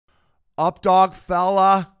Up dog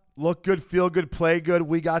fella. Look good, feel good, play good.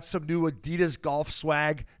 We got some new Adidas golf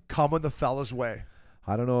swag coming the fella's way.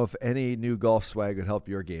 I don't know if any new golf swag would help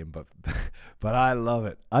your game, but I love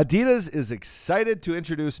it. Adidas is excited to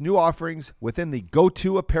introduce new offerings within the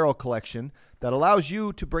Go-To apparel collection that allows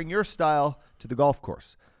you to bring your style to the golf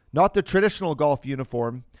course. Not the traditional golf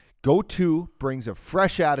uniform, Go-To brings a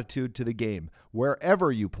fresh attitude to the game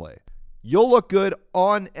wherever you play. You'll look good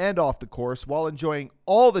on and off the course while enjoying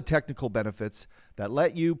all the technical benefits that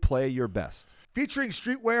let you play your best. Featuring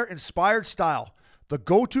streetwear-inspired style, the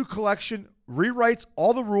Go-To collection rewrites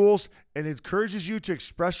all the rules and encourages you to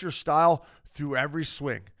express your style through every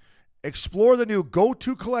swing. Explore the new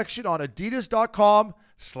Go-To collection on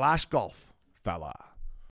adidas.com/golf. Fella.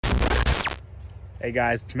 Hey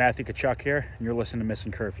guys, it's Matthew Tkachuk here, and you're listening to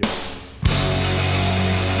Missing Curfew.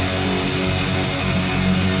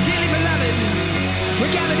 Dearly beloved,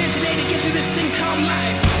 we're gathered here today to get through this thing called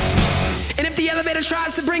life. And if the elevator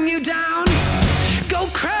tries to bring you down, go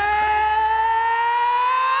crazy.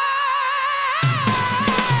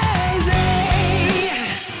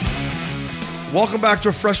 Welcome back to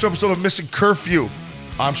a fresh episode of Missing Curfew.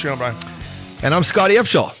 I'm Shane O'Brien. And I'm Scotty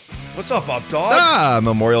Upshaw. What's up, dog?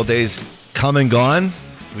 Memorial Day's come and gone.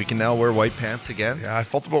 We can now wear white pants again. Yeah, I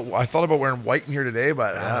thought about wearing white in here today,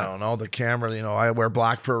 but I don't know. The camera, I wear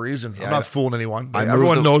black for a reason. I'm not fooling anyone.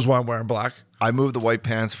 Everyone knows why I'm wearing black. I moved the white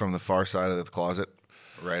pants from the far side of the closet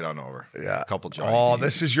right on over. Yeah. A couple giant tees.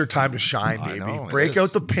 This is your time to shine, baby. Know, break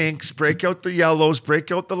out the pinks, break out the yellows,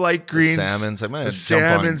 break out the light greens. The salmons. I'm going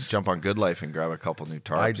to jump on Good Life and grab a couple new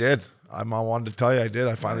tarps. I did. I wanted to tell you I did.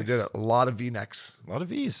 I finally did it. A lot of V-necks. A lot of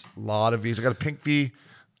Vs. A lot of Vs. I got a pink V,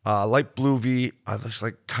 light blue V, just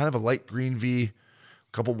like kind of a light green V, a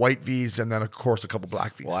couple white Vs, and then of course a couple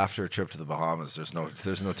black Vs. Well, after a trip to the Bahamas, there's no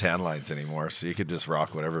tan lines anymore, so you could just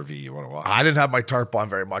rock whatever V you want to walk. I didn't have my tarp on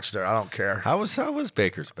very much there. I don't care. How was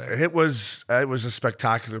Baker's Bay? It was a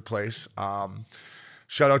spectacular place.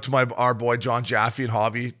 Shout out to our boy John Jaffe and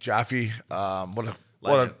Javi. Jaffe,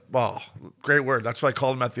 great word. That's what I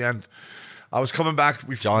called him at the end. I was coming back.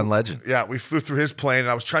 John Legend. Yeah, we flew through his plane, and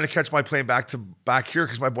I was trying to catch my plane back here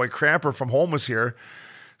because my boy Cramper from home was here.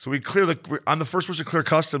 So I'm the first person to clear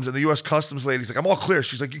customs, and the U.S. Customs lady's like, I'm all clear.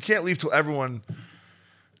 She's like, you can't leave till everyone.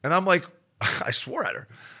 And I'm like, I swore at her.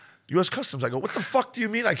 U.S. Customs. I go, what the fuck do you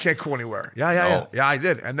mean I can't go anywhere? Yeah, I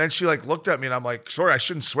did. And then she looked at me, and I'm like, sorry, I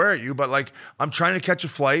shouldn't swear at you, but I'm trying to catch a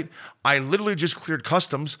flight. I literally just cleared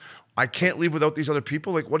customs. I can't leave without these other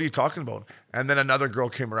people. What are you talking about? And then another girl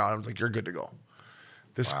came around. I was like, you're good to go.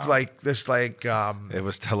 It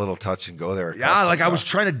was a little touch and go there. Yeah, I was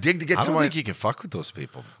trying to dig to get to my. I don't think you can fuck with those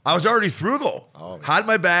people. I was already through though. Had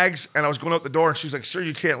my bags and I was going out the door and she's like, sir,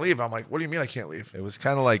 you can't leave. I'm like, what do you mean I can't leave? It was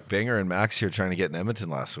kind of like Binger and Max here trying to get in Edmonton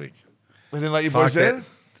last week. They didn't let you boys in?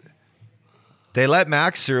 They let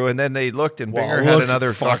Max through, and then they looked, and Binger had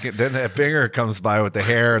another fucking. Then Binger comes by with the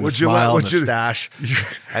hair and the smile and the stash,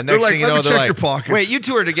 and next thing you know, they're like, "Wait, you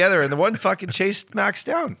two are together," and the one fucking chased Max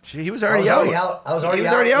down. He was already out. I was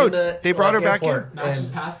already out. They brought her back in. Max was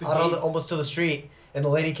past the gates. Almost to the street, and the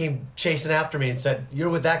lady came chasing after me and said, "You're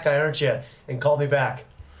with that guy, aren't you?" and called me back.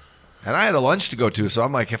 And I had a lunch to go to, so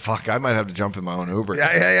I'm like, fuck, I might have to jump in my own Uber.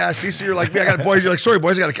 Yeah. See, so you're like me. I got boys. You're like, sorry,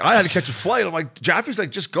 boys, I had to catch a flight. I'm like, Jaffe's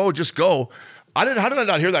like, just go. How did I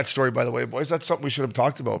not hear that story, by the way, boys? That's something we should have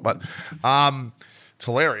talked about. But it's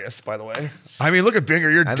hilarious, by the way. I mean, look at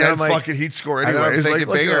Binger. You're dead fucking heat score anyway.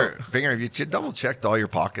 Binger, you double checked all your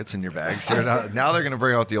pockets and your bags here. Now they're going to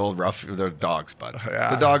bring out the old the dogs, bud.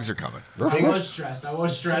 Yeah. The dogs are coming. I was stressed.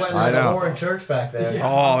 I know. More in church back then. Yeah.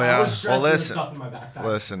 Oh, yeah. I was stressed with stuff in my backpack.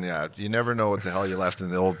 Listen, yeah. You never know what the hell you left in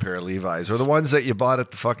the old pair of Levi's. Or the ones that you bought at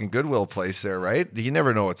the fucking Goodwill place there, right? You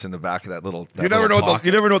never know what's in the back of that little You never know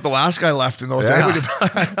what the last guy left in those. Yeah.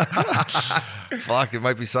 Fuck, it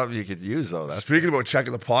might be something you could use, though. Speaking about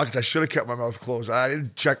checking the pockets, I should have kept my mouth closed. I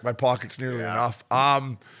didn't check my pockets nearly enough.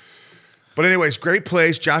 But anyways, great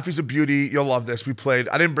place. Jaffe's a beauty. You'll love this. We played.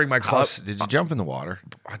 I didn't bring my club. Did you jump in the water?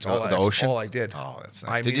 That's the ocean? all I did. Oh, that's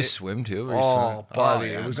nice. Did you swim too?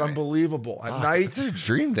 Buddy, it was unbelievable. At night. It's a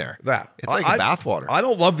dream there. It's like a bathwater. I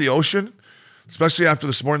don't love the ocean, especially after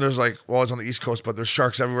this morning. There's it's on the East Coast, but there's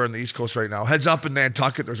sharks everywhere on the East Coast right now. Heads up in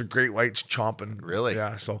Nantucket, there's a great white chomping. Really?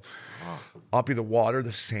 Yeah, so up in the water,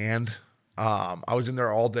 the sand. I was in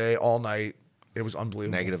there all day, all night. It was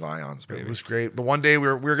unbelievable. Negative ions, baby. It was great. The one day we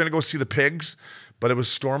were going to go see the pigs, but it was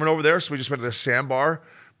storming over there, so we just went to the sandbar,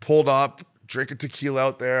 pulled up, drinking tequila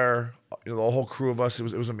out there. The whole crew of us.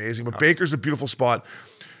 It was amazing. But Baker's a beautiful spot.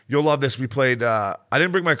 You'll love this. We played. I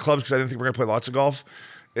didn't bring my clubs because I didn't think we were going to play lots of golf.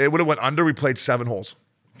 It would have went under. We played 7 holes.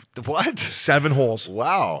 What? 7 holes.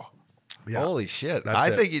 Wow. Yeah. Holy shit! That's I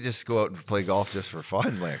it. think you just go out and play golf just for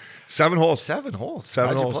fun. Like 7 holes. 7 holes.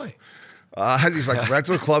 Seven How'd holes. you play? I had these like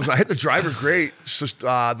rental clubs. I hit the driver great, just,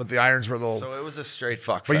 but the irons were a little. So it was a straight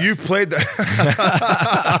fuck. but fest. you played there.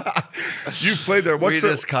 You played there. What's we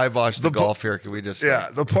just kiboshed the golf here. Can we just? Yeah,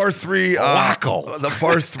 the par 3. Wacko. The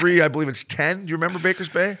par 3. I believe it's 10. Do you remember Baker's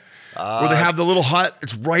Bay? Where they have the little hut.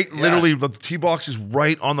 It's right, literally, the tee box is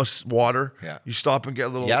right on the water. Yeah. You stop and get a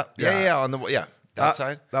little. Yeah. On the that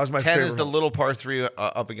side. That was my 10 favorite is the hole. little par 3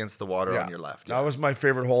 up against the water Yeah. on your left. That was my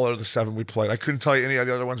favorite hole out of the 7 we played. I couldn't tell you any of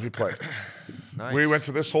the other ones we played. Nice. We went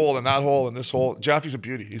to this hole and that hole and this hole. Jaffe's a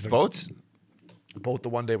beauty. He's like, Boats. Boat the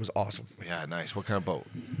one day was awesome. Yeah, nice. What kind of boat?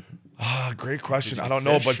 Great question. Did you I don't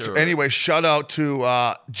know, fish but or- anyway, shout out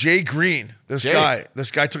to Jay Green. This Jay.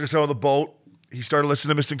 guy took us out on the boat. He started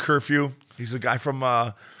listening to Missing Curfew. He's the guy from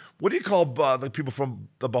what do you call the people from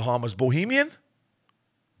the Bahamas? Bohemian?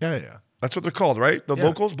 Yeah. That's what they're called, right? The Yeah.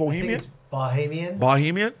 locals, I think Bohemian. it's Bohemian.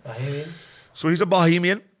 Bohemian. Bohemian. So he's a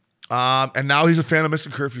Bohemian, and now he's a fan of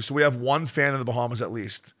Missing Curfew. So we have one fan in the Bahamas at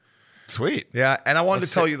least. Sweet. Yeah, and I wanted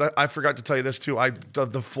That's to tell sick. you that I forgot to tell you this too.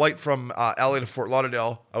 The flight from LA to Fort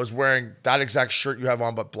Lauderdale, I was wearing that exact shirt you have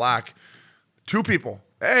on, but black. 2 people.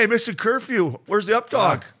 Hey, Missing Curfew. Where's the up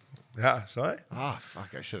dog? Yeah, sorry. Ah,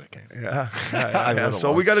 fuck. I should have came. Yeah. I would've So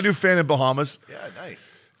won. we got a new fan in Bahamas. Yeah,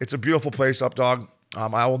 nice. It's a beautiful place, up dog.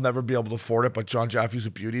 I will never be able to afford it, but John Jaffe's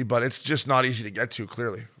a beauty. But it's just not easy to get to.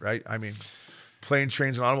 Clearly, right? I mean, planes,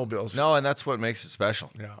 trains, and automobiles. No, and that's what makes it special.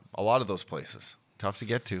 Yeah. A lot of those places tough to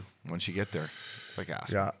get to once you get there. It's like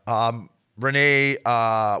Aspen. Yeah. Renee,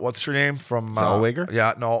 what's her name from Zellweger?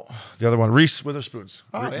 Yeah, no, the other one, Reese Witherspoons.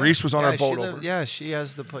 Oh, yeah. Reese was on our she boat live- over. Yeah, she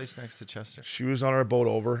has the place next to Chester. She was on our boat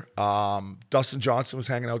over. Dustin Johnson was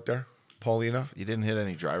hanging out there. Paulina. You didn't hit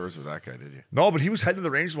any drivers with that guy, did you? No, but he was heading to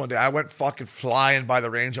the range one day. I went fucking flying by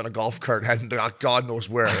the range on a golf cart, heading to God knows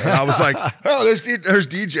where. And I was like, oh, there's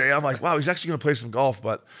DJ. I'm like, wow, he's actually going to play some golf.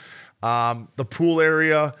 But the pool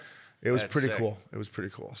area, it was That's pretty sick. cool. It was pretty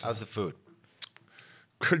cool. So How's the food?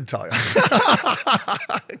 couldn't tell you.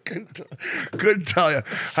 couldn't tell you.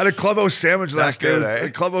 Had a clubhouse sandwich last good, day. eh?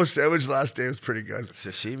 The clubhouse sandwich last day was pretty good.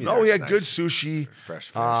 Sashimi No, there we is had nice. good sushi. Fresh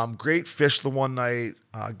fish. Great fish the one night.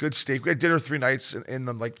 Good steak. We had dinner 3 nights in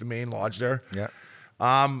the the main lodge there. Yeah.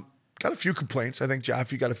 Got a few complaints. I think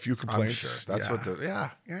Jaffe got a few I'm complaints. sure. That's Yeah. what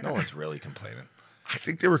the no one's really complaining. I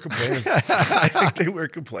think they were complaining. I think they were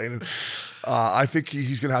complaining. I think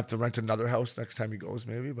he's gonna have to rent another house next time he goes,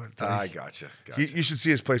 maybe. But I gotcha. you should see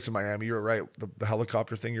his place in Miami. You were right. The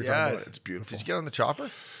helicopter thing you're talking about. It's beautiful. Did you get on the chopper?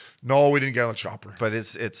 No, we didn't get on the chopper. But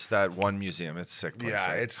it's that one museum. It's a sick place. Yeah,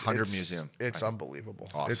 right? it's 100 it's- Museum. It's unbelievable.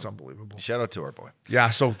 Awesome. It's unbelievable. Shout out to our boy.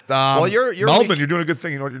 Yeah. So, you're Melvin. weak. You're doing a good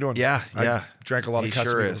thing. You know what you're doing. Yeah, I drank a lot he of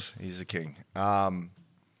sure Casamigos. is. He's the king.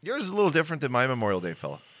 Yours is a little different than my Memorial Day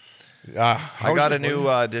fella. Yeah. I got a new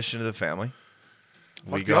addition to the family.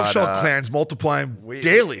 The Upshaw clan's multiplying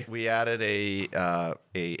daily. We added a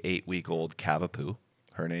 8-week-old Cavapoo.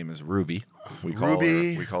 Her name is Ruby. We call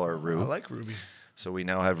Ruby. her Rue. I like Ruby. So we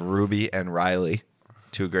now have Ruby and Riley,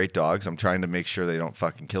 2 great dogs. I'm trying to make sure they don't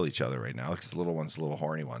fucking kill each other right now because the little one's a little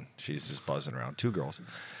horny one. She's just buzzing around. 2 girls.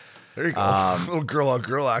 There you go. Little girl on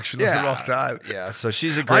girl action. Nothing wrong with that. Yeah, so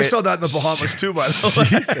she's a great... I saw that in the Bahamas too, by the way.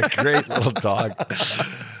 She's a great little dog.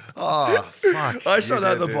 Oh, fuck. I saw You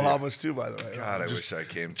that in did, the didn't you? Bahamas too, by the way. God, I wish I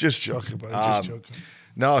came. Just joking, buddy. Just joking.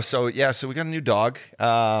 No, so we got a new dog.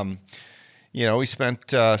 We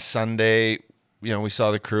spent Sunday, we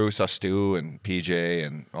saw the crew, saw Stu and PJ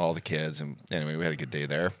and all the kids. And anyway, we had a good day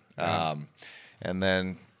there. And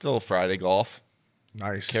then a little Friday golf.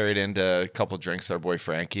 Nice. Carried into a couple drinks with our boy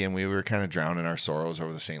Frankie, and we were kind of drowning our sorrows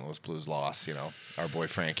over the St. Louis Blues loss. Our boy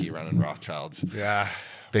Frankie running Rothschilds. Yeah.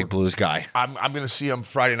 Big Blues guy. I'm going to see him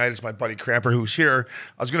Friday night. It's my buddy Cramper who's here.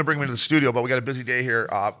 I was going to bring him into the studio, but we got a busy day here.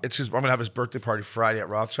 I'm going to have his birthday party Friday at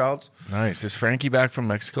Rothschild's. Nice. Is Frankie back from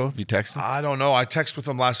Mexico? Have you texted? I don't know. I texted with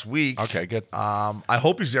him last week. Okay, good. I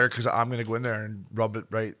hope he's there because I'm going to go in there and rub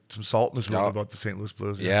it some salt in his wound about the St. Louis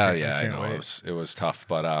Blues. Yeah, I I can't know. wait. It was tough,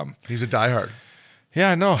 but He's a diehard.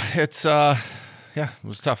 yeah, no, it's it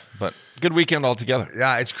was tough, but good weekend altogether.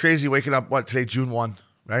 Yeah, it's crazy waking up, today, June 1,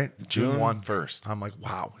 right? June 1. 1st. I'm like,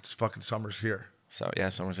 wow, it's fucking summer's here. So yeah,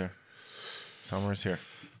 summer's here. Summer's here.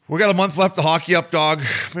 We got a month left to hockey up, dog.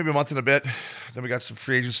 Maybe a month and a bit. Then we got some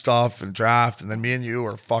free agent stuff and draft, and then me and you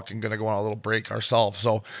are fucking gonna go on a little break ourselves.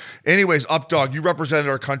 So, anyways, up, dog. You represented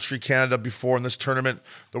our country, Canada, before in this tournament,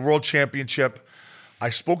 the World Championship. I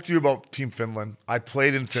spoke to you about Team Finland. I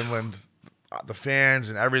played in Finland, the fans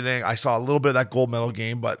and everything. I saw a little bit of that gold medal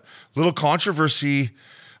game, but little controversy.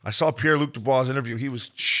 I saw Pierre-Luc Dubois' interview. He was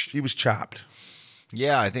chapped.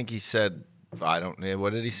 Yeah, I think he said I don't know.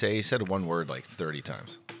 What did he say? He said one word like 30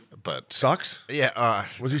 times. But Sucks? yeah.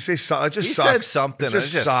 Was he say sucks? It just He sucks. said something. It just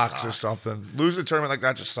It just sucks or sucks. something. Losing a tournament like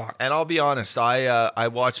that just sucks. And I'll be honest, I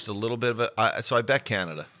watched a little bit of it. So I bet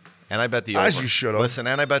Canada. And I bet the over. As you should have. Listen,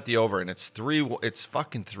 and I bet the over, and it's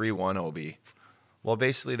fucking 3-1 OB. Well,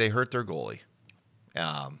 basically they hurt their goalie.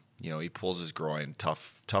 He pulls his groin.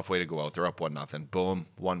 Tough way to go out. They're up 1-0. Boom,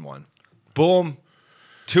 1-1. Boom,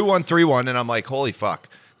 2-1, 3-1, and I'm like, holy fuck.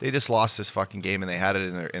 They just lost this fucking game and they had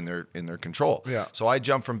it in their control. Yeah. So I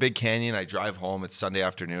jump from Big Canyon, I drive home, it's Sunday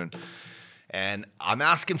afternoon. And I'm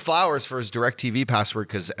asking Flowers for his DirecTV password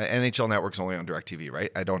because NHL Network's only on DirecTV,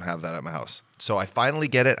 right? I don't have that at my house. So I finally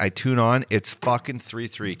get it. I tune on. It's fucking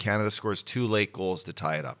 3-3. Canada scores 2 late goals to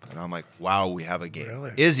tie it up. And I'm like, wow, we have a game.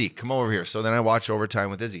 Really? Izzy, come over here. So then I watch overtime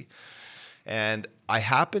with Izzy. And I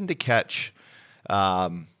happened to catch,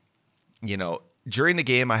 during the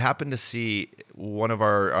game, I happened to see one of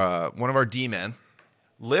our D-men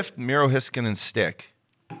lift Miro Hiskinen's stick,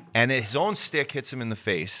 and his own stick hits him in the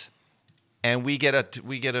face. And we get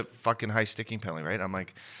a fucking high sticking penalty, right? I'm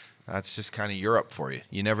like, that's just kind of Europe for you.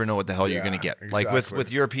 You never know what the hell you're going to get. Exactly. Like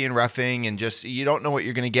with European reffing and just, you don't know what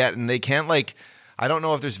you're going to get. And they can't I don't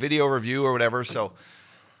know if there's video review or whatever. So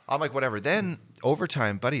I'm like, whatever. Then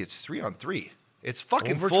overtime, buddy, it's 3-on-3. It's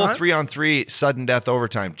fucking full Overtime? 3-on-3 sudden death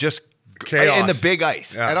overtime. Just Chaos. in the big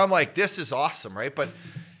ice. Yeah. And I'm like, this is awesome, right? But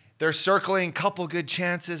they're circling, couple good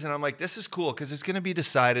chances, and I'm like, this is cool because it's going to be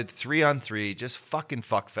decided 3-on-3, just fucking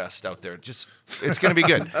fuckfest out there. It's going to be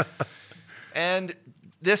good. And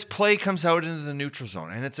this play comes out into the neutral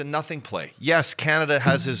zone, and it's a nothing play. Yes, Canada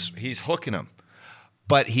he's hooking him,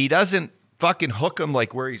 but he doesn't fucking hook him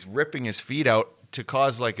like where he's ripping his feet out to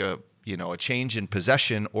cause like a change in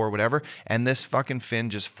possession or whatever. And this fucking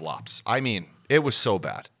Finn just flops. I mean, it was so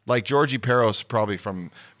bad. Like Georgie Peros, probably from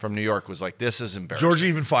New York, was like, this is embarrassing. Georgie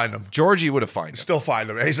even fined him. Georgie would have fined him. Still fined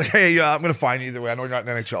him. He's like, hey, I'm going to fine you either way. I know you're not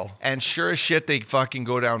in the NHL. And sure as shit, they fucking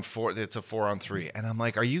go down 4. It's a 4-on-3. And I'm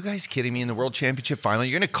like, are you guys kidding me? In the World Championship final,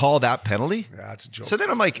 you're going to call that penalty? Yeah, that's a joke. So then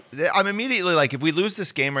I'm immediately like, if we lose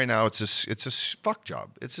this game right now, it's a fuck job.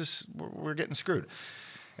 It's just, we're getting screwed.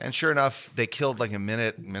 And sure enough, they killed like a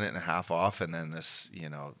minute and a half off. And then this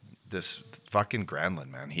fucking Granlund,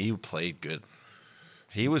 man, he played good.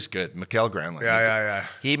 He was good, Mikael Granlund. Yeah.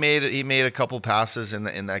 He made a couple passes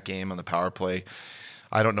in that game on the power play.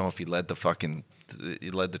 I don't know if he led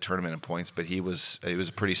the tournament in points, but he was a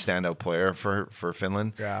pretty standout player for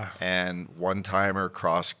Finland. Yeah. And one timer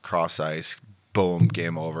cross ice, boom,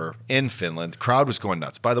 game over in Finland. Crowd was going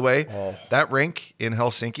nuts. By the way, that rink in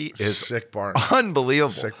Helsinki is sick barn. unbelievable.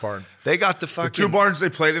 Sick barn. They got the fucking The 2 barns they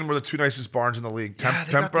played in were the 2 nicest barns in the league. Yeah,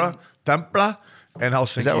 they got Tempra and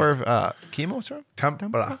Helsinki. Is that where Chemo's from?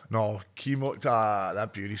 Tempra? No, Chemo.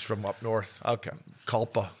 That beauty's from up north. Okay.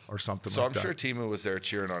 Kalpa or something So like I'm that. sure Timu was there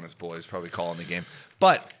cheering on his boys, probably calling the game.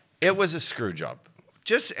 But it was a screw job.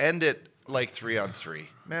 Just end it like 3-on-3.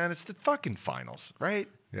 Man, it's the fucking finals, right?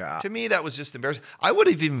 Yeah. To me, that was just embarrassing. I would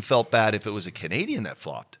have even felt bad if it was a Canadian that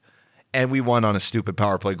flopped and we won on a stupid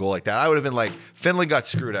power play goal like that. I would have been like, Finland got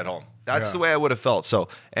screwed at home. That's the way I would have felt. So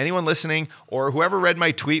anyone listening or whoever read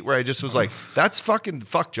my tweet where I just was like, that's fucking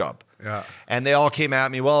fuck job. Yeah. And they all came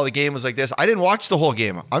at me. Well, the game was like this. I didn't watch the whole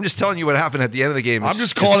game. I'm just telling you what happened at the end of the game. I'm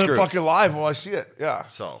just calling it fucking live when I see it. Yeah.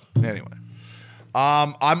 So anyway.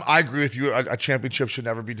 I agree with you. A championship should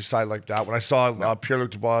never be decided like that. When I saw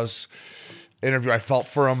Pierre-Luc Dubois' interview, I felt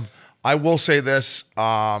for him. I will say this.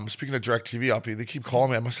 Speaking of DirecTV, Uppy, they keep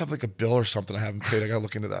calling me. I must have like a bill or something I haven't paid. I got to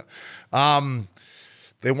look into that.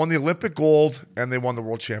 They won the Olympic gold and they won the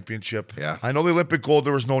World Championship. Yeah. I know the Olympic gold,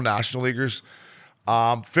 there was no national leaguers.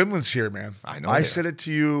 Finland's here, man. I know. I said it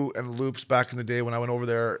to you and Loops back in the day when I went over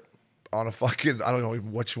there on a fucking, I don't know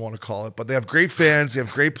even what you want to call it, but they have great fans. They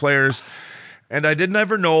have great players. And I did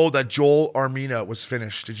never know that Joel Armina was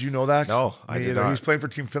Finnish. Did you know that? No, I did not. He was playing for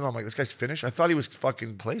Team Finland. I'm like, this guy's Finnish? I thought he was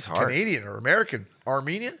fucking Plays hard. Canadian or American.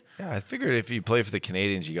 Armenian? Yeah, I figured if you play for the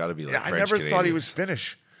Canadians, you got to be like Yeah, French I never Canadian. thought he was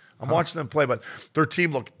Finnish. I'm watching them play, but their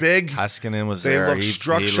team looked big. Haskinen was They there. looked He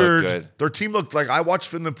structured. looked good. Their team looked like I watched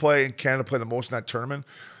Finland play and Canada play the most in that tournament.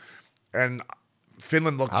 And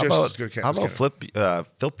Finland looked How just about, as good as how Canada.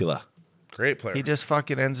 about Filppula? Great player. He just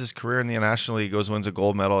fucking ends his career in the National League, goes wins a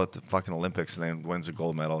gold medal at the fucking Olympics, and then wins a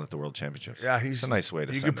gold medal at the World Championships. Yeah, It's a nice way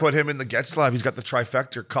to You send could put him in the Getzlav. He's got the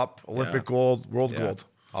trifecta: Cup, Olympic gold, World Yeah. gold.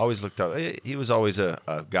 Always looked up. He was always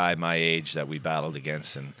a guy my age that we battled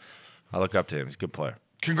against, and I look up to him. He's a good player.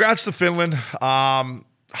 Congrats to Finland. There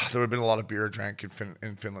would have been a lot of beer drank in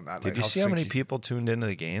Finland that night. Did you see how many Helsinki. people tuned into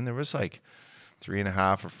the game? There was like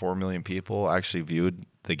 3.5 or 4 million people actually viewed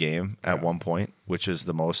the game at one point, which is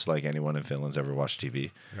the most like anyone in Finland's ever watched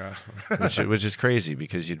TV. Yeah. which is crazy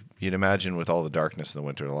because you'd imagine with all the darkness in the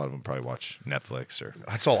winter, a lot of them probably watch Netflix or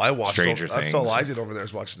That's all I watched. Stranger That's Things. all I did over there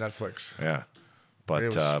is watch Netflix. Yeah. But It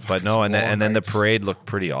was but fucking no, and long then the nights. parade looked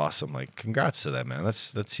pretty awesome. Like, congrats to them, man.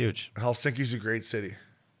 That's huge. Helsinki's a great city.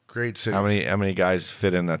 Great city. How many guys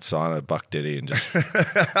fit in that sauna, Buck Diddy, and just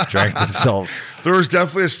drank themselves? There was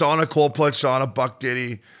definitely a sauna, cold plunge sauna, Buck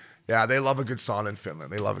Diddy. Yeah, they love a good sauna in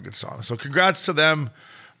Finland. They love a good sauna. So congrats to them.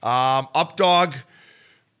 Updog,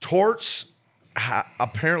 Torts,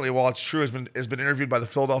 apparently, while it's true, has been interviewed by the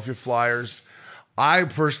Philadelphia Flyers. I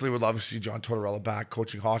personally would love to see John Tortorella back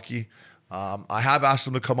coaching hockey. I have asked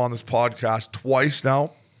him to come on this podcast twice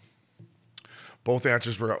now. Both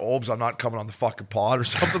answers were, Obes, I'm not coming on the fucking pod or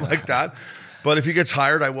something like that. But if he gets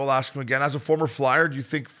hired, I will ask him again. As a former Flyer, do you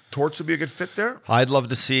think Torts would be a good fit there? I'd love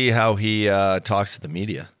to see how he talks to the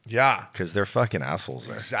media. Yeah. Because they're fucking assholes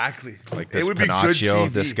there. Exactly. Like this it would be good Panaccio,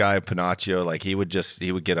 TV. this guy Panaccio, like he would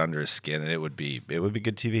get under his skin, and it would be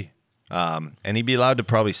good TV. And he'd be allowed to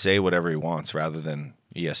probably say whatever he wants rather than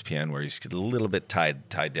ESPN, where he's a little bit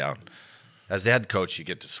tied down. As the head coach, you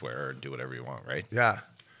get to swear and do whatever you want, right? Yeah.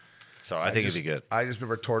 So I think it'd be good. I just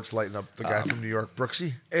remember Torts lighting up the guy from New York,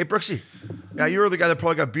 Brooksy. Hey, Brooksy. Yeah, you were the guy that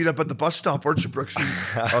probably got beat up at the bus stop, weren't you, Brooksy?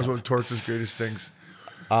 That was one of Torts' greatest things.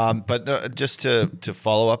 But no, just to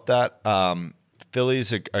follow up that,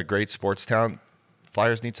 Philly's a great sports town.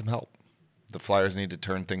 Flyers need some help. The Flyers need to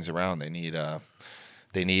turn things around. They need to,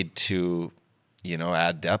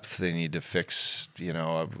 add depth. They need to fix,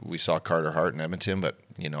 we saw Carter Hart in Edmonton, but,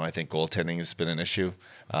 I think goaltending has been an issue.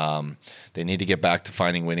 They need to get back to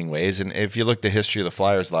finding winning ways. And if you look at the history of the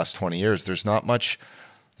Flyers the last 20 years, there's not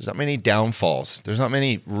many downfalls. There's not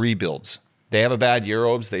many rebuilds. They have a bad year,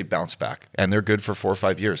 Obes, they bounce back, and they're good for 4 or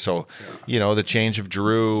 5 years. So, the change of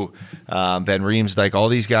Drew, Van Riemsdyk, all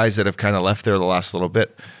these guys that have kind of left there the last little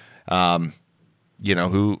bit. Who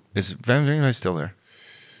is Van Riemsdyk still there?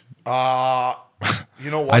 You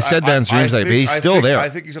know what? I said Van Riemsdyk, but he's still there. I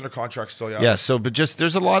think he's under contract still, yeah. Yeah, so, but just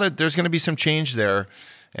there's going to be some change there.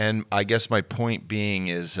 And I guess my point being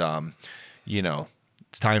is,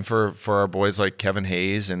 it's time for our boys like Kevin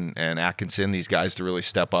Hayes and Atkinson, these guys to really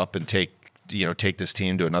step up and take this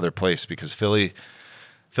team to another place, because Philly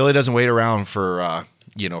doesn't wait around for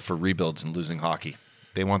rebuilds and losing hockey.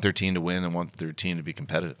 They want their team to win and want their team to be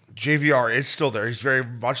competitive. JVR is still there. He's very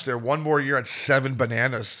much there. One more year at 7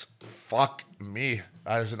 bananas. Fuck me.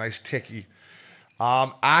 That is a nice ticky.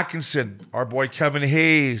 Atkinson, our boy Kevin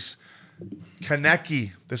Hayes,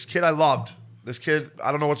 Kaneki, this kid I loved. This kid,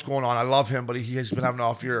 I don't know what's going on. I love him, but he has been having an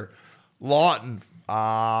off year. Lawton.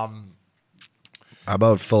 How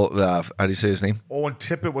about Phil? How do you say his name? Owen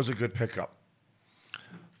Tippett was a good pickup.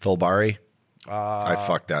 Phil Barry. I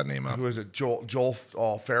fucked that name up. Who is it? Joel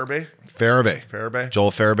Farabee? Farabee.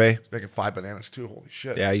 Joel Farabee. He's making 5 bananas too. Holy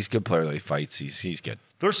shit. Yeah, he's a good player. He fights. He's good.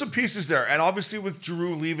 There's some pieces there, and obviously with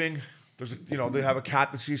Giroux leaving, there's they have a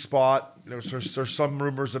captaincy spot. There's some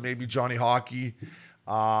rumors of maybe Johnny Hockey,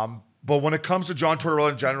 but when it comes to John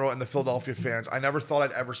Tortorella in general and the Philadelphia fans, I never thought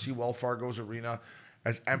I'd ever see Wells Fargo's arena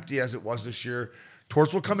as empty as it was this year.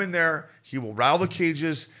 Torts will come in there, he will rattle the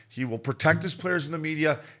cages, he will protect his players in the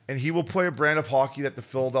media, and he will play a brand of hockey that the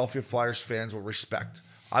Philadelphia Flyers fans will respect.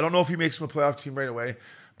 I don't know if he makes them a playoff team right away,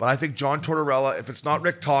 but I think John Tortorella, if it's not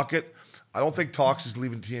Rick Tocchet, I don't think Talks is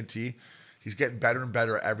leaving TNT. He's getting better and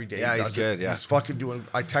better every day. Yeah, he's good. Yeah, he's fucking doing.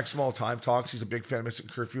 I text him all the time. Talks. He's a big fan of Missing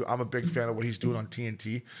Curfew. I'm a big fan of what he's doing on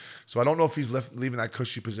TNT. So I don't know if he's leaving that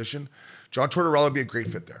cushy position. John Tortorella would be a great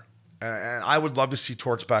fit there, and I would love to see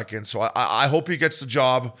Torts back in. So I hope he gets the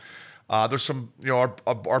job. There's some,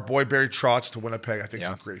 our boy Barry Trotz to Winnipeg. I think is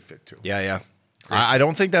a great fit too. Yeah. I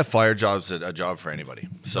don't think that Flyer job's a job for anybody.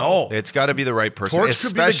 So No. it's got to be the right person, Torts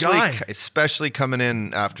could be the guy. especially coming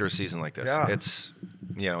in after a season like this. Yeah. It's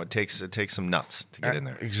it takes some nuts to get in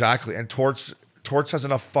there. Exactly. And Torts has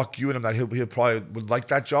enough fuck you in him that he'll probably would like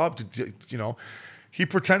that job to he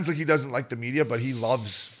pretends like he doesn't like the media, but he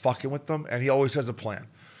loves fucking with them, and he always has a plan.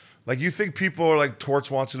 Like, you think people are like,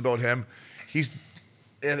 Torts wants it about him.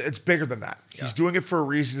 It's bigger than that. Yeah. He's doing it for a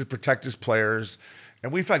reason, to protect his players.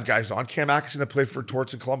 And we've had guys on. Cam Atkinson that played for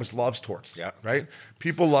Torts in Columbus loves Torts. Yeah. Right?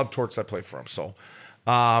 People love Torts that play for him. So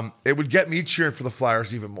it would get me cheering for the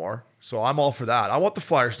Flyers even more. So I'm all for that. I want the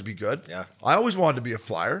Flyers to be good. Yeah. I always wanted to be a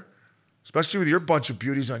Flyer, especially with your bunch of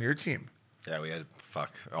beauties on your team. Yeah, we had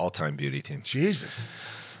all-time beauty team. Jesus.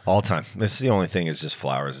 All time. This is the only thing is just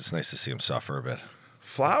Flowers. It's nice to see him suffer a bit.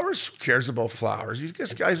 Flowers? Who cares about Flowers? He's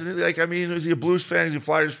just guys, is he a Blues fan? Is he a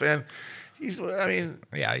Flyers fan?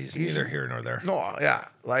 Yeah, he's neither here nor there. No, yeah.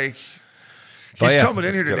 Like, He's yeah, coming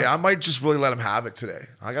in here that's good. today. I might just really let him have it today.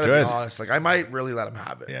 I gotta Good. be honest. Like I might really let him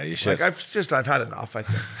have it. Yeah, you should. Like I've had enough. I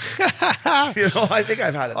think. I think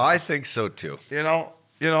I've had enough. I think so too.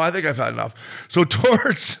 I think I've had enough. So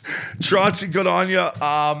towards Chauncey, good on you.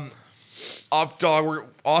 Up dog. We're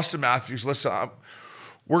Austin Matthews. Listen,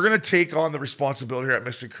 we're gonna take on the responsibility here at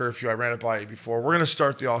Missing Curfew. I ran it by you before. We're gonna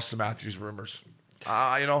start the Austin Matthews rumors.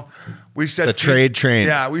 We said The trade train.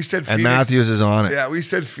 Yeah, we said And Phoenix. Matthews is on it. Yeah, we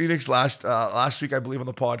said Phoenix last week, I believe, on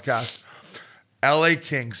the podcast. LA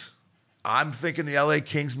Kings. I'm thinking the LA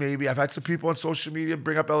Kings maybe. I've had some people on social media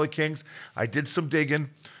bring up LA Kings. I did some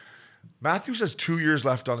digging. Matthews has 2 years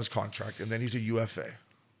left on his contract, and then he's a UFA.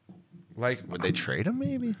 Like, Would they trade him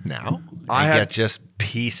maybe now? I They had- get just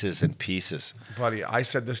pieces and pieces. buddy, I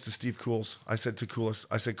said this to Steve Cools. I said,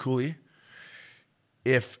 Cooley,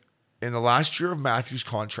 if in the last year of Matthews'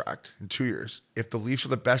 contract, in 2 years, if the Leafs are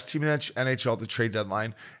the best team in the NHL at the trade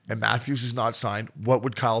deadline and Matthews is not signed, what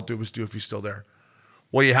would Kyle Dubas do if he's still there?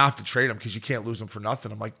 Well, you have to trade him because you can't lose him for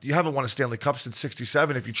nothing. I'm like, you haven't won a Stanley Cup since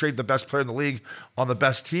 '67. If you trade the best player in the league on the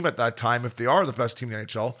best team at that time, if they are the best team in the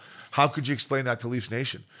NHL, how could you explain that to Leafs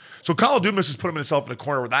Nation? So Kyle Dubas has put himself in a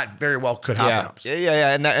corner where that very well could happen.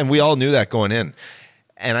 Yeah. And we all knew that going in.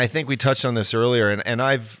 And I think we touched on this earlier, and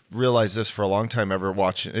I've realized this for a long time, ever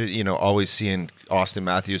watching, always seeing Austin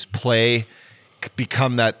Matthews play,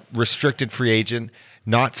 become that restricted free agent,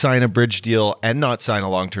 not sign a bridge deal and not sign a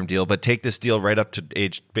long-term deal, but take this deal right up to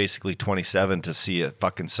age basically 27 to see a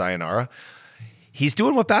fucking sayonara. He's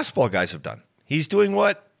doing what basketball guys have done. He's doing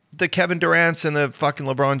what the Kevin Durant's and the fucking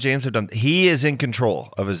LeBron James have done. He is in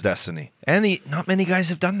control of his destiny. And not many guys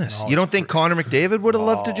have done this. You don't think Connor McDavid would have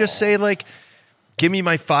loved to just say, like, give me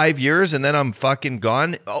my 5 years and then I'm fucking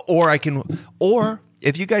gone? Or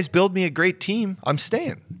if you guys build me a great team, I'm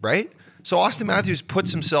staying, right? So Austin Matthews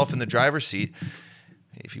puts himself in the driver's seat.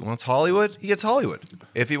 If he wants Hollywood, he gets Hollywood.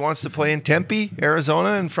 If he wants to play in Tempe,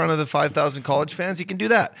 Arizona, in front of the 5,000 college fans, he can do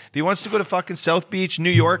that. If he wants to go to fucking South Beach,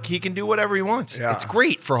 New York, he can do whatever he wants. Yeah. It's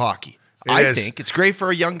great for hockey. It I is. think it's great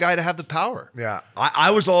for a young guy to have the power. Yeah,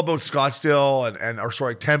 I was all about Scottsdale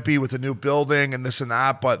and Tempe with a new building and this and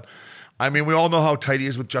that. But I mean, we all know how tight he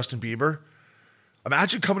is with Justin Bieber.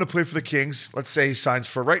 Imagine coming to play for the Kings. Let's say he signs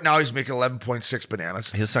for right now. He's making 11.6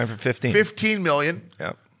 bananas. He'll sign for 15. 15 million.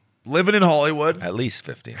 Yep. Living in Hollywood. At least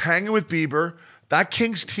 15. Hanging with Bieber. That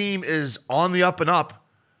Kings team is on the up and up,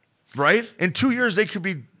 right? In 2 years, they could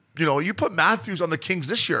be, you put Matthews on the Kings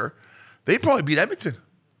this year, they'd probably beat Edmonton.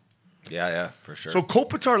 Yeah, for sure. So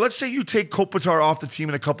Kopitar, let's say you take Kopitar off the team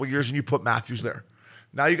in a couple of years and you put Matthews there.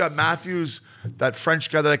 Now you got Matthews, that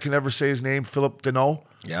French guy that I can never say his name, Philippe Deneau.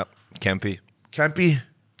 Yep. Kempe.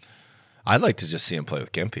 I'd like to just see him play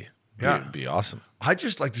with Kempe. Yeah. It'd be awesome. I'd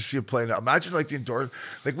just like to see him play now. Imagine like the endurance.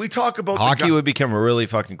 Like we talk about Hockey would become really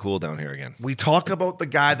fucking cool down here again. We talk about the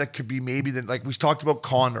guy that could be maybe like we talked about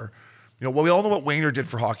Connor. Well, we all know what Wayner did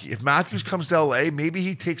for hockey. If Matthews comes to LA, maybe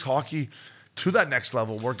he takes hockey to that next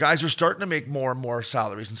level where guys are starting to make more and more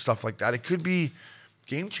salaries and stuff like that. It could be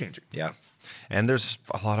game changing. Yeah. And there's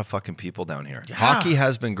a lot of fucking people down here. Yeah. Hockey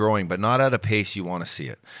has been growing, but not at a pace you want to see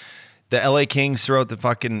it. The LA Kings throughout the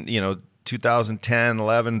fucking, 2010,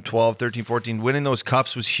 11, 12, 13, 14, winning those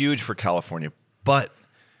cups was huge for California, but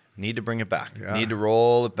need to bring it back. Yeah. Need to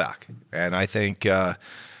roll it back. And I think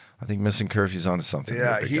Missing Curfew's onto something.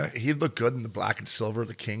 Yeah, Big guy. he'd look good in the black and silver of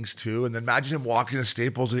the Kings too. And then imagine him walking to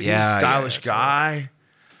Staples. He's Yeah, a stylish that's guy.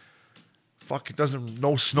 Fuck, it doesn't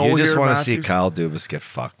no snow You here. just want to see Matthews. Kyle Dubas get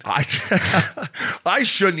fucked. I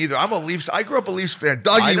shouldn't either. I'm a Leafs. I grew up a Leafs fan.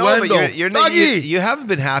 Dougie I know, Wendell. but Dougie. you haven't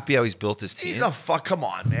been happy how he's built his team. He's a fuck. Come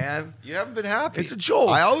on, man. You haven't been happy. It's a joke.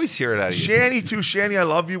 I always hear it out of you. Shanny too. Shanny, I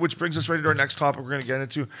love you, which brings us right to our next topic we're going to get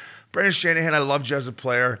into. Brendan Shanahan, I loved you as a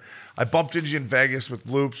player. I bumped into you in Vegas with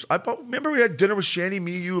Loops. Remember we had dinner with Shanny,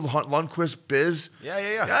 me, you, Lundqvist, Biz?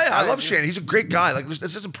 Yeah. I love Shanny. He's a great guy. Like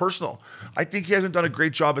this isn't personal. I think he hasn't done a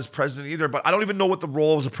great job as president either, but I don't even know what the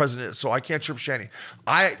role as a president is, so I can't trip Shanny.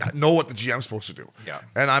 I know what the GM's supposed to do. Yeah.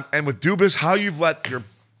 And with Dubas, how you've let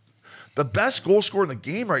the best goal scorer in the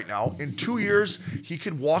game right now, in 2 years, he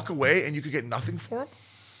could walk away and you could get nothing for him.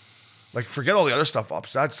 Like, forget all the other stuff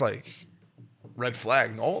ups. That's like red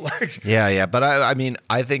flag, no? Like, Yeah. But I mean,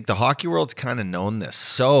 I think the hockey world's kind of known this.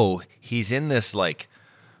 So he's in this, like,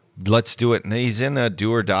 let's do it. And he's in a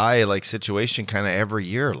do or die, like, situation kind of every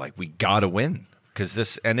year. Like, we got to win.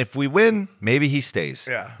 And if we win, maybe he stays.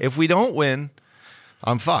 Yeah. If we don't win,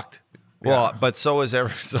 I'm fucked. Well, Yeah. but so is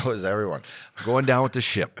everyone. I'm going down with the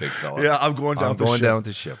ship, big fella. Yeah, I'm going down with the ship. down with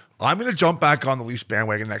the ship. I'm going to jump back on the Leafs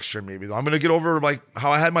bandwagon next year, maybe. I'm going to get over like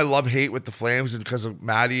how I had my love-hate with the Flames and because of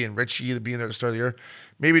Maddie and Richie being there at the start of the year.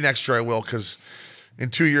 Maybe next year I will because, In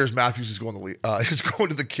 2 years, Matthews is going to is going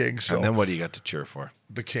to the Kings. So And then what do you got to cheer for?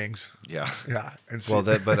 the Kings. Yeah. Yeah. And Well,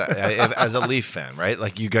 but as a Leaf fan, right?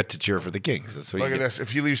 Like you got to cheer for the Kings. That's what look you at get. this.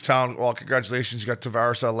 If he leaves town, well, congratulations. You got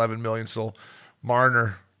Tavares at 11 million still.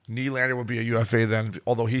 Marner, Nylander would be a UFA then,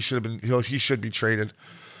 although he should have been. He should be traded.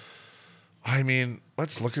 I mean,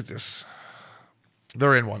 let's look at this.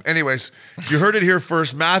 They're in one. Anyways, you heard it here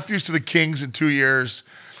first. Matthews to the Kings in 2 years.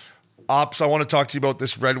 Ops, I want to talk to you about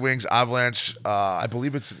this Red Wings Avalanche. I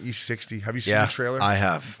believe it's an East 60. Have you seen the trailer? I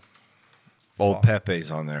have. Old Pepe's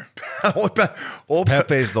on there. Old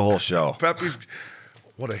Pepe's the whole show. Pepe's.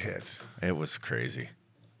 What a hit. It was crazy.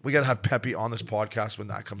 We got to have Pepe on this podcast when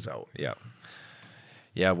that comes out. Yeah.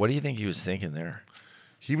 Yeah, what do you think he was thinking there?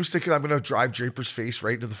 He was thinking, I'm going to drive Draper's face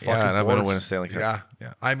right into the fucking and I'm going to boards. win a Stanley Cup.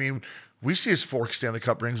 Yeah. I mean, we see his 4 Stanley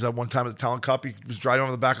Cup rings. That one time at the Talent Cup, he was driving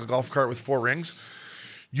on the back of the golf cart with 4 rings.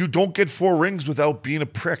 You don't get 4 rings without being a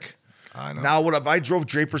prick. I know. Now, if I drove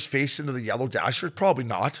Draper's face into the yellow dasher? Probably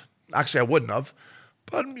not. Actually, I wouldn't have.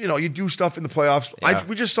 But, you do stuff in the playoffs. Yeah.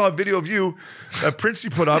 We just saw a video of you that Princey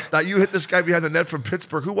put up that you hit this guy behind the net from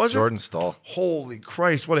Pittsburgh. Who was it? Jordan Stahl. Holy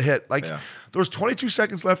Christ, what a hit. There was 22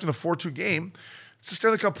 seconds left in a 4-2 game. It's the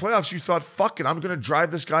Stanley Cup playoffs. You thought, fuck it, I'm going to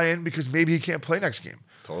drive this guy in because maybe he can't play next game.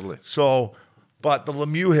 Totally. So, but the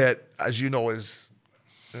Lemieux hit, as you know, is...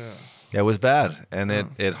 It was bad, and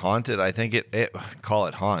it haunted. I think it call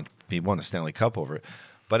it haunt. He won a Stanley Cup over it,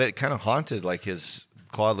 but it kind of haunted like his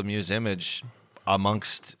Claude Lemieux's image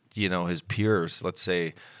amongst his peers. Let's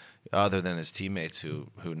say, other than his teammates, who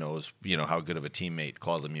knows how good of a teammate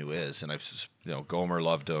Claude Lemieux is, and Gomer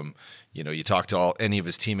loved him. You talk to any of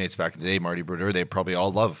his teammates back in the day, Marty Brodeur, they probably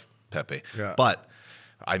all love Pepe. Yeah. But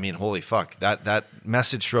I mean, holy fuck, that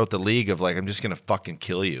message throughout the league of like, I'm just going to fucking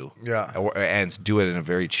kill you. Yeah. And do it in a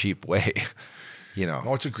very cheap way,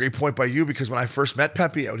 Oh, it's a great point by you because when I first met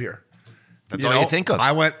Pepe out here, that's all you think of.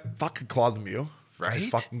 I went, fucking Claude Lemieux. Right. He's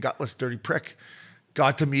fucking gutless, dirty prick.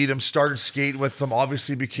 Got to meet him, started skating with him,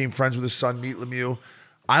 obviously became friends with his son, Meet Lemieux.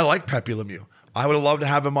 I like Pepe Lemieux. I would have loved to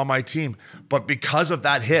have him on my team. But because of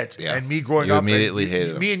that hit and me growing up. You immediately hated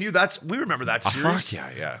him. Me and you, we remember that series.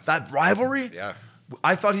 Fuck yeah. That rivalry. Yeah.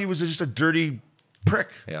 I thought he was just a dirty prick.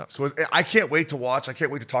 Yeah. So I can't wait to watch. I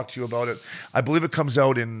can't wait to talk to you about it. I believe it comes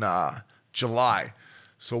out in July.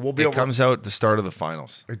 So we'll be able It comes out the start of the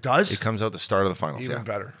finals. It does? It comes out the start of the finals. Even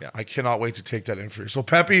better. Yeah. I cannot wait to take that in for you. So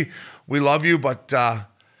Pepe, we love you, but that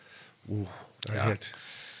hit.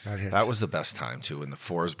 That hit. That was the best time too, in the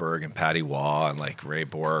Forsberg and Patty Waugh and like Ray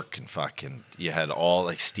Bork and fucking, you had all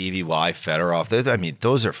like Stevie Y, Fedorov. I mean,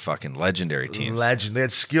 those are fucking legendary teams. Legend. They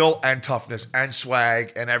had skill and toughness and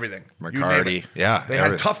swag and everything. You name McCarty. it. Yeah. They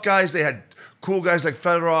had tough guys. They had cool guys like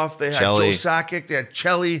Fedorov. They had Chelly. Joe Sakic. They had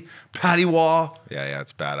Chelly, Patty Waugh. Yeah,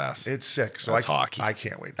 it's badass. It's sick. So That's hockey. I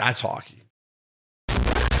can't wait. That's hockey.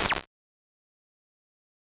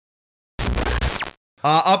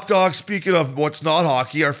 Up dog, speaking of what's not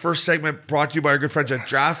hockey, our first segment brought to you by our good friends at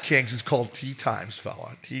DraftKings is called Tea Times,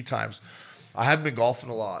 fella. Tea Times. I haven't been golfing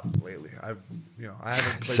a lot lately. I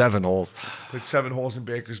haven't played 7 holes. Played 7 holes in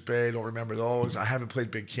Baker's Bay. Don't remember those. I haven't played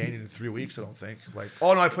Big Canyon in 3 weeks, I don't think.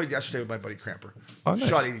 I played yesterday with my buddy Cramper. Oh, nice.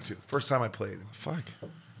 Shot 82. First time I played. Fuck.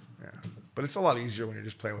 Yeah. But it's a lot easier when you're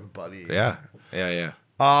just playing with a buddy. Yeah.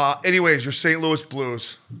 Anyways, your St. Louis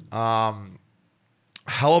Blues. Hell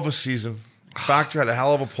of a season. Factor had a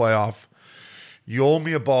hell of a playoff. You owe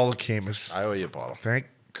me a ball of Camus. I owe you a bottle. Thank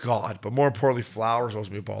God. But more importantly, Flowers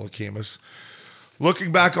owes me a ball of Camus.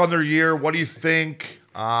 Looking back on their year, what do you think?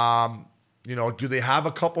 Do they have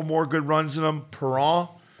a couple more good runs in them? Perron,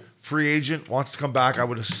 free agent, wants to come back, I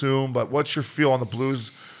would assume. But what's your feel on the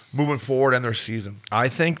Blues moving forward and their season? I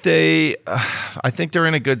think they're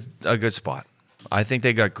in a good spot. I think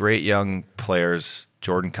they got great young players.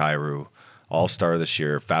 Jordan Kyrou, all-star this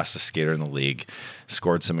year, fastest skater in the league,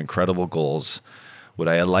 scored some incredible goals. Would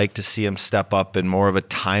I like to see him step up in more of a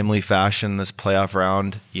timely fashion this playoff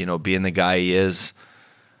round? Being the guy he is.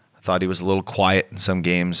 I thought he was a little quiet in some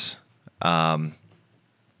games.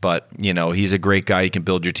 But he's a great guy you can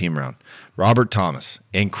build your team around. Robert Thomas,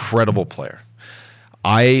 incredible player.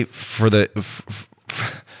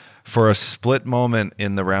 For a split moment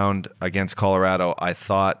in the round against Colorado, I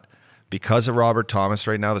thought because of Robert Thomas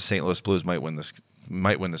right now, the St. Louis Blues might win this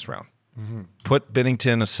round. Mm-hmm. Put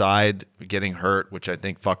Binnington aside, getting hurt, which I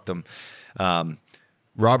think fucked them.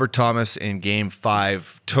 Robert Thomas in Game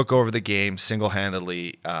 5 took over the game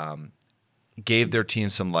single-handedly, gave their team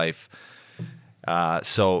some life.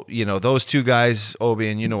 So those two guys, Obi,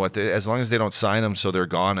 and you know what? As long as they don't sign them, so they're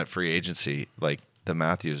gone at free agency, like the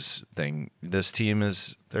Matthews thing. This team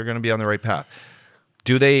they're going to be on the right path.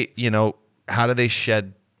 Do they? How do they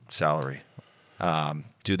shed salary?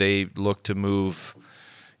 Do they look to move?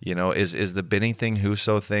 Is the Binney thing,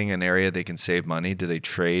 Husso thing, an area they can save money? Do they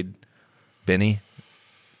trade Binney?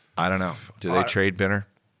 I don't know. Do they trade Binner?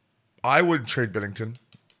 I would trade Binnington.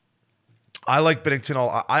 I like Binnington.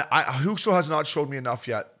 Husso has not showed me enough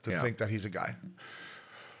yet to think that he's a guy.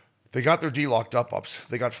 They got their D locked up.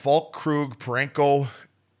 They got Falk, Krug, Parenko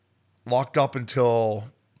locked up until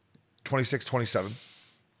 26, 27.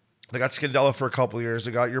 They got Scandella for a couple of years.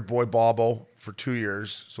 They got your boy Bobo for 2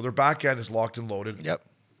 years. So their back end is locked and loaded. Yep.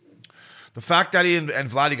 The fact that he and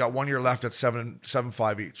Vladdy got 1 year left at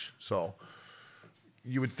 7.5 each. So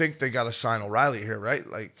you would think they got to sign O'Reilly here, right?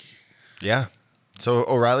 Yeah. So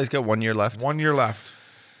O'Reilly's got 1 year left. 1 year left.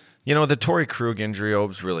 The Torrey Krug injury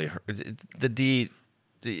really hurt.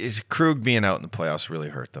 Krug being out in the playoffs really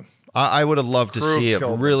hurt them. I would have loved to see a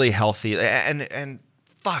really healthy and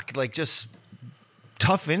just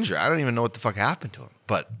tough injury. I don't even know what the fuck happened to him,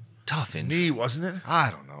 but tough injury. Knee, wasn't it?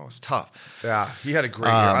 I don't know. It was tough. Yeah, he had a great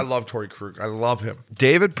year. I love Torrey Krug. I love him.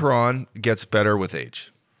 David Perron gets better with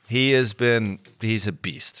age. He's a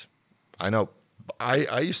beast. I know.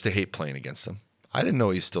 I used to hate playing against him. I didn't know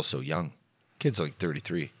he's still so young. Kid's like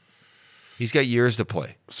 33. He's got years to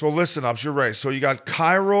play. So listen, Ups, you're right. So you got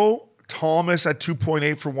Cairo Thomas at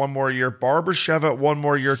 2.8 for 1 more year. Barbashev at 1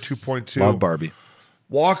 more year, 2.2. Love Barbie.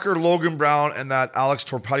 Walker, Logan Brown, and that Alex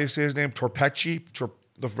how do you say his name? Torpecci?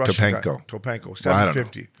 The Russian guy. Topenko.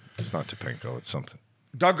 750. It's not Topenko. It's something.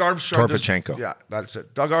 Doug Armstrong. Torpachenko. Yeah, that's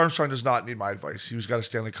it. Doug Armstrong does not need my advice. He's got a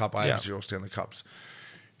Stanley Cup. I have 0 Stanley Cups.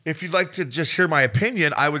 If you'd like to just hear my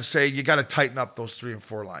opinion, I would say you got to tighten up those 3 and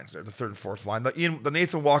 4 lines there, the third and fourth line. The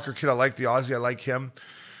Nathan Walker kid, I like the Aussie. I like him.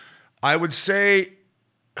 I would say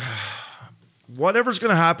whatever's going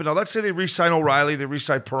to happen. Now, let's say they re-sign O'Reilly, they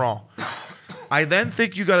re-sign Perron. I then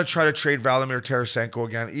think you got to try to trade Vladimir Tarasenko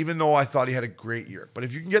again, even though I thought he had a great year. But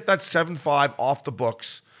if you can get that 7.5 off the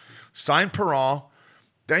books, sign Perron,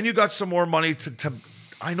 then you got some more money to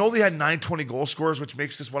I know they had 920 goal scorers, which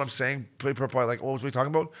makes this what I'm saying. People are probably like, what are we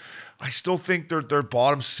talking about? I still think they're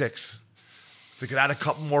bottom 6. If they could add a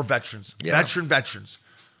couple more veterans, veterans,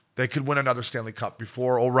 they could win another Stanley Cup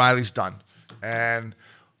before O'Reilly's done. And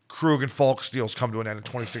Krug and Falk Steels come to an end in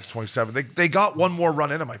 26, 27. They got one more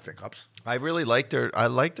run in them, I think, Ups. I really like their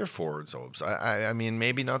forwards, Obes. I mean,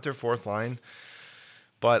 maybe not their fourth line,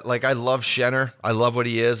 but I love Schenner. I love what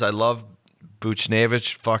he is. I love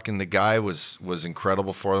Buchnevich. Fucking the guy was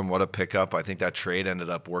incredible for them. What a pickup. I think that trade ended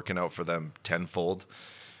up working out for them tenfold.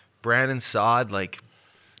 Brandon Saad,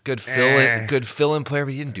 good fill-in player,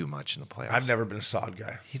 but he didn't do much in the playoffs. I've never been a Saad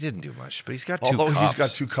guy. He didn't do much, but he's got 2 cups. Although he's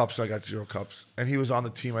got 2 cups, I got 0 cups. And he was on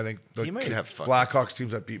the team, I think, he might have Blackhawks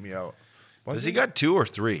teams that beat me out. Does he got 2 or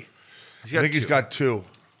 3? I think he's got 2.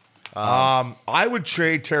 I would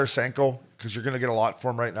trade Tarasenko because you're going to get a lot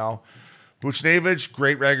for him right now. Buchnevich,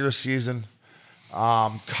 great regular season.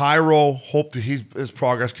 Cairo, hope that his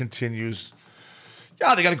progress continues.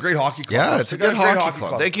 Yeah, they got a great hockey club. Yeah, it's a good hockey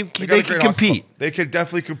club. They can compete. They can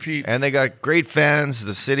definitely compete. And they got great fans.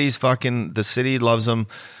 The city loves them.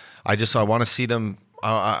 I want to see them.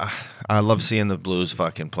 I love seeing the Blues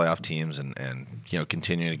fucking playoff teams and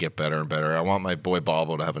continuing to get better and better. I want my boy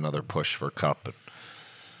Bobo to have another push for a cup.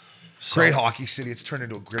 Great hockey city. It's turned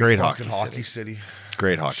into a great fucking hockey city.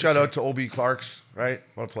 Great hockey Shout out to OB Clark's, right?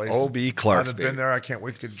 What a place. OB Clark's, I haven't been there. I can't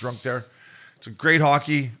wait to get drunk there. It's a great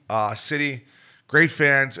hockey city. Great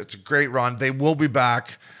fans. It's a great run. They will be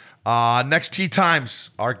back. Next Tea Times,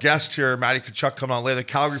 our guest here, Matty Tkachuk, coming on later.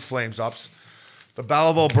 Calgary Flames Ups. The Battle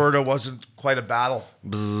of Alberta wasn't quite a battle.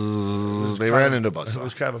 They ran into buzzsaw. It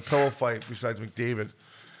was kind of a pillow fight besides McDavid.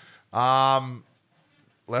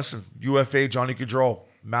 Listen, UFA, Johnny Gaudreau.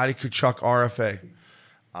 Matty Tkachuk, RFA.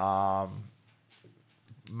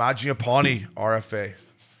 Mangiapane, RFA.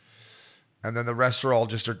 And then the rest are all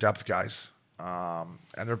just their depth guys.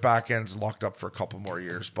 And their back end's locked up for a couple more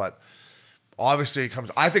years. But obviously it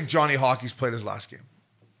comes. I think Johnny Hockey's played his last game.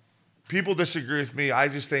 People disagree with me. I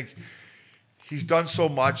just think he's done so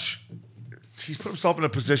much. He's put himself in a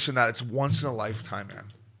position that it's once in a lifetime,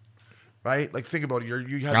 man. Right? Think about it.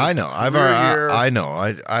 You have. I know. I know.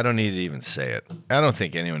 I don't need to even say it. I don't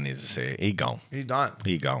think anyone needs to say it. He gone. He done.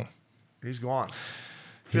 He gone. He's gone.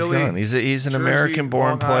 He's Philly, gone. He's an Jersey, American-born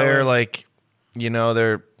Long player. Island.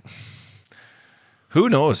 They're. Who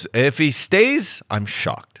knows? If he stays, I'm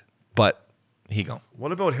shocked. But he gone.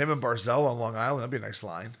 What about him and Barzell on Long Island? That'd be a nice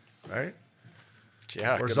line, right?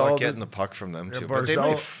 Yeah, Barzell, good luck getting the puck from them too. But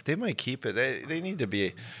they might keep it. They need to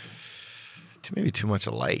be maybe too much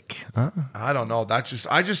alike. Huh? I don't know. I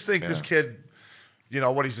just think this kid,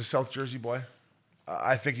 he's a South Jersey boy.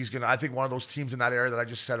 I think he's gonna. I think one of those teams in that area that I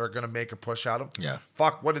just said are gonna make a push at him. Yeah.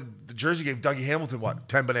 Fuck. What did the Jersey gave Dougie Hamilton? What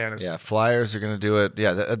 10 bananas? Yeah, Flyers are going to do it.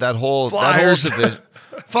 Yeah, that whole Flyers. division,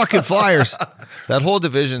 fucking Flyers. That whole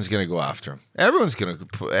division's going to go after him. Everyone's going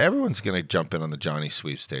to jump in on the Johnny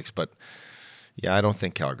sweepstakes, but yeah, I don't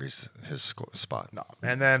think Calgary's his spot. No.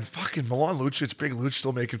 And then fucking Milan Lucic, big Luch,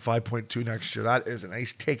 still making 5.2 next year. That is a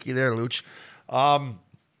nice takey there, Luch.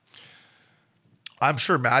 I'm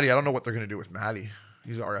sure Matty. I don't know what they're going to do with Matty.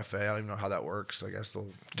 He's an RFA. I don't even know how that works. I guess they'll.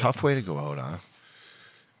 Tough way to go out, huh?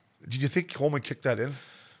 Did you think Coleman kicked that in?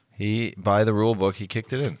 He, by the rule book, he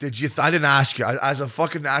kicked it in. Did you? I didn't ask you. As a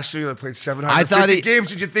fucking national that played 750 I thought games,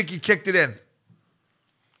 did you think he kicked it in?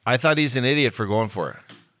 I thought he's an idiot for going for it.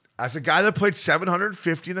 As a guy that played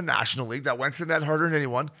 750 in the National League, that went to the net harder than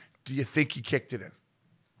anyone, do you think he kicked it in?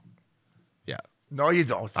 Yeah. No, you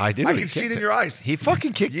don't. I do. I He can see it kicked in it. your eyes. He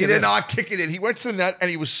fucking kicked He it did in. not kick it in. He went to the net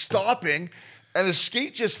and he was stopping, and his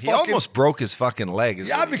skate just He fucking. almost broke his fucking leg.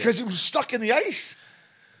 Yeah, because he was stuck in the ice.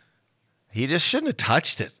 he just shouldn't have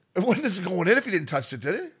touched it. It wasn't going in if he didn't touch it,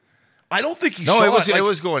 did it? I don't think he No, saw it was Like, it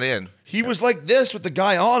was going in. He was like this with the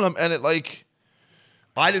guy on him, and it like.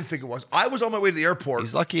 I didn't think it was. I was on my way to the airport.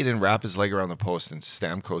 He's lucky he didn't wrap his leg around the post and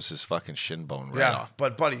Stamkos his fucking shin bone right off.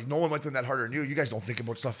 But buddy, no one went to the net harder than you. You guys don't think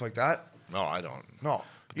about stuff like that. No, I don't. No.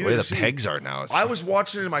 The way the pegs are now. I was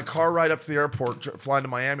watching it in my car ride up to the airport, flying to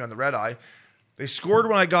Miami on the red eye. They scored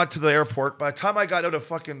when I got to the airport. By the time I got out of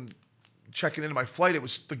fucking checking into my flight,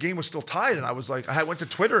 the game was still tied, and I was like, I went to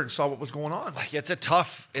Twitter and saw what was going on. It's a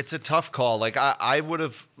tough call. Like I would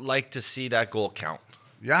have liked to see that goal count.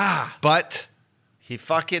 Yeah. But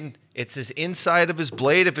it's his inside of his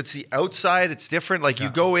blade. If it's the outside, it's different. Like you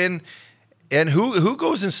go in, and who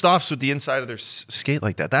goes and stops with the inside of their skate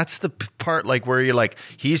like that? That's the part like where you're like,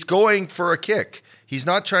 he's going for a kick. He's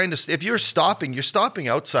not trying to. If you're stopping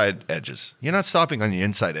outside edges. You're not stopping on the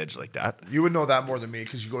inside edge like that. You would know that more than me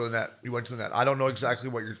because you go to the net. You went to the net. I don't know exactly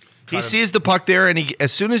what you're. He sees the puck there, and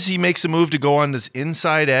as soon as he makes a move to go on this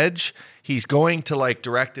inside edge, he's going to like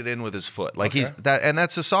direct it in with his foot. Like and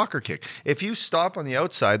that's a soccer kick. If you stop on the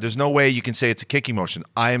outside, there's no way you can say it's a kicking motion.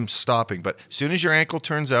 I'm stopping. But as soon as your ankle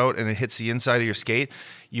turns out and it hits the inside of your skate,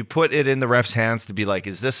 you put it in the ref's hands to be like,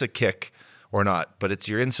 is this a kick or not? But it's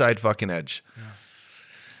your inside fucking edge. Yeah.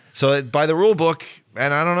 So by the rule book,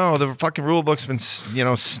 and I don't know, the fucking rule book's been,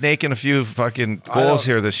 snaking a few fucking goals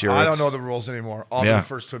here this year. I don't know the rules anymore. I'll be the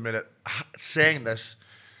first to admit it. Saying this,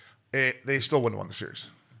 they still wouldn't have won the series.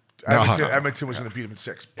 Edmonton was going to beat them in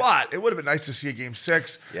 6. But it would have been nice to see a game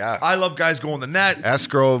 6. Yeah. I love guys going the net.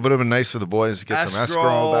 Escrow would have been nice for the boys to get some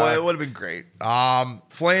escrow back. It would have been great.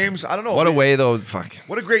 Flames, I don't know. What a way, though. Fuck.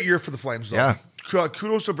 What a great year for the Flames, though. Yeah.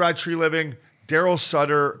 Kudos to Brad Treliving, Daryl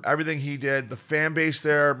Sutter, everything he did, the fan base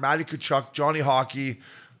there, Matty Tkachuk, Johnny Hockey,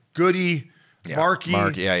 Goody, Markey.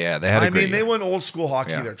 Yeah. They had a great they year. went old school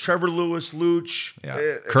hockey there. Trevor Lewis, Luch.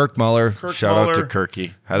 Yeah. Kirk Muller. Shout out to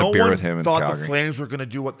Kirky. Had a beer with him in Calgary. No one thought the Flames were going to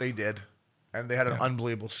do what they did, and they had an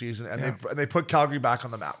unbelievable season, and they put Calgary back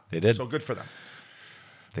on the map. They did. So good for them.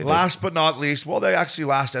 Last but not least, they actually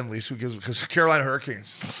last and least, because Carolina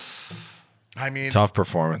Hurricanes. I mean, tough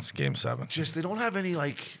performance, Game 7. Just they don't have any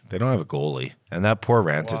They don't have a goalie, and that poor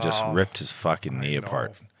Ranta just ripped his fucking knee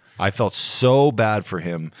apart. I felt so bad for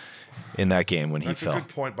him in that game when he fell. That's a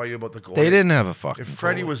good point by you about the goalie. They didn't have a fucking. If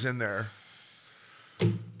Freddie goalie. was in there.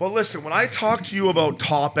 But listen, when I talk to you about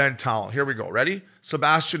top end talent, here we go. Ready?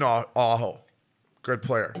 Sebastian Aho, good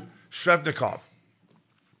player. Shvevnikov.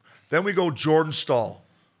 Then we go Jordan Stahl,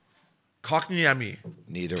 Kokniemi,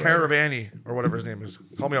 Taravani, or whatever his name is.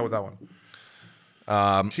 Help me out with that one.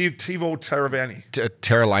 Tivo Taravani.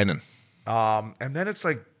 Teralainen. And then it's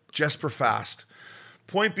like Jesper Fast.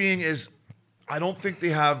 Point being is, I don't think they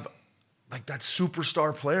have like that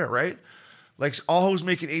superstar player, right? Like Aho's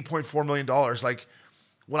making $8.4 million. Like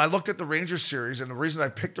when I looked at the Rangers series, and the reason I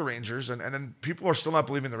picked the Rangers, and then people are still not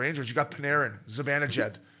believing the Rangers, you got Panarin,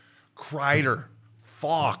 Zibanejad, Kreider,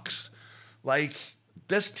 Fox. Like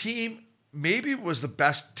this team maybe was the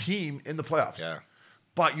best team in the playoffs. Yeah.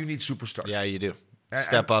 But you need superstars. Yeah, you do.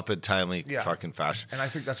 Step up in timely fucking fashion. And I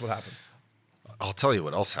think that's what happened. I'll tell you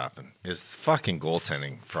what else happened is fucking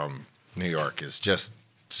goaltending from New York is just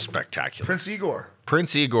spectacular.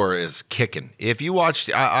 Prince Igor is kicking. If you watched,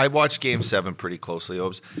 I watched Game 7 pretty closely,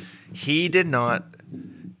 Obes. He did not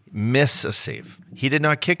miss a save. He did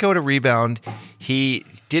not kick out a rebound. He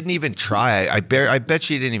didn't even try. I bet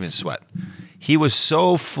you he didn't even sweat. He was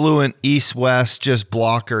so fluent, east-west, just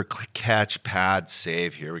blocker, catch, pad,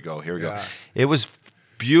 save. Here we go. It was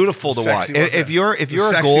beautiful to watch. Sexy, wasn't If it? you're It a was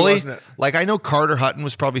sexy, wasn't goalie, it? like I know Carter Hutton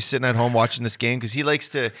was probably sitting at home watching this game because he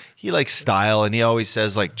likes style, and he always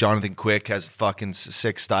says like Jonathan Quick has fucking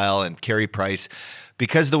sick style and Carey Price,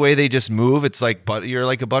 because the way they just move, it's like you're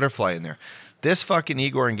like a butterfly in there. This fucking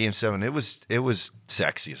Igor in Game 7, it was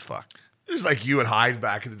sexy as fuck. It was like you and Hyde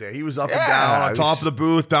back in the day. He was up and Yeah, down, on it top was- of the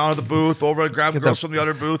booth, down at the booth, over and grabbing Get girls the- from the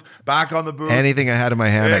other booth, back on the booth. Anything I had in my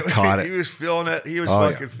hand, I caught He it. was feeling it. He was Oh,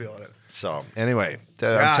 fucking yeah. feeling it. So anyway,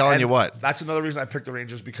 Yeah, I'm telling and you what. That's another reason I picked the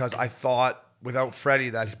Rangers, because I thought without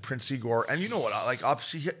Freddie that Prince Igor, and you know what, like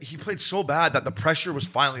he played so bad that the pressure was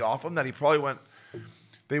finally off him that he probably went.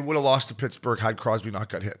 They would have lost to Pittsburgh had Crosby not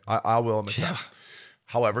got hit. I will admit that.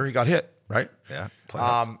 However, he got hit, right? Yeah.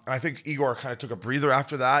 playoffs. I think Igor kind of took a breather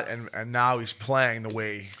after that, and now he's playing the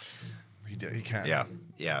way he did. He can.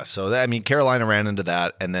 Yeah. So Carolina ran into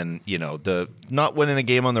that, and then the not winning a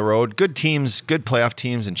game on the road. Good teams, good playoff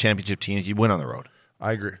teams, and championship teams, you win on the road,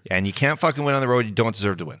 I agree. and you can't fucking win on the road. You don't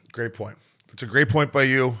deserve to win. Great point. It's a great point by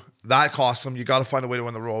you. That costs them. You got to find a way to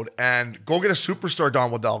win the road and go get a superstar,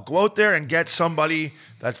 Don Waddell. Go out there and get somebody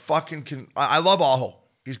that fucking can. I love Aho.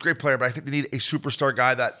 He's a great player, but I think they need a superstar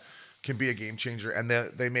guy that can be a game changer, and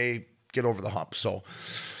they may get over the hump. So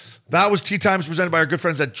that was Tea Times presented by our good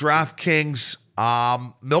friends at DraftKings.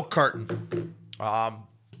 Milk carton.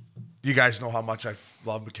 You guys know how much I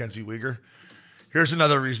love Mackenzie Weegar. Here's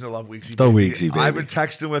another reason to love Weeksy. The baby. Weeksy, baby. I've been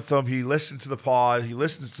texting with him. He listened to the pod. He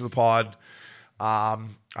listens to the pod.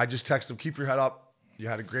 I just texted him, keep your head up. You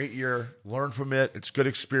had a great year. Learn from it. It's good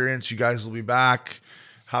experience. You guys will be back.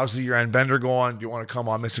 How's the year-end bender going? Do you want to come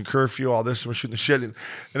on Missing Curfew? All this, and we're shooting the shit. And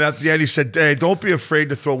at the end, he said, hey, don't be afraid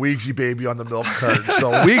to throw Weeksy baby on the milk carton.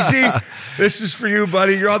 So, Weeksy, this is for you,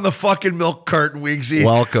 buddy. You're on the fucking milk carton, Weeksy.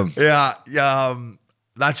 Welcome. Yeah.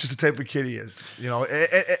 That's just the type of kid he is.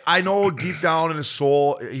 I know deep down in his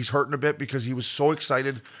soul, he's hurting a bit because he was so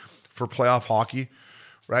excited for playoff hockey,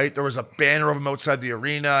 right? There was a banner of him outside the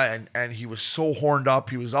arena, and he was so horned up.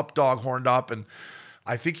 He was horned up, and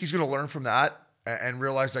I think he's going to learn from that and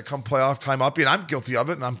realize that come playoff time up, and I'm guilty of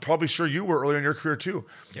it, and I'm probably sure you were earlier in your career too.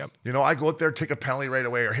 Yep. I go out there, take a penalty right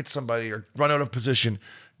away, or hit somebody, or run out of position.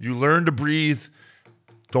 You learn to breathe.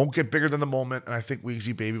 Don't get bigger than the moment, and I think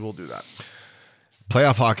Weeksy baby will do that.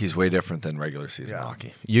 Playoff hockey is way different than regular season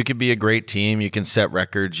hockey. You can be a great team. You can set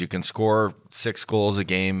records. You can score 6 goals a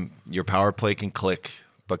game. Your power play can click.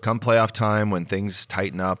 But come playoff time, when things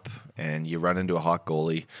tighten up and you run into a hot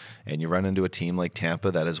goalie and you run into a team like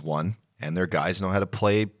Tampa that has won and their guys know how to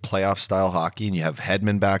play playoff style hockey, and you have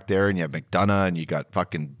Hedman back there and you have McDonough and you got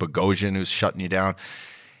fucking Bogosian who's shutting you down,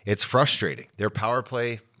 it's frustrating. Their power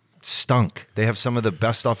play stunk. They have some of the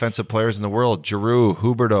best offensive players in the world. Giroux,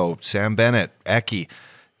 Huberdeau, Sam Bennett, Eki.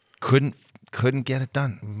 Couldn't get it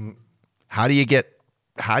done. Mm-hmm. How do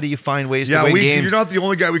you find ways to win Weeksy, games? you're not the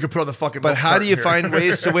only guy we could put on the fucking But milk how do you carton here. find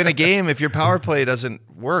ways to win a game if your power play doesn't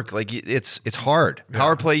work? Like, it's hard.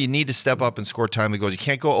 Power play, you need to step up and score timely goals. You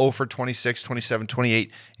can't go 0 for 26, 27,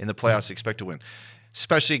 28 in the playoffs and expect to win,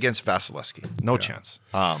 especially against Vasilevsky. No chance.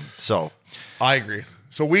 So I agree.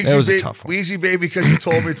 So It was a tough one. Weezy baby, because you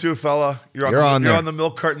told me to, fella. You're on there. on the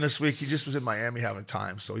milk carton this week. He just was in Miami having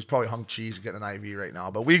time, so he's probably hung cheese getting an IV right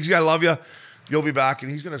now. But Weezy, I love you. You'll be back,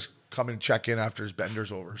 and he's gonna come and check in after his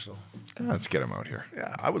bender's over. So let's get him out here.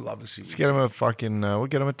 yeah, I would love to see. Let's get him a fucking. We'll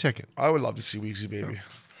get him a ticket. I would love to see Weezy baby.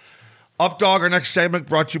 Up dog. Our next segment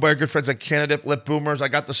brought to you by our good friends at Canada Lip Boomers. I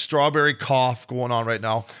got the strawberry cough going on right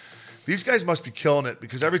now. These guys must be killing it,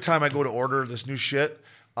 because every time I go to order this new shit,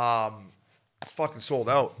 it's fucking sold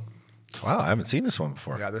out. Wow, I haven't seen this one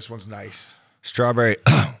before. Yeah, this one's nice. Strawberry.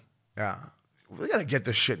 Yeah. We got to get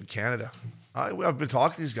this shit in Canada. I've been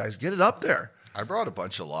talking to these guys. Get it up there. I brought a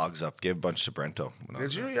bunch of logs up. Gave a bunch to Brento.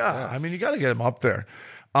 Did you? Yeah. I mean, you got to get them up there.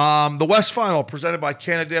 The West Final presented by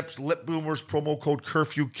Canada Lip Boomers, promo code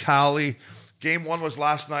Curfew Cali. Game 1 was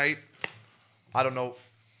last night. I don't know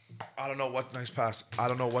what nice pass. I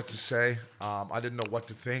don't know what to say. I didn't know what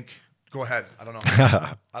to think. Go ahead. I don't know.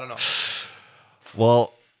 I don't know.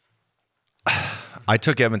 Well, I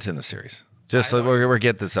took Edmonton the series. Just so we're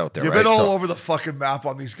getting this out there. You've right? been all So over the fucking map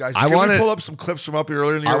on these guys. I Can wanted- we pull up some clips from up here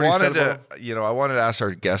earlier in the I year? where you wanted said about to, I wanted to ask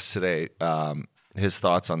our guest today his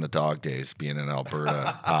thoughts on the dog days being in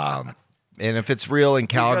Alberta. And if it's real in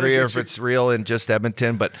Calgary or if it's real in just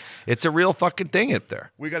Edmonton, but it's a real fucking thing up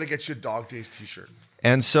there. We got to get you a Dog Days t-shirt.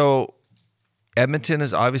 And so Edmonton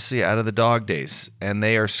is obviously out of the dog days and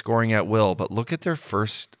they are scoring at will, but look at the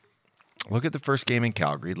first game in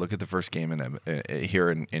Calgary. Look at the first game here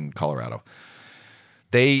in Colorado.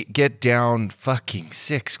 They get down fucking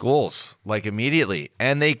 6 goals like immediately,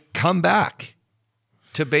 and they come back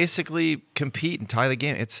to basically compete and tie the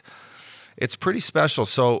game. It's it's pretty special.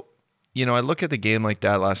 So, I look at the game like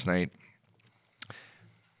that last night.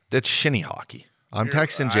 That's shinny hockey. I'm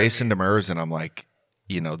texting Jason Demers, and I'm like,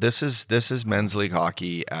 this is men's league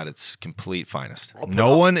hockey at its complete finest.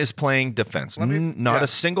 No one is playing defense. Not a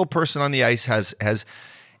single person on the ice has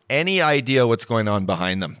any idea what's going on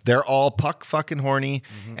behind them. They're all puck fucking horny,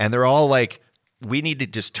 and they're all like, we need to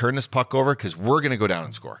just turn this puck over because we're going to go down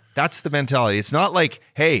and score. That's the mentality. It's not like,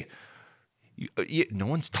 hey, no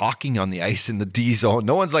one's talking on the ice in the D zone.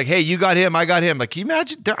 No one's like, hey, you got him, I got him. Like, can you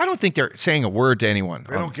imagine? I don't think they're saying a word to anyone.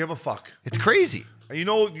 They don't give a fuck. It's crazy. And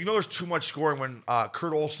there's too much scoring when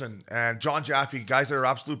Kurt Olson and John Jaffe, guys that are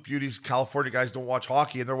absolute beauties, California guys, don't watch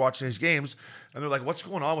hockey, and they're watching his games, and they're like, what's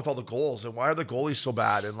going on with all the goals? And why are the goalies so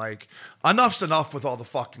bad? And like, enough's enough with all the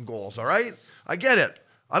fucking goals, all right? I get it.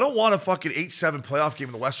 I don't want a fucking 8-7 playoff game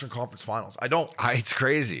in the Western Conference Finals. I don't. It's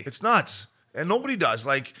crazy. It's nuts. And nobody does.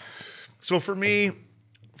 Like, so for me,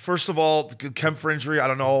 first of all, the Kempfer injury, I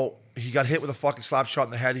don't know. He got hit with a fucking slap shot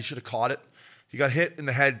in the head. He should have caught it. He got hit in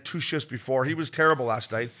the head 2 shifts before. He was terrible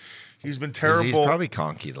last night. He's been terrible. He's probably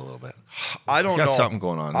conkied a little bit. I don't know. He's got something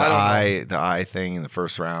going on. The eye thing in the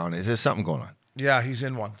first round. Is there something going on? Yeah, he's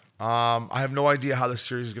in one. I have no idea how this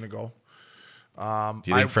series is going to go. Do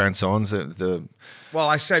you think Francone's the? Well,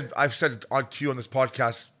 I've said to you on this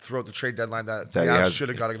podcast throughout the trade deadline that the should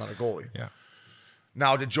have got another goalie. Yeah.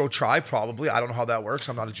 Now, did Joe try? Probably. I don't know how that works.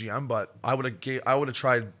 I'm not a GM, but I would have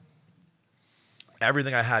tried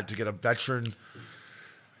everything I had to get a veteran.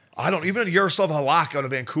 Even Yaroslav Halak out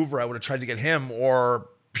of Vancouver, I would have tried to get him, or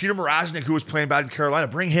Peter Mrazek, who was playing bad in Carolina,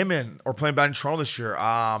 bring him in, or playing bad in Toronto this year.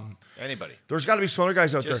 Anybody. There's got to be some other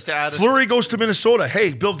guys out Just there. Fleury goes to Minnesota.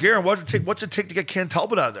 Hey, Bill Guerin, what's it take to get Ken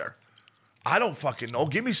Talbot out of there? I don't fucking know.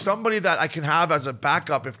 Give me somebody that I can have as a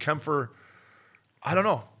backup if Kempfer. I don't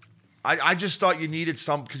know. I just thought you needed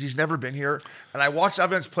some because he's never been here. And I watched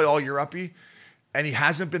Evans play all year uppy, and he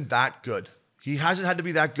hasn't been that good. He hasn't had to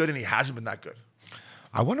be that good, and he hasn't been that good.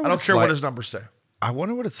 I don't care what his numbers say. I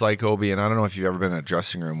wonder what it's like, Obi, and I don't know if you've ever been in a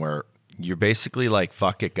dressing room where you're basically like,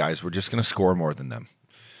 fuck it, guys. We're just going to score more than them.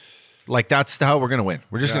 Like, that's how we're going to win.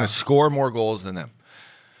 We're just going to score more goals than them.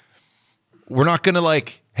 We're not going to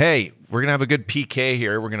like, hey, we're going to have a good PK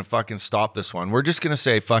here. We're going to fucking stop this one. We're just going to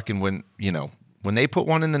say fucking when they put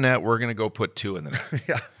one in the net, we're going to go put 2 in the net.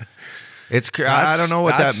 Yeah. I don't know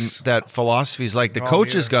what that philosophy is like. The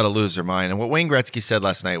coach has got to lose their mind. And what Wayne Gretzky said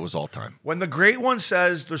last night was all time. When the great one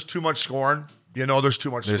says there's too much scoring, there's too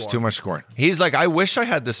much There's too much scoring. He's like, I wish I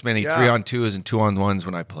had this many 3-on-2s and 2-on-1s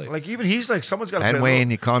when I played. Like, even he's like, someone's got to play. And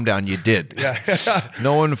Wayne, you calm down. You did. Yeah.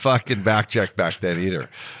 No one fucking back-checked back then either.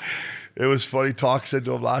 It was funny. Talk said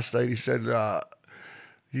to him last night, he said,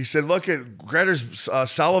 look at Gretter's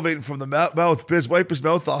salivating from the mouth. Biz, wipe his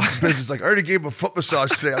mouth off. Biz is like, I already gave him a foot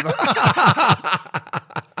massage today.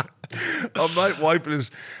 I'm not wiping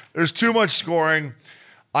his. There's too much scoring.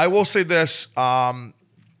 I will say this.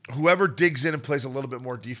 Whoever digs in and plays a little bit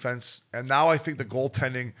more defense, and now I think the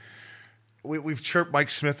goaltending, we've chirped Mike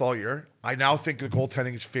Smith all year. I now think the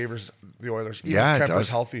goaltending favors the Oilers. Even if Kemper's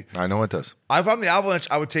healthy. I know it does. If I'm the Avalanche,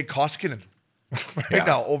 I would take Koskinen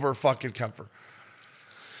now over fucking Kemper.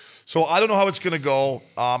 So I don't know how it's going to go.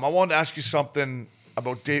 I wanted to ask you something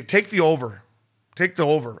about Dave. Take the over. Take the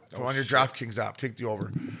over on your DraftKings app. Take the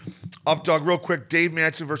over. Dog, real quick. Dave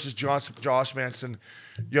Manson versus Josh Manson.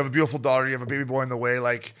 You have a beautiful daughter. You have a baby boy in the way.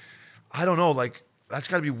 Like, I don't know. Like, that's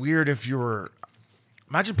got to be weird if you were.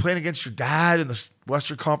 Imagine playing against your dad in the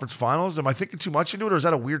Western Conference Finals. Am I thinking too much into it, or is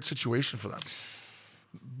that a weird situation for them?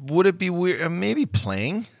 Would it be weird? Maybe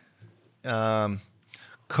playing.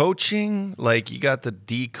 Coaching, like you got the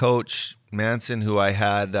D coach Manson, who I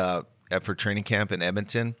had for training camp in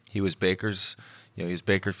Edmonton. He was Baker's, he's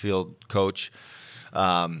Bakerfield coach.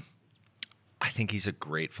 I think he's a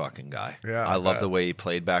great fucking guy. Yeah, I love the way he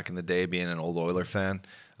played back in the day, being an old Oiler fan.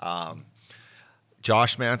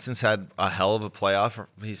 Josh Manson's had a hell of a playoff.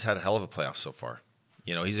 He's had a hell of a playoff so far.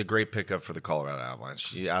 He's a great pickup for the Colorado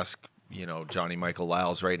Avalanche. You ask, Johnny Michael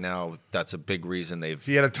Lyles right now, that's a big reason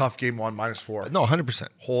He had a tough game on -4. No, 100%.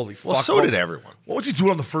 Holy fuck. Well, so did everyone. What was he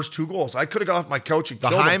doing on the first 2 goals? I could have got off my couch and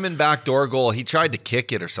killed him. The Hyman backdoor goal, he tried to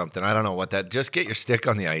kick it or something. I don't know what that. Just get your stick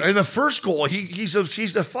on the ice. And the first goal, he's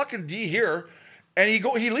the fucking D here, and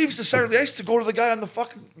he leaves the center of the ice to go to the guy on the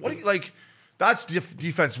fucking. What do you like? That's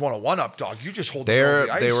defense 101 dog. You just hold them on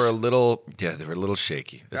the ice. They were a little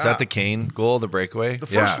shaky. Is that the Kane goal, the breakaway? The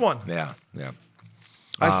first one. Yeah.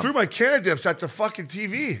 I threw my can dips at the fucking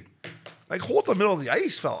TV. Like, hold the middle of the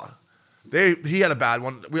ice, fella. He had a bad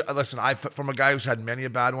one. Listen, from a guy who's had many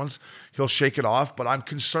bad ones, he'll shake it off, but I'm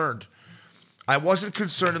concerned. I wasn't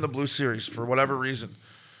concerned in the Blue Series for whatever reason.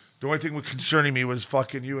 The only thing concerning me was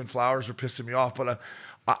fucking you and Flowers were pissing me off. But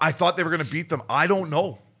I thought they were going to beat them. I don't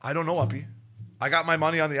know. Uppy. I got my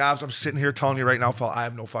money on the Avs. I'm sitting here telling you right now, Phil, I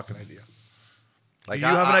have no fucking idea. Like, do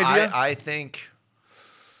you have an idea? I think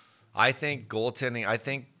goaltending. I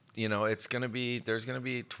think there's going to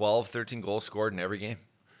be 12, 13 goals scored in every game.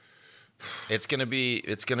 It's gonna be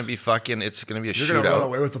a You're shootout. You're gonna run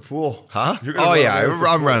away with the pool, huh? Oh yeah,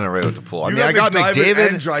 I'm running away with the pool. I got McDavid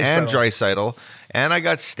and Draisaitl, and I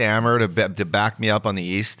got Stammer to back me up on the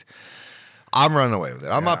East. I'm running away with it.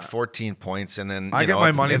 I'm up 14 points, and then I get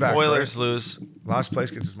my money back. If Oilers lose, last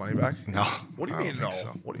place gets his money back. No. What do you mean? No. So.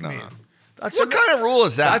 What do you mean? No. That's what kind of rule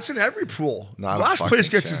is that? That's in every pool. Not a last fucking place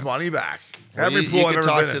gets chance. his money back. Well, every you pool I've can ever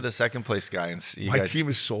talk been to in. the second place guy and see. My team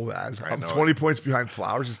is so bad. I'm know 20 points behind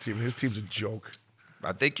Flowers' team, and his team's a joke.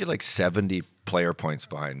 I think you're like 70 player points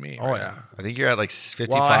behind me. Oh right? yeah. I think you're at like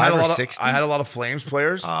 55 or 60. I had a lot of Flames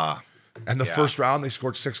players. And the first round, they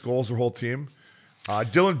scored 6 goals, their whole team.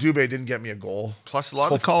 Dylan Dubé didn't get me a goal. Plus a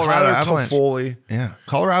lot of Colorado Avalanche. Toffoli. Yeah.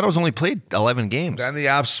 Colorado's only played 11 games. Then the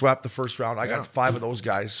Avs swept the first round. I got 5 of those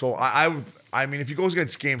guys. So I mean, if you go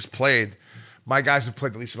against games played, my guys have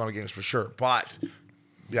played the least amount of games for sure. But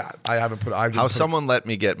yeah, I haven't put. How someone let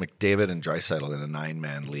me get McDavid and Draisaitl in a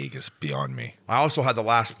 9-man league is beyond me. I also had the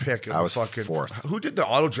last pick. I was fucking fourth. Who did the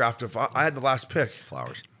auto draft? If I had the last pick,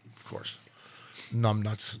 Flowers, of course.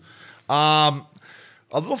 Numbnuts.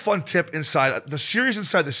 A little fun tip inside the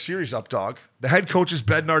series up, dog. The head coach is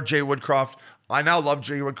Bednar Jay Woodcroft. I now love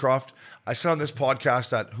Jay Woodcroft. I said on this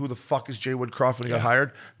podcast that who the fuck is Jay Woodcroft when he got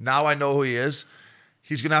hired? Now I know who he is.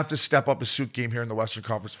 He's going to have to step up his suit game here in the Western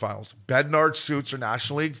Conference Finals. Bednard's suits are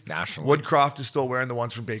National League. Woodcroft is still wearing the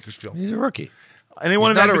ones from Bakersfield. He's a rookie.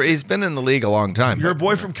 He's been in the league a long time. Your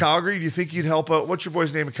boy from Calgary, do you think he'd help out? What's your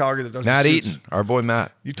boy's name in Calgary that does Matt the suits? Eaton, our boy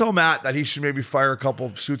Matt. You tell Matt that he should maybe fire a couple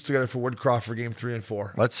of suits together for Woodcroft for game 3 and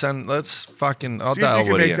 4. I'll See dial if you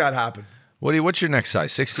can Woody make in. that happen. Woody, what's your next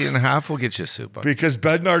size? 60 and a half? We'll get you a suit, bud. Because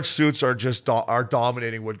Bednard's suits are just are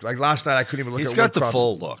dominating Woodcroft. Like last night, I couldn't even look at Woodcroft. He's got the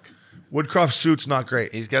full look. Woodcroft's suit's not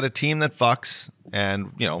great. He's got a team that fucks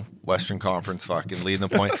and, Western Conference fucking leading the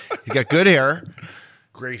point. He's got good hair.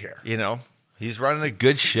 Great hair. He's running a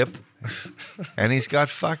good ship. And he's got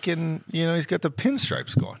fucking, he's got the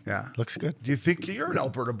pinstripes going. Yeah. Looks good. Do you think you're an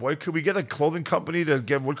Alberta boy? Could we get a clothing company to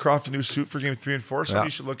give Woodcroft a new suit for game 3 and 4? Something you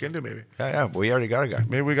should look into maybe. Yeah. We already got a guy.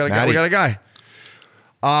 Maybe we got a guy.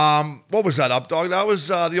 What was that up, dog? That was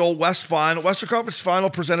the old Western Conference Final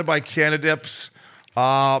presented by Canadips.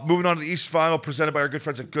 Moving on to the East Final presented by our good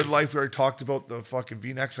friends at Good Life. We already talked about the fucking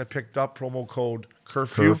V-necks I picked up. Promo code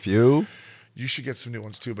curfew. You should get some new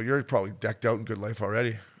ones too, but you're probably decked out in Good Life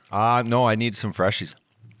already. No, I need some freshies.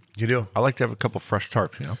 You do? I like to have a couple fresh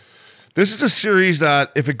tarps, This is a series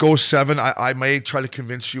that if it goes 7, I may try to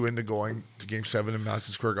convince you into going to game 7 in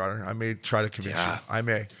Madison Square Garden. I may try to convince you. I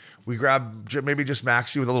may. We grab maybe just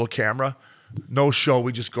Maxie with a little camera. No show,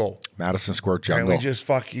 we just go. Madison Square Jungle. And we just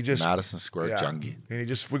Madison Square Jungie. And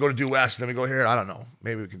we go to Due West, and then we go here. I don't know.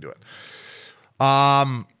 Maybe we can do it.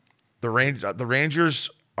 The Rangers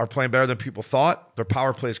are playing better than people thought. Their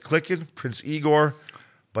power play is clicking. Prince Igor,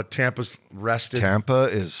 but Tampa's rested.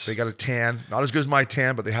 They got a tan. Not as good as my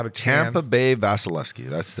tan, but they have a tan. Tampa Bay Vasilevsky.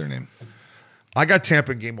 That's their name. I got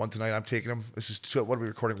Tampa in game 1 tonight. I'm taking them. This is what are we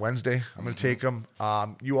recording? Wednesday. I'm going to take them.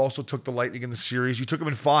 You also took the Lightning in the series. You took them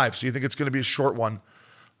in 5, so you think it's going to be a short one.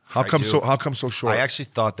 How come so short? I actually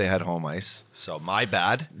thought they had home ice, so my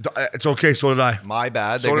bad. It's okay. So did I. My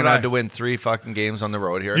bad. They're going to have to win 3 fucking games on the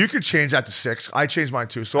road here. You could change that to 6. I changed mine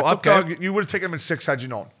too. So Updog, you would have taken them in 6 had you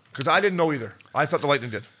known, because I didn't know either. I thought the Lightning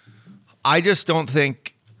did. I just don't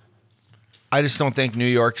think New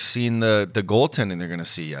York's seen the goaltending they're going to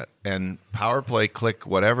see yet. And power play, click,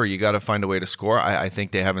 whatever, you got to find a way to score. I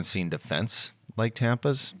think they haven't seen defense like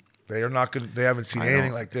Tampa's. They are not good. They haven't seen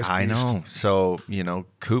anything like this. I know. So,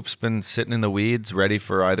 Coop's been sitting in the weeds ready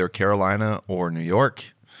for either Carolina or New York.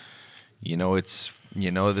 They're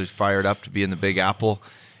fired up to be in the Big Apple.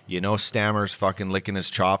 Stammer's fucking licking his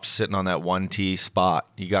chops sitting on that 1T spot.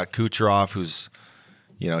 You got Kucherov who's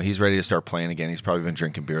he's ready to start playing again. He's probably been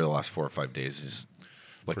drinking beer the last 4 or 5 days. He's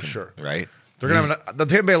looking, for sure, right? They're gonna have the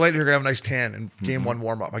Tampa Bay Lightning are gonna have a nice tan in game 1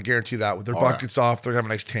 warm up. I guarantee that. With their buckets off, they're gonna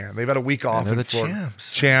have a nice tan. They've had a week off. They're the Florida.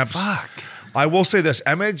 champs. Fuck. I will say this: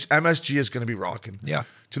 MSG is gonna be rocking. Yeah.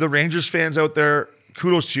 To the Rangers fans out there,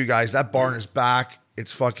 kudos to you guys. That barn is back.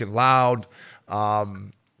 It's fucking loud.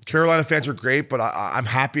 Carolina fans are great, but I'm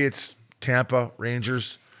happy it's Tampa,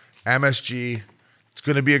 Rangers, MSG. It's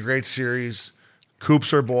gonna be a great series.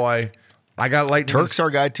 Coop's our boy. I got Lightning. Turk's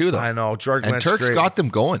our guy too, though. I know. And Turk's got them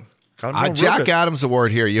going. Jack Adams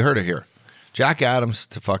Award here. You heard it here. Jack Adams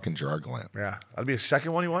to fucking Jargalant. Yeah, that'd be a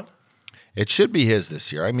second one he won. It should be his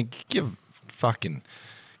this year. I mean, give fucking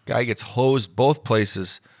guy gets hosed both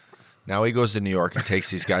places. Now he goes to New York and takes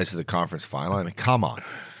these guys to the conference final. I mean, come on.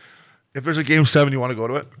 If there's a game 7, you want to go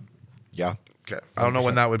to it? Yeah. Okay. I don't know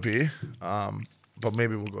when that would be, but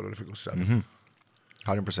maybe we'll go to it if it goes 7.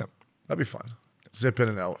 100%. That'd be fun. Zip in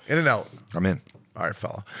and out. In and out. I'm in. All right,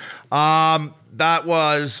 fella. That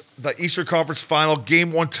was the Eastern Conference Final.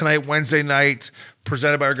 Game 1 tonight, Wednesday night,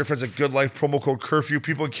 presented by our good friends at Good Life. Promo code Curfew.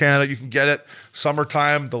 People in Canada, you can get it.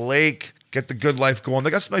 Summertime, the lake, get the Good Life going. They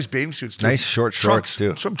got some nice bathing suits, too. Nice short shorts,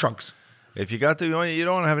 too. Swim trunks. If you got the, you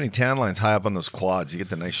don't have any tan lines high up on those quads. You get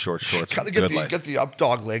the nice short shorts. Gotta Good get Life. the up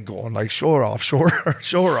dog leg going. Like, show her off. Show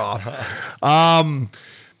her off.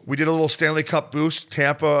 We did a little Stanley Cup boost.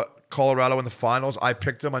 Tampa, Colorado in the finals. I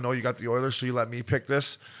picked them. I know you got the Oilers, so you let me pick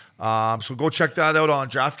this. So go check that out on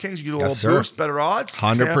DraftKings. You get a little boost, better odds.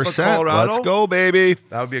 100%. Colorado. Let's go, baby.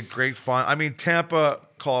 That would be a great final. I mean, Tampa,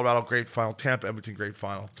 Colorado, great final. Tampa, Edmonton, great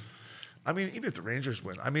final. I mean, even if the Rangers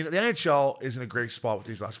win. I mean, the NHL is in a great spot with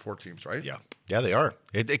these last 4 teams, right? Yeah. Yeah, they are.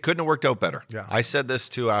 It couldn't have worked out better. Yeah. I said this,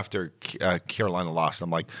 too, after Carolina lost.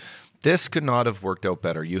 I'm like, this could not have worked out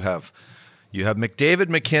better. You have McDavid,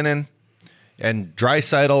 McKinnon, and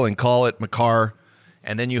Draisaitl, and call it Makar.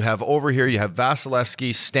 And then you have over here, you have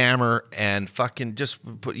Vasilevsky, Stammer, and fucking just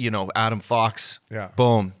put, Adam Fox. Yeah.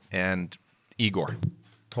 Boom. And Igor.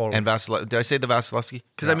 Totally. And did I say the Vasilevsky?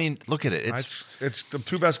 Because, Yeah. I mean, look at it. It's the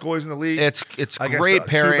 2 best goalies in the league. It's I guess, great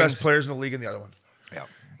pairings. 2 best players in the league and the other one. Yeah.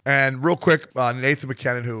 And real quick, Nathan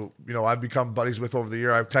McKinnon, who I've become buddies with over the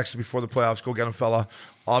year. I've texted before the playoffs, go get him, fella.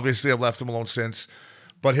 Obviously, I've left him alone since.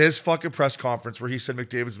 But his fucking press conference where he said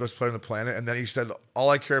McDavid's the best player on the planet, and then he said,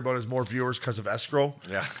 all I care about is more viewers because of escrow.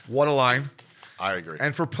 Yeah. What a line. I agree.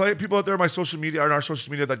 And for people out there on my social media, on our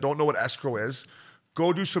social media that don't know what escrow is,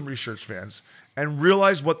 go do some research, fans, and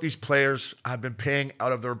realize what these players have been paying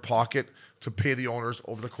out of their pocket to pay the owners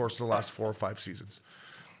over the course of the last 4 or 5 seasons.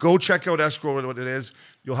 Go check out escrow and what it is.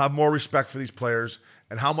 You'll have more respect for these players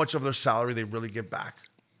and how much of their salary they really give back.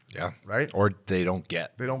 Yeah. Right? Or they don't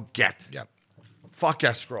get. They don't get. Yeah. Fuck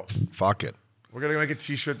escrow. Fuck it. We're going to make a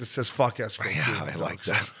t-shirt that says fuck escrow. Yeah, too, I like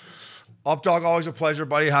so. that. Up Dog, always a pleasure,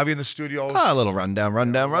 buddy. Have you in the studios. A little rundown.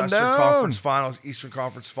 Western Conference Finals, Eastern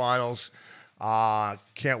Conference Finals.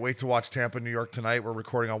 Can't wait to watch Tampa, New York tonight. We're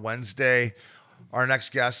recording on Wednesday. Our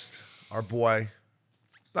next guest, our boy.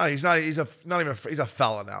 No, he's a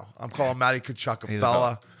fella now. I'm calling Matty Tkachuk a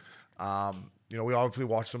fella. We obviously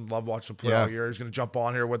love watching him play all year. He's going to jump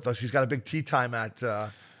on here with us. He's got a big tea time at.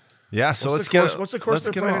 Yeah, so what's the course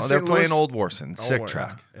they're playing? They're playing Old Warson, Sick War,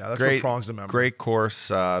 Track. Yeah, that's great, what prongs the memory. Great course.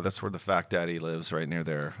 That's where the Fat Daddy lives, right near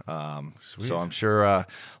there. So I'm sure.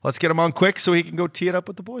 Let's get him on quick so he can go tee it up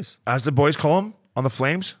with the boys. As the boys call him on the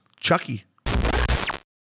Flames, Chucky.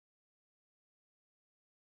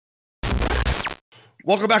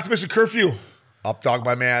 Welcome back to Mission Curfew. Up Dog,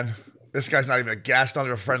 my man. This guy's not even a guest, not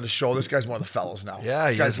even a friend of the show. This guy's one of the fellas now. Yeah,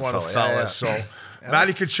 this guy's one of the fellas. Yeah. So,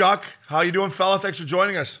 Matty Tkachuk, how you doing, fella? Thanks for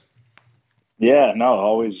joining us. Yeah, no,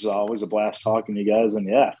 always a blast talking to you guys, and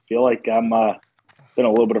yeah, feel like I'm been a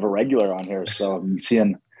little bit of a regular on here. So I'm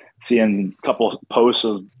seeing a couple posts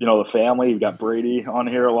of the family. You've got Brady on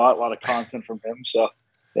here a lot of content from him. So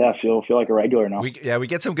yeah, feel like a regular now. We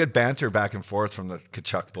get some good banter back and forth from the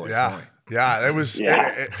Tkachuk boys. Yeah, it was.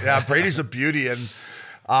 Yeah, Brady's a beauty, and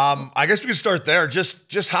I guess we can start there.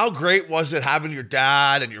 Just how great was it having your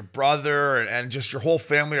dad and your brother and just your whole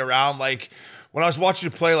family around? Like when I was watching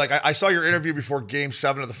you play, like I saw your interview before Game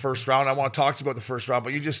 7 of the first round. I want to talk to you about the first round,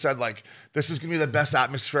 but you just said like this is gonna be the best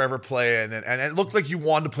atmosphere ever playing, and it looked like you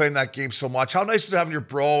wanted to play in that game so much. How nice was it having your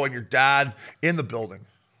bro and your dad in the building?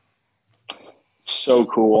 So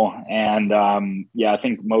cool, and I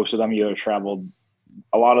think most of them traveled.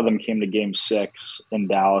 A lot of them came to Game 6 in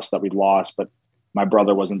Dallas that we lost, but my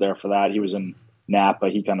brother wasn't there for that. He was in Napa.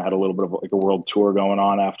 He kind of had a little bit of like a world tour going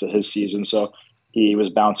on after his season. So he was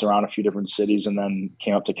bouncing around a few different cities and then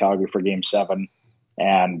came up to Calgary for Game 7.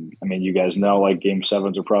 And I mean, you guys know like Game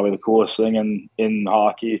 7s are probably the coolest thing in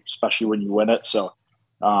hockey, especially when you win it. So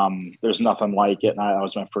there's nothing like it. And that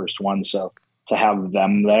was my first one. So to have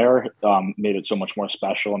them there made it so much more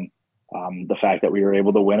special. And the fact that we were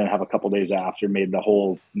able to win and have a couple days after made the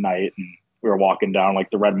whole night. And we were walking down like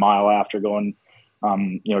the Red Mile after going,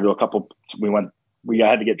 to a couple. We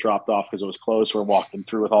had to get dropped off because it was close. We're walking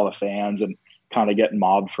through with all the fans and kind of getting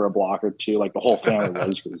mobbed for a block or two. Like the whole family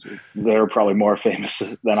was, because they're probably more famous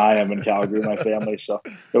than I am in Calgary, my family. So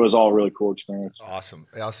it was all a really cool experience. Awesome.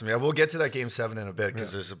 Yeah, we'll get to that Game 7 in a bit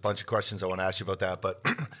because there's a bunch of questions I want to ask you about that. But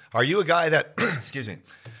are you a guy that, excuse me,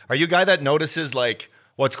 are you a guy that notices like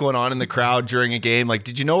what's going on in the crowd during a game? Like,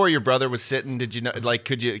 did you know where your brother was sitting? Did you know, like,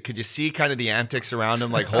 could you see kind of the antics around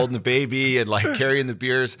him, like holding the baby and like carrying the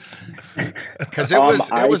beers? Because it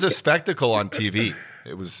was a spectacle on TV.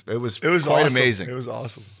 It was quite awesome. amazing. It was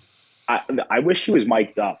awesome. I wish he was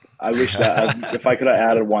mic'd up. I wish that if I could have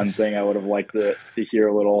added one thing, I would have liked to hear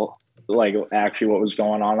a little, like, actually what was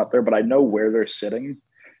going on up there. But I know where they're sitting,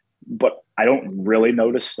 but I don't really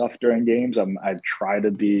notice stuff during games. I try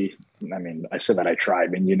to be. I mean, I said that I try. I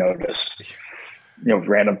mean, you notice,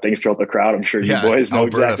 random things throughout the crowd. I'm sure you boys know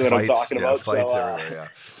Alberta exactly fights, what I'm talking about. Fights so,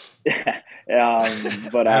 everywhere.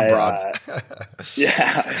 but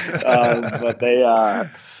but they.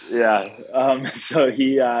 So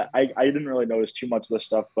I didn't really notice too much of this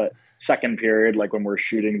stuff, but second period, like when we're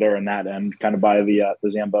shooting there in that end, kind of by the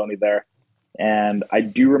Zamboni there. And I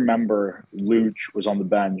do remember Luch was on the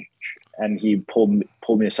bench and he pulled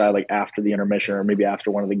me aside, like after the intermission or maybe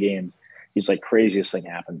after one of the games. He's like, craziest thing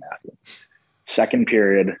happened, Matthew. Second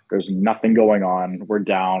period, there's nothing going on. We're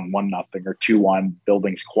down 1-0 or 2-1,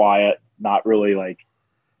 building's quiet, not really like,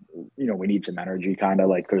 we need some energy, kind of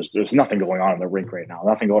like there's nothing going on in the rink right now,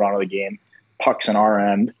 nothing going on in the game. Puck's in our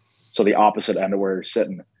end, so the opposite end of where we're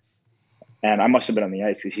sitting. And I must have been on the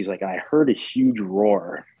ice because he's like, and I heard a huge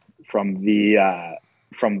roar from the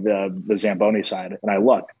Zamboni side, and I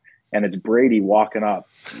look, and it's Brady walking up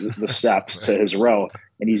the steps to his row,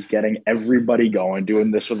 and he's getting everybody going,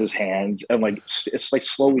 doing this with his hands, and like it's like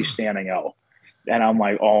slowly standing out. And I'm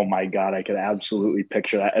like, oh my God, I could absolutely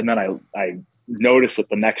picture that. And then I noticed that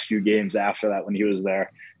the next few games after that, when he was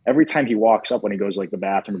there, every time he walks up, when he goes like the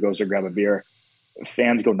bathroom or goes to grab a beer,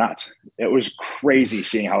 fans go nuts. It was crazy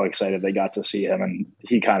seeing how excited they got to see him. And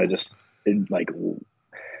he kind of just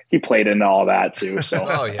he played into all that too. So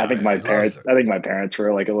I think my parents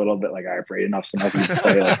were like a little bit like, all right, Brady, enough's enough. You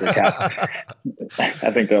play like your captain.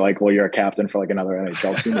 I think they're like, well, you're a captain for like another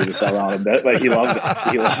NHL team. You just sell around a bit, but he loves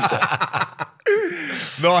it. He loves it.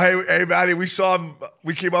 No, hey, Matty, we saw him.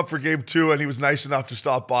 We came up for game 2, and he was nice enough to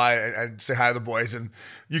stop by and say hi to the boys. And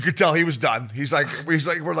you could tell he was done. He's like,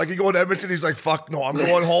 we're like, you going to Edmonton? He's like, fuck no, I'm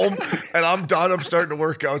going home, and I'm done. I'm starting to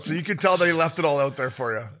work out. So you could tell that he left it all out there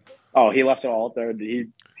for you. Oh, he left it all out there.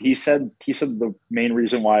 He said the main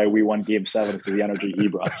reason why we won Game 7 is the energy he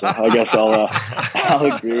brought. So I guess I'll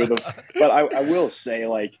agree with him. But I will say,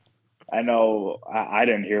 like, I know I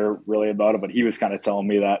didn't hear really about it, but he was kind of telling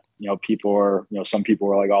me that, people were, some people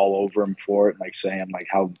were like all over him for it, like saying like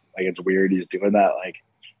how like it's weird he's doing that. Like,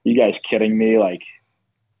 you guys kidding me? Like,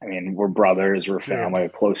 I mean, we're brothers, we're family, a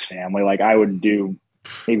close family. Like, I would do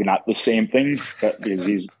maybe not the same things because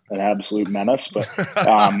he's an absolute menace, but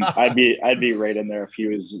I'd be right in there if he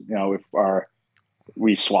was, if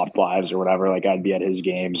we swapped lives or whatever, like I'd be at his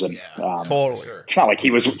games. And totally. It's not like he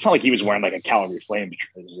was wearing like a Calgary Flames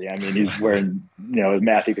jersey. I mean, he's wearing, his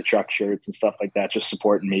Matthew Tkachuk shirts and stuff like that, just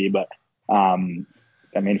supporting me. But I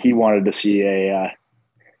mean, he wanted to see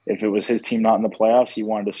if it was his team not in the playoffs, he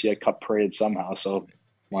wanted to see a cup parade somehow. So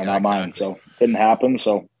why not mine? So it didn't happen.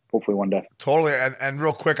 So hopefully one day. Totally. And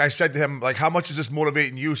real quick, I said to him, like, how much is this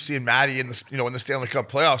motivating you seeing Matty in the, in the Stanley Cup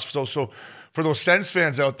playoffs? So for those Sens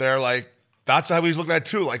fans out there, like, that's how he's looking at it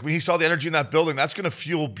too. Like, when he saw the energy in that building, that's going to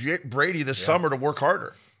fuel Brady this summer to work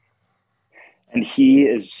harder. And he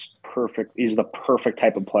is perfect. He's the perfect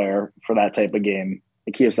type of player for that type of game.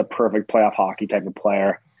 Like, he is the perfect playoff hockey type of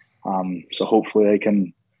player. So hopefully they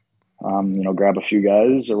can, grab a few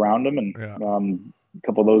guys around him, and a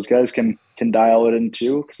couple of those guys can dial it in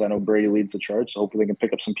too. Because I know Brady leads the charge. So hopefully they can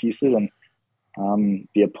pick up some pieces and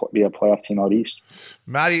be a playoff team out east.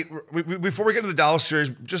 Matty, before we get into the Dallas series,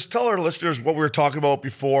 just tell our listeners what we were talking about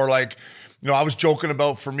before. Like, I was joking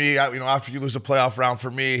about, for me, after you lose a playoff round, for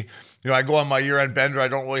me, I go on my year-end bender. I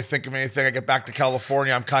don't really think of anything. I get back to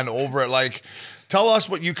California. I'm kind of over it. Like, tell us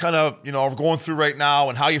what you kind of, are going through right now,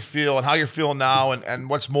 and how you feel, and how you're feeling now, and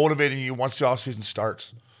what's motivating you once the offseason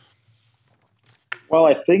starts. Well,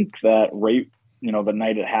 I think that the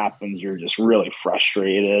night it happens, you're just really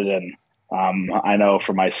frustrated. And I know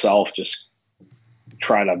for myself, just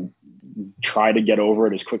try to get over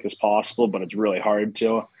it as quick as possible, but it's really hard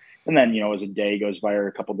to. And then, as a day goes by or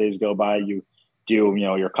a couple of days go by, you do,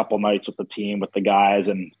 your couple nights with the team, with the guys,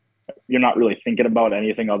 and you're not really thinking about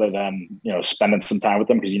anything other than, spending some time with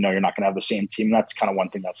them, because, you're not going to have the same team. That's kind of one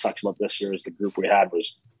thing that sucks about this year, is the group we had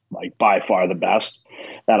was like by far the best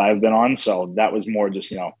that I've been on. So that was more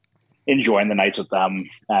just, enjoying the nights with them,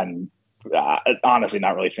 and honestly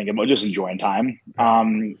not really thinking about, just enjoying time.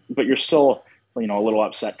 But you're still, a little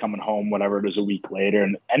upset coming home, whatever it is, a week later.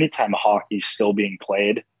 And anytime hockey's still being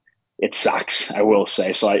played, it sucks, I will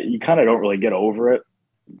say. So you kind of don't really get over it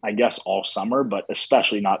I guess, all summer, but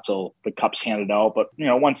especially not till the cup's handed out. But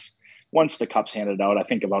once the cup's handed out, I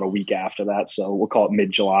think about a week after that. So we'll call it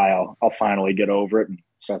mid-July. I'll finally get over it and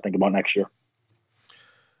start thinking about next year.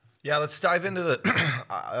 Yeah, let's dive into the.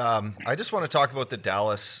 I just want to talk about the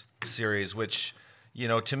Dallas series, which,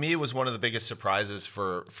 to me was one of the biggest surprises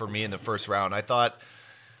for me in the first round. I thought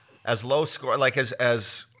as low score, like as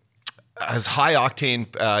high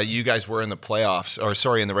octane you guys were in the playoffs, or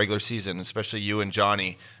sorry, in the regular season, especially you and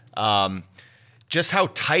Johnny. Just how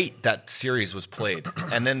tight that series was played,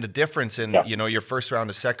 and then the difference in your first round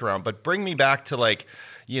to second round. But bring me back to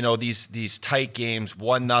these tight games,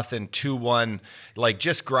 1-0, 2-1, like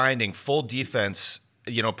just grinding, full defense.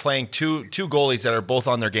 Playing two goalies that are both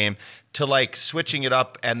on their game, to like switching it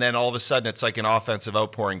up, and then all of a sudden it's like an offensive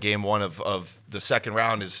outpouring. Game one of the second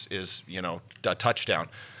round is a touchdown.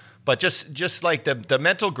 But just like the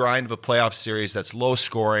mental grind of a playoff series that's low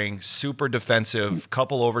scoring, super defensive,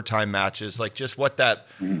 couple overtime matches, like just what that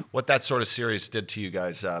sort of series did to you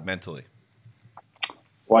guys mentally.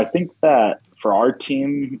 Well, I think that for our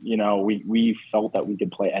team, we felt that we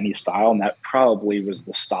could play any style, and that probably was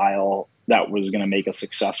the style that was going to make us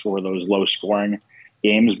successful, were those low scoring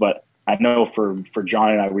games. But I know for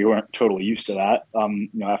John and I, we weren't totally used to that,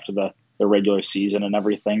 after the regular season and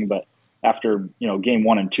everything. But after, game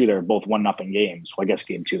 1 and 2, they were both 1-0 games. Well, I guess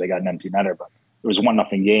game 2, they got an empty netter, but it was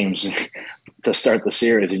 1-0 games to start the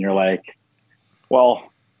series. And you're like,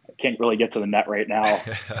 well, I can't really get to the net right now.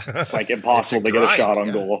 It's like impossible to get a shot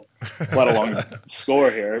on goal, let alone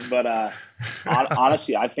score here. But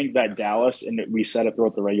honestly, I think that Dallas, and we said it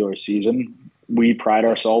throughout the regular season, we pride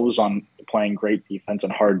ourselves on playing great defense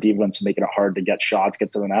and hard defense, making it hard to get shots,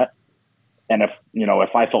 get to the net. And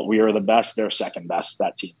if I felt we were the best, they're second best,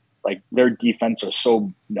 that team. Like, their defense are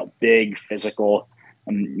so big, physical,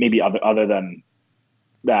 and maybe other than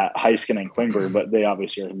that, Heiskin and Klingberg, but they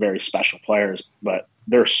obviously are very special players. But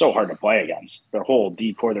they're so hard to play against. Their whole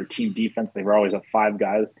D-core, their team defense, they were always at 5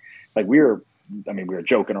 guys. Like, we were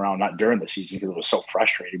joking around, not during the season because it was so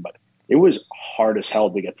frustrating, but it was hard as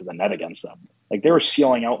hell to get to the net against them. Like, they were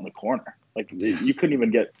sealing out in the corner. Like, you couldn't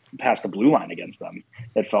even get past the blue line against them,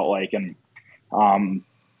 it felt like. And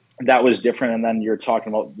that was different. And then you're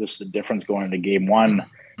talking about just the difference going into game 1.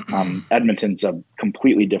 Edmonton's a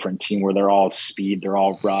completely different team where they're all speed, they're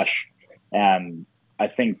all rush. And I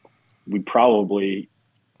think we probably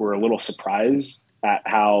were a little surprised at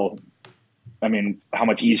how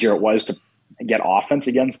much easier it was to get offense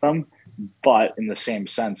against them. But in the same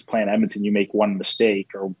sense, playing Edmonton, you make one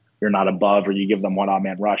mistake or you're not above, or you give them one odd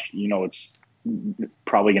man rush, it's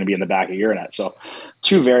probably going to be in the back of your net. So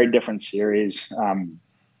 2 very different series.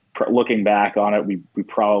 Looking back on it,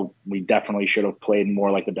 we definitely should have played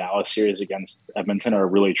more like the Dallas series against Edmonton, or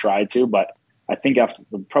really tried to. But I think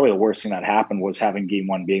probably the worst thing that happened was having game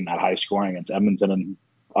 1 being that high scoring against Edmonton, and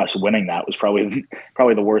us winning that was probably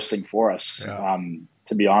the worst thing for us,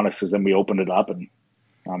 to be honest, because then we opened it up, and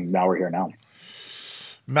now we're here now.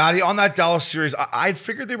 Matty, on that Dallas series, I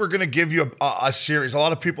figured they were going to give you a series. A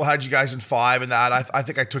lot of people had you guys in 5 and that. I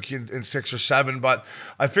think I took you in 6 or 7, but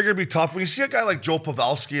I figured it'd be tough. When you see a guy like Joe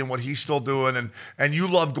Pavelski and what he's still doing, and you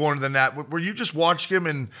love going to the net, were you just watching him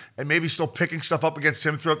and maybe still picking stuff up against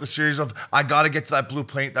him throughout the series of, I got to get to that blue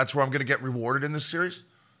paint, that's where I'm going to get rewarded in this series?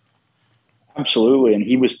 Absolutely. And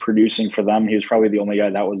he was producing for them. He was probably the only guy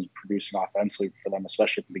that was producing offensively for them,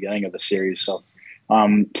 especially at the beginning of the series. So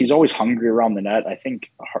he's always hungry around the net. I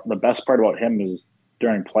think the best part about him is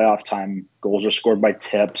during playoff time, goals are scored by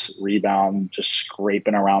tips, rebound, just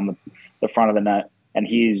scraping around the front of the net. And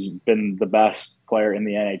he's been the best player in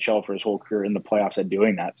the NHL for his whole career in the playoffs at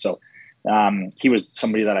doing that. So he was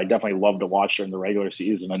somebody that I definitely loved to watch during the regular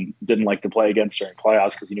season and didn't like to play against during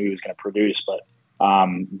playoffs because he knew he was going to produce. But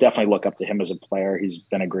definitely look up to him as a player. He's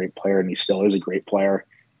been a great player, and he still is a great player.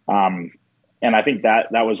 And I think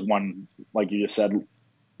that was one, like you just said,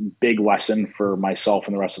 big lesson for myself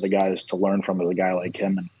and the rest of the guys to learn from, as a guy like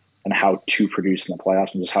him, and how to produce in the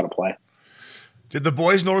playoffs and just how to play. Did the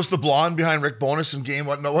boys notice the blonde behind Rick Bowness in game?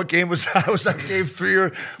 What game was that? Was that game 3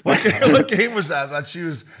 or what game was that? That she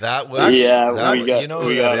was. That was. Yeah, you know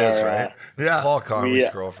who that is, right? It's yeah. Paul Conroy's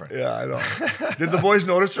girlfriend. Yeah, I know. Did the boys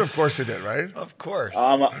notice her? Of course they did, right? Of course.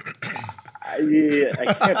 I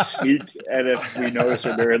can't speak and if we noticed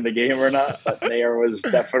her during the game or not, but there was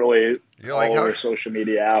definitely all over social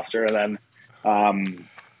media after, and then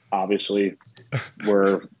obviously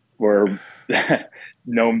we're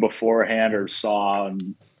known beforehand or saw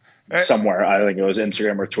somewhere, I think it was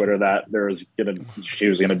Instagram or Twitter, that she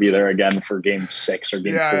was gonna be there again for game 6 or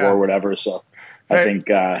game 4 or whatever. So I think,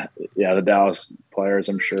 the Dallas players,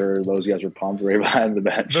 I'm sure those guys were pumped right behind the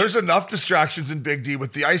bench. There's enough distractions in Big D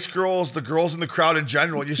with the ice girls, the girls in the crowd in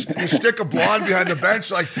general. You stick a blonde behind the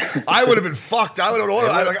bench, like I would have been fucked. I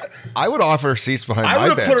would offer seats behind my bench. I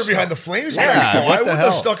would have put her behind the Flames bench. Yeah, I wouldn't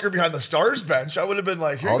have stuck her behind the Stars bench. I would have been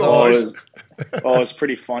like, here you go, boys. It's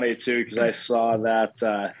pretty funny too, because I saw that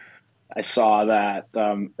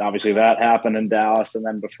obviously that happened in Dallas, and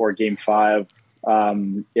then before Game 5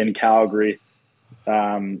 in Calgary,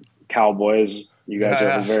 Cowboys, you guys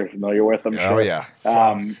are very familiar with them. Oh yeah.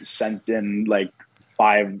 Sent in like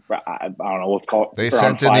 5. I don't know. Let's call it. They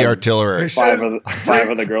sent in the artillery. Five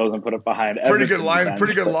of the girls and put it behind. Pretty good line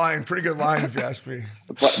if you ask me.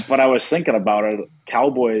 But I was thinking about it.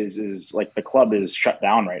 Cowboys is like the club is shut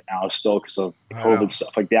down right now still because of COVID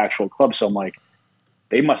stuff, like the actual club. So I'm like,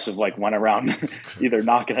 they must have like went around either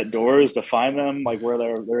knocking at doors to find them, like where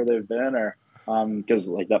they've been, or because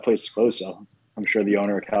like that place is closed. So I'm sure the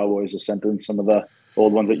owner of Cowboys just sent in some of the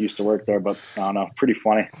old ones that used to work there. But I don't know, pretty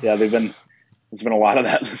funny. Yeah, there's been a lot of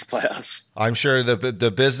that this playoffs. I'm sure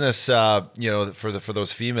the business, for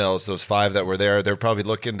those females, those 5 that were there, they're probably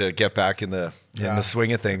looking to get back in the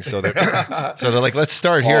swing of things. So they're like, let's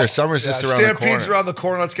start here. Summer's just around the corner. Stampede's around the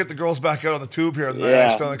corner. Let's get the girls back out on the tube here in the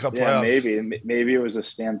Stanley Cup playoffs. Maybe it was a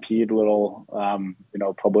Stampede little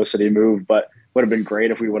publicity move, but would have been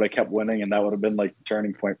great if we would have kept winning, and that would have been like the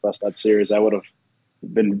turning point for us that series. I would have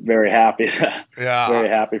been very happy. Very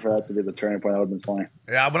happy for that to be the turning point. That would have been funny.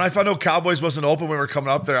 Yeah, when I found out Cowboys wasn't open when we were coming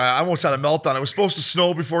up there, I almost had a meltdown. It was supposed to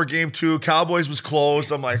snow before Game 2. Cowboys was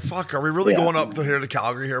closed. I'm like, fuck, are we really going up to here to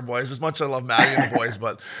Calgary here, boys? As much as I love Maddie and the boys,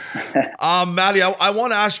 but Maddie, I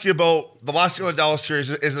want to ask you about the last game of the Dallas series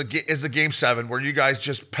is the Game 7 where you guys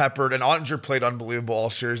just peppered, and Ottinger played unbelievable all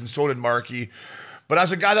series, and so did Markey. But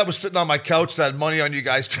as a guy that was sitting on my couch that had money on you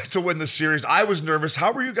guys to win the series, I was nervous.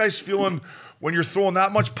 How were you guys feeling when you're throwing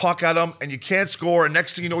that much puck at them and you can't score, and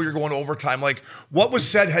next thing you know, you're going to overtime? Like, what was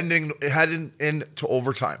said heading into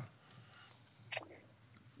overtime?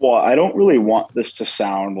 Well, I don't really want this to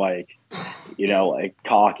sound like, like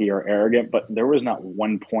cocky or arrogant, but there was not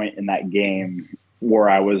one point in that game where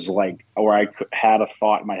I was like, where I had a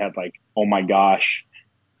thought in my head, like, oh my gosh,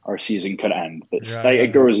 our season could end.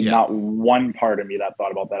 There was not one part of me that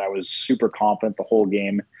thought about that. I was super confident the whole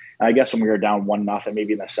game. And I guess when we were down 1-0,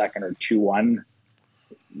 maybe in the second, or 2-1,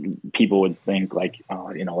 people would think like,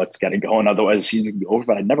 let's get it going. Otherwise the season would be over.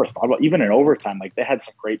 But I never thought about, even in overtime, like they had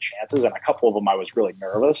some great chances, and a couple of them I was really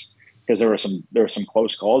nervous because there were some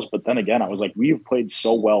close calls. But then again, I was like, we've played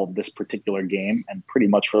so well this particular game, and pretty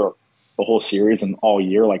much for the whole series and all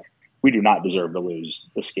year, like, we do not deserve to lose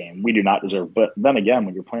this game. We do not deserve. But then again,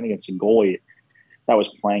 when you're playing against a goalie that was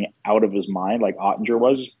playing out of his mind, like Ottinger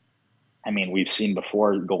was, I mean, we've seen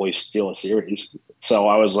before goalies steal a series. So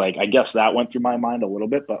I was like, I guess that went through my mind a little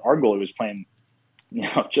bit, but our goalie was playing,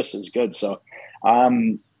 just as good. So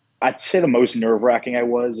I'd say the most nerve-wracking I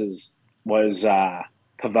was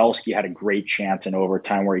Pavelski had a great chance in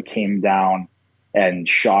overtime where he came down and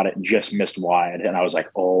shot it, just missed wide. And I was like,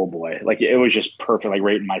 oh boy, like it was just perfect, like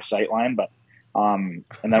right in my sight line. But, and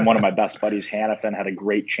then one of my best buddies, Hannafin, had a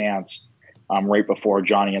great chance right before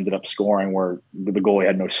Johnny ended up scoring, where the goalie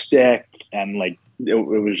had no stick, and like, it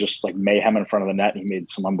was just like mayhem in front of the net. And he made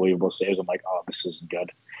some unbelievable saves. I'm like, oh, this isn't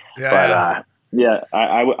good. I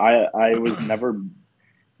was never,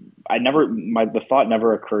 the thought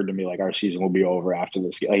never occurred to me like our season will be over after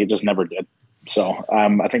this game. Like, it just never did. So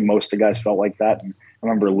I think most of the guys felt like that. And I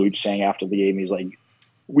remember Luch saying after the game, he's like,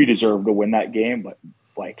 we deserve to win that game. But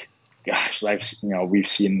like, gosh, we've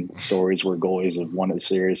seen stories where goalies have won a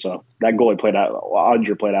series. So that goalie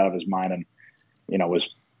Ottinger played out of his mind, and,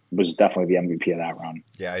 was definitely the MVP of that round.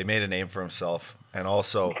 Yeah, he made a name for himself. And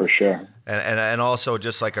also, for sure, and also,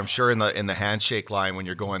 just like, I'm sure in the handshake line when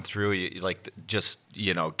you're going through, you like, just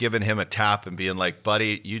giving him a tap and being like,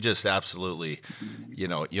 buddy, you just absolutely,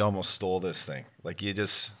 you almost stole this thing. Like, you're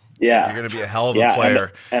gonna be a hell of a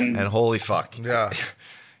player, and holy fuck,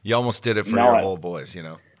 you almost did it for your whole boys,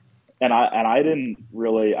 And I didn't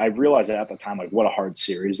really, I realized at the time, like, what a hard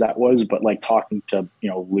series that was. But like, talking to,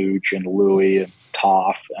 Luch and Louis and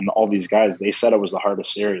Toff and all these guys, they said it was the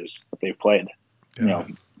hardest series that they've played,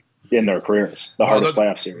 in their careers, the hardest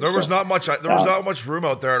playoff series. There was not much room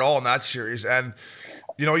out there at all in that series. And,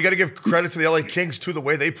 you got to give credit to the LA Kings too, the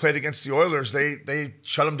way they played against the Oilers. They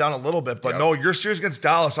shut them down a little bit. But no, your series against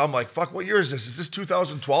Dallas, I'm like, fuck, what year is this? Is this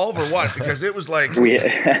 2012 or what? Because it was like,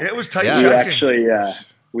 it was tight checking.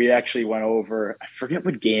 We actually went over, I forget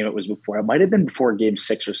what game it was before. It might have been before Game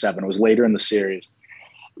 6 or 7. It was later in the series.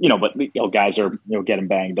 but guys are getting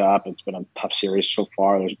banged up. It's been a tough series so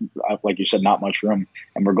far. There's, like you said, not much room.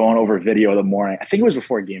 And we're going over video of the morning. I think it was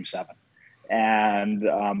before Game 7, and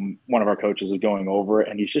one of our coaches is going over it,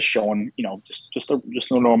 and he's just showing just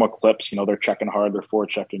the normal clips. They're checking hard, they're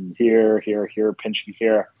forechecking here, pinching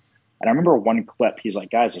here. And I remember one clip. He's like,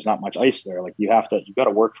 guys, there's not much ice there. Like you got to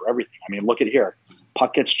work for everything. I mean, look at here.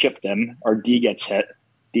 Puck gets chipped in, our D gets hit.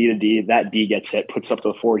 D to D, that D gets hit, puts it up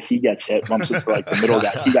to the forward, he gets hit, bumps it to like the middle of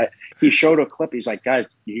that. He showed a clip. He's like, guys,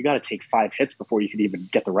 you got to take 5 hits before you can even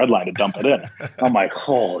get the red line to dump it in. I'm like,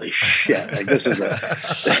 holy shit! Like this is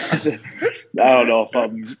I don't know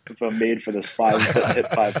if I'm made for this 5 hit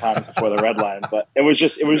 5 times before the red line, but it was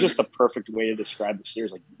just the perfect way to describe the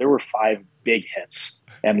series. Like there were 5 big hits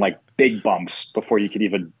and like big bumps before you could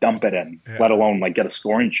even dump it in, let alone like get a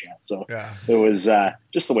scoring chance. So it was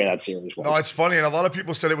just the way that series was. No, it's funny. And a lot of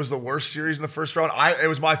people said it was the worst series in the first round. It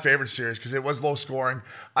was my favorite series because it was low scoring.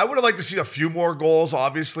 I would have liked to see a few more goals,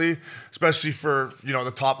 obviously, especially for,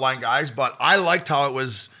 the top line guys. But I liked how it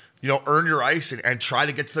was, earn your ice and try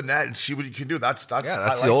to get to the net and see what you can do. That's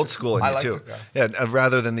the old school in you too.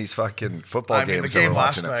 Rather than these fucking football games. The game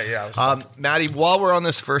last night, it was fun. Matty, while we're on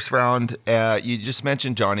this first round, you just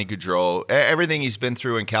mentioned Johnny Gaudreau. Everything he's been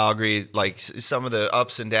through in Calgary, like some of the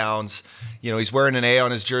ups and downs. He's wearing an A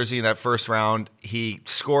on his jersey in that first round. He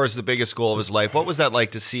scores the biggest goal of his life. What was that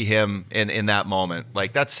like to see him in that moment?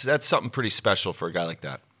 Like that's something pretty special for a guy like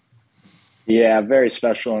that. Yeah, very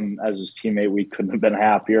special. And as his teammate, we couldn't have been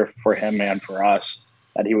happier for him and for us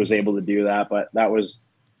that he was able to do that. But that was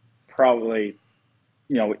probably,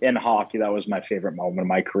 in hockey, that was my favorite moment of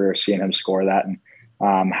my career, seeing him score that. And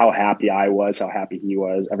how happy I was, how happy he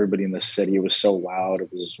was. Everybody in the city was so loud.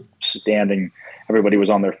 It was standing. Everybody was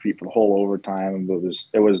on their feet for the whole overtime.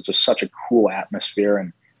 It was just such a cool atmosphere.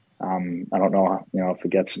 And I don't know, if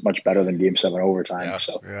it gets much better than Game 7 overtime. Yeah.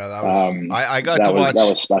 So that was. I got to watch. That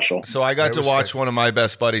was special. So I got to watch one of my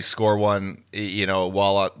best buddies score one.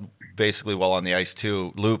 While on the ice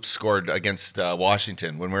too. Loops scored against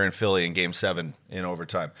Washington when we were in Philly in Game 7 in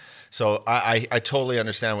overtime. So I totally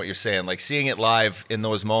understand what you're saying. Like seeing it live in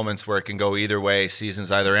those moments where it can go either way.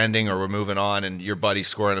 Season's either ending or we're moving on, and your buddy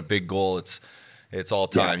scoring a big goal. It's all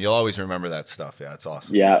time. Yeah. You'll always remember that stuff. Yeah, it's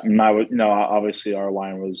awesome. Yeah, and obviously our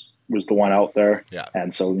line was the one out there. Yeah.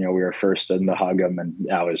 And so, we were first in to hug him, and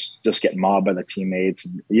I was just getting mobbed by the teammates.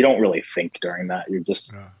 And you don't really think during that. You're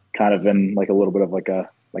just kind of in like a little bit of like a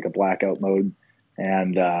blackout mode.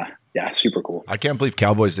 And super cool. I can't believe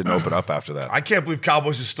Cowboys didn't open up after that. I can't believe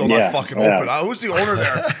Cowboys is still not fucking open. Who's the owner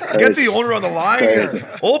there? Get the owner on the line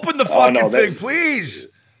here. Open the fucking thing, please.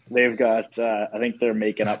 They've got, I think they're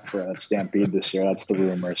making up for a Stampede this year. That's the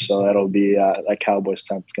rumor. So that'll be, that Cowboys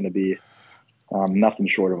tent's going to be nothing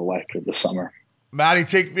short of electric this summer. Matty,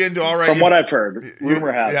 take me into all right. From what I've heard,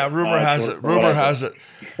 rumor has it. Yeah, rumor has it. Rumor has it.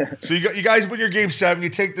 So you guys win your Game 7. You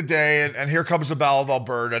take the day, and here comes the Battle of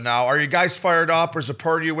Alberta. Now, are you guys fired up, or is a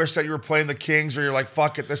part of you wish that you were playing the Kings, or you're like,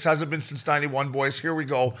 fuck it, this hasn't been since '91, boys. Here we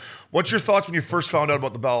go. What's your thoughts when you first found out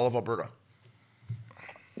about the Battle of Alberta?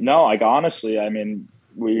 No, honestly, I mean,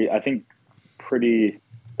 I think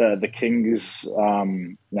the Kings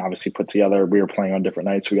obviously put together. We were playing on different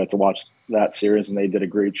nights. We got to watch that series, and they did a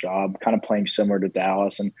great job, kind of playing similar to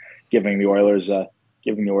Dallas and giving the Oilers a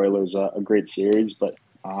great series. But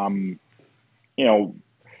I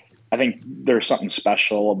think there's something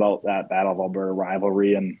special about that Battle of Alberta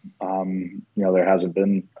rivalry, and there hasn't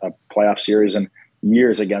been a playoff series in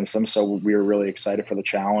years against them, so we were really excited for the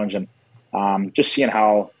challenge, and just seeing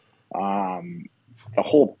how the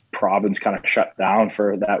whole province kind of shut down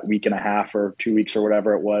for that week and a half or 2 weeks or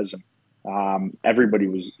whatever it was. And everybody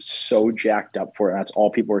was so jacked up for it. That's all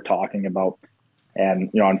people were talking about. And,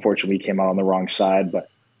 unfortunately we came out on the wrong side, but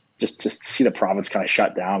just to see the province kind of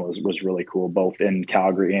shut down was really cool, both in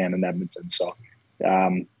Calgary and in Edmonton. So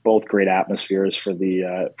both great atmospheres for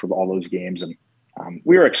all those games. And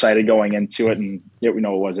we were excited going into it, and it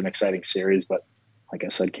was an exciting series, but like I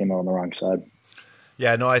said, came out on the wrong side.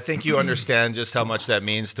 Yeah, no, I think you understand just how much that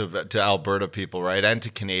means to Alberta people, right? And to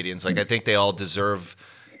Canadians. Like, I think they all deserve,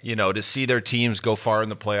 to see their teams go far in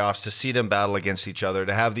the playoffs, to see them battle against each other,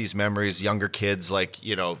 to have these memories, younger kids, like,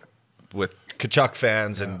 with Tkachuk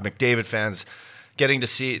fans and McDavid fans, getting to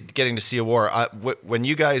see a war. When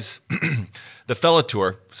you guys, the Fella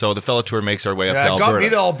Tour, so the Fella Tour makes our way up to Alberta. Got me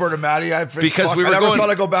to Alberta, Matty. I never thought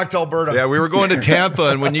I'd go back to Alberta. Yeah, we were going to Tampa,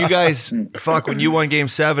 and when you guys, when you won Game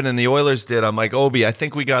 7 and the Oilers did, I'm like, Obi, I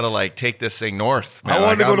think we got to take this thing north. Man. I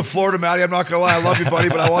wanted to go to Florida, Matty. I'm not gonna lie, I love you, buddy,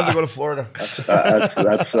 but I wanted to go to Florida. That's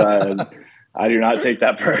I do not take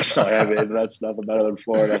that personally. I mean, that's nothing better than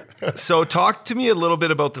Florida. So talk to me a little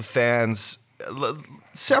bit about the fans.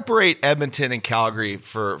 separate Edmonton and Calgary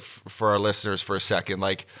for our listeners for a second.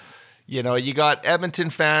 Like, you know, you got Edmonton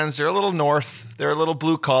fans. They're a little north. They're a little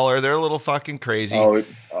blue collar. They're a little fucking crazy.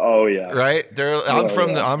 Oh yeah. Right. I'm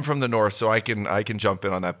from the north, so I can jump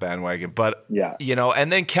in on that bandwagon. But yeah, you know,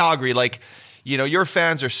 and then Calgary, like, you know, your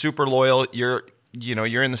fans are super loyal. You're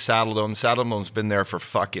in the Saddle Dome. Saddle Dome's been there for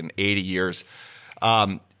fucking 80 years.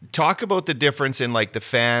 Talk about the difference in like the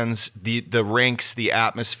fans, the rinks, the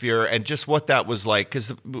atmosphere, and just what that was like.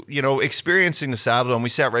 Because, you know, experiencing the Saddle Dome, we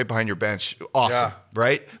sat right behind your bench. Awesome,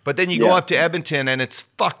 right? But then you go up to Edmonton and it's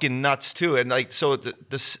fucking nuts too. And like, so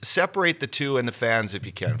separate the two and the fans if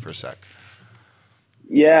you can for a sec.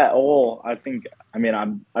 Yeah, well, I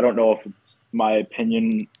don't know if it's my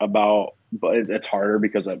opinion about, but it's harder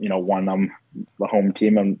because, you know, one, I'm the home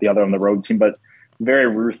team and the other I'm the road team, but very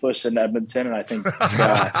ruthless in Edmonton, and I think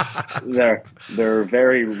they're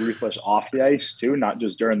very ruthless off the ice too, not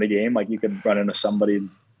just during the game. Like, you could run into somebody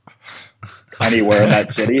anywhere in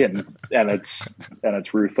that city, and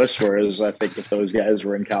it's ruthless. Whereas I think if those guys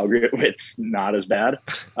were in Calgary, it's not as bad.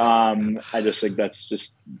 I just think that's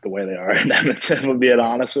just the way they are in Edmonton, to be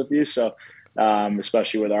honest with you. So,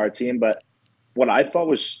 especially with our team, but what I thought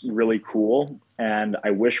was really cool, and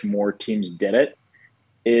I wish more teams did it,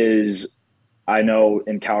 is I know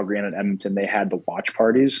in Calgary and in Edmonton, they had the watch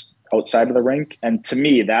parties outside of the rink. And to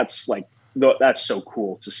me, that's so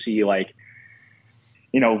cool to see, like,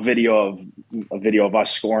 you know, a video of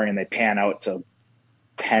us scoring and they pan out to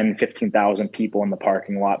 10, 15,000 people in the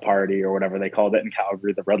parking lot party or whatever they called it in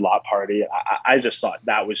Calgary, the red lot party. I just thought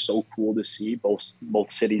that was so cool to see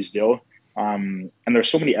both cities do. And there's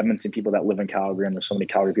so many Edmonton people that live in Calgary, and there's so many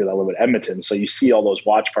Calgary people that live in Edmonton. So you see all those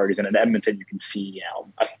watch parties, and in Edmonton, you can see, you know,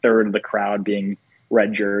 a third of the crowd being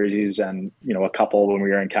red jerseys, and, you know, a couple when we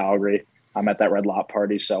were in Calgary. I'm at that red lot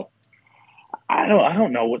party. So I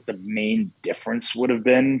don't know what the main difference would have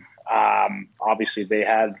been. Obviously they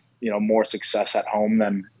had, you know, more success at home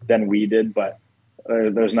than we did, but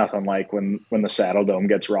there's nothing like when the Saddle Dome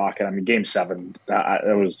gets rocking. I mean, Game 7,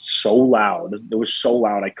 it was so loud. It was so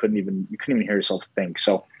loud you couldn't even hear yourself think.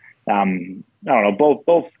 So, I don't know.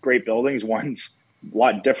 Both great buildings. One's a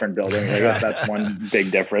lot different building. I guess that's one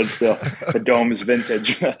big difference. The dome is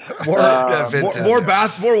vintage. Vintage. More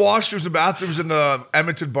washrooms and bathrooms in the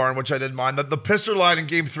Edmonton barn, which I didn't mind. The pisser line in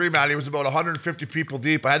Game 3, Matty, was about 150 people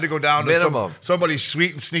deep. I had to go down to somebody's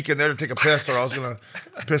suite and sneak in there to take a piss, or I was going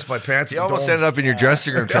to piss my pants. You almost ended up in your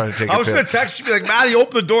dressing room trying to take a piss. I was going to text you, be like, Matty,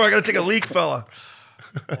 open the door. I got to take a leak, fella.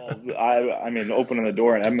 Well, I mean, opening the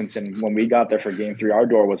door in Edmonton, when we got there for Game 3, our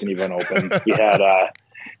door wasn't even open. We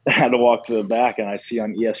had to walk to the back, and I see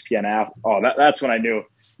on ESPN app. Oh, that's when I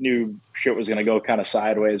knew shit was going to go kind of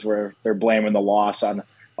sideways, where they're blaming the loss on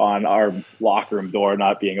our locker room door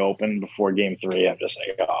not being open before Game 3. I'm just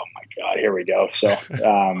like, oh my God, here we go. So,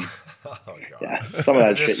 yeah, some of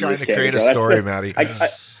that shit. Just trying to create a story, Matty.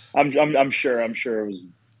 I'm sure it was.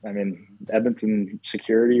 I mean, Edmonton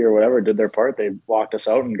security or whatever did their part. They locked us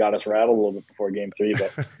out and got us rattled a little bit before Game 3.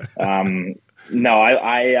 But no,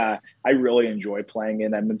 I really enjoy playing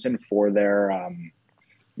in Edmonton for their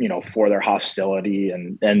for their hostility,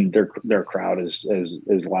 and their crowd is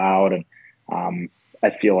loud, and I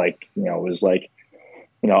feel like, you know, it was like,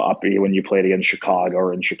 you know, up when you played against Chicago,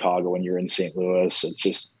 or in Chicago when you're in St. Louis. It's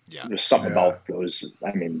just there's something about those.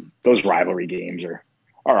 I mean, those rivalry games are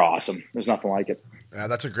awesome. There's nothing like it. Yeah,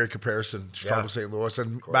 that's a great comparison. Chicago, St. Louis,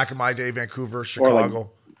 and back in my day, Vancouver, Chicago.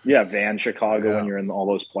 Chicago, when you're in all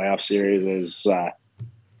those playoff series, is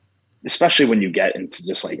especially when you get into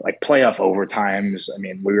just like playoff overtimes. I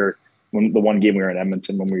mean, the one game we were in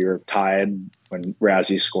Edmonton when we were tied, when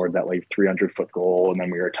Razzie scored that like 300-foot goal, and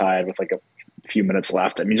then we were tied with like a few minutes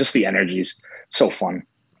left. I mean, just the energy's so fun.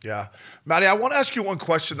 Yeah. Matty, I want to ask you one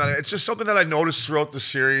question. It's just something that I noticed throughout the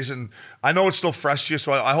series, and I know it's still fresh to you,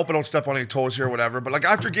 so I hope I don't step on any toes here or whatever, but like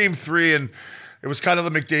after Game 3, and it was kind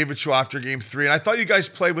of the McDavid show after Game 3, and I thought you guys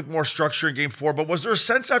played with more structure in Game 4, but was there a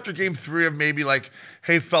sense after Game 3 of maybe like,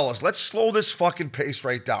 hey, fellas, let's slow this fucking pace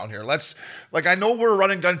right down here. I know we're a run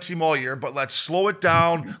and gun team all year, but let's slow it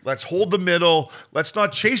down. Let's hold the middle. Let's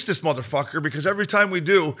not chase this motherfucker, because every time we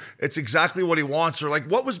do, it's exactly what he wants. Or like,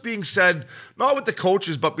 what was being said, not with the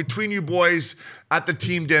coaches, but between you boys at the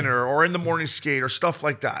team dinner or in the morning skate or stuff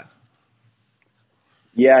like that?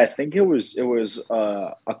 Yeah, I think it was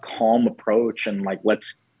a calm approach, and like,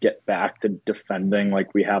 let's get back to defending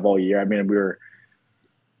like we have all year. I mean, we were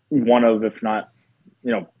one of, if not,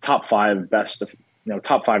 you know, top five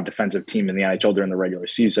defensive team in the NHL during the regular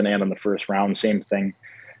season and in the first round, same thing.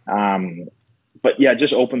 But yeah,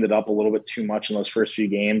 just opened it up a little bit too much in those first few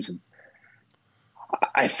games. And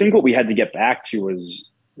I think what we had to get back to was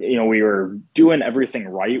we were doing everything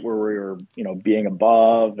right where we were, being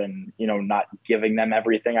above and, not giving them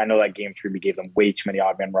everything. I know that game 3, we gave them way too many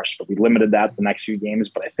odd man rushes, but we limited that the next few games.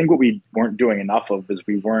 But I think what we weren't doing enough of is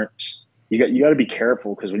you got to be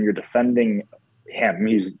careful, because when you're defending him,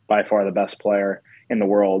 he's by far the best player in the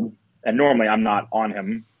world. And normally I'm not on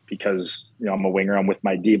him because, I'm a winger, I'm with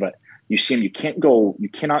my D, but you see him, you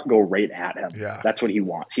cannot go right at him. Yeah. That's what he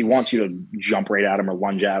wants. He wants you to jump right at him or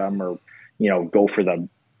lunge at him or, go for the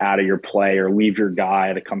out of your play or leave your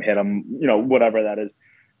guy to come hit him, whatever that is.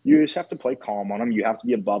 You just have to play calm on him. You have to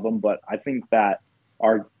be above him. But I think that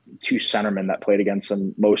our 2 centermen that played against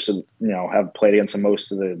him have played against him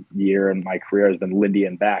most of the year in my career has been Lindy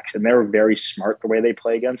and Bax. And they're very smart the way they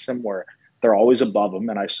play against him, where they're always above him.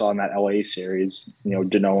 And I saw in that LA series,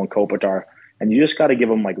 Dano and Kopitar, and you just got to give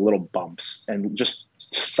him like little bumps and just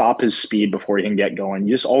stop his speed before he can get going.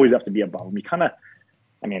 You just always have to be above him. You kind of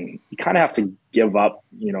have to give up,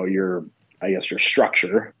 your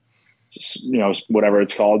structure, just, whatever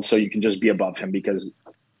it's called, so you can just be above him, because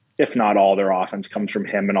if not, all their offense comes from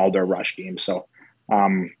him and all their rush games. So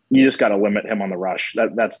you just got to limit him on the rush.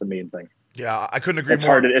 That's the main thing. Yeah, I couldn't agree it's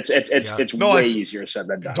more. Hard. It's way easier said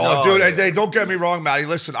than done. Dude, hey, don't get me wrong, Matty.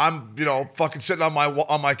 Listen, I'm fucking sitting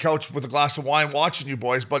on my couch with a glass of wine watching you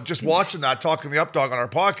boys, but just watching that, talking the up dog on our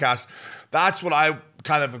podcast, that's what I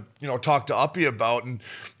kind of talked to Uppy about. And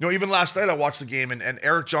even last night I watched the game and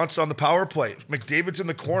Eric Johnson on the power play. McDavid's in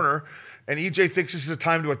the corner. And EJ thinks this is a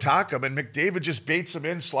time to attack him, and McDavid just baits him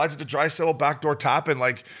in, slides it to Draisaitl, backdoor tap, and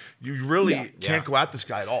you really can't go at this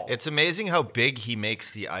guy at all. It's amazing how big he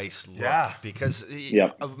makes the ice look. Yeah. Because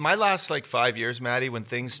my last 5 years, Matty, when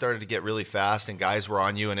things started to get really fast and guys were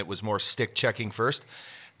on you and it was more stick checking first,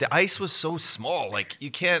 the ice was so small.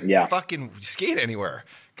 You can't fucking skate anywhere.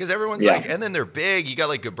 Because everyone's and then they're big. You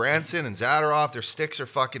got Gudbranson and Zadorov. Their sticks are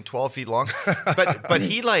fucking 12 feet long. But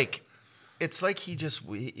he it's like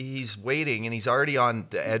he's waiting and he's already on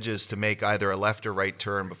the edges to make either a left or right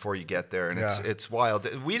turn before you get there. And it's wild.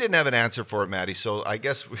 We didn't have an answer for it, Matty. So I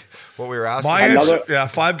guess what we were asking. My answer,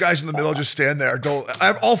 5 guys in the middle, just stand there. Don't I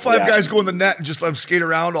have all 5 guys go in the net and just let them skate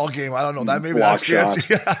around all game. I don't know. That maybe that's it.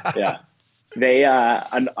 Yeah. They,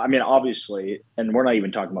 obviously, and we're not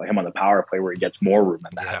even talking about him on the power play where he gets more room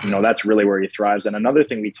than that. That's really where he thrives. And another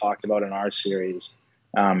thing we talked about in our series,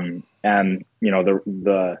 the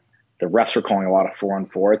refs were calling a lot of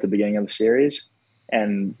 4-on-4 at the beginning of the series.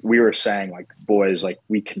 And we were saying, boys,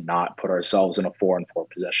 we cannot put ourselves in a 4-on-4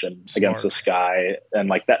 position against this guy.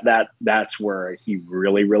 And that's where he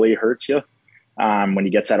really, really hurts you when he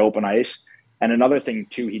gets that open ice. And another thing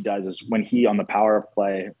too he does is when he on the power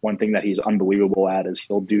play, one thing that he's unbelievable at is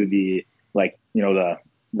he'll do the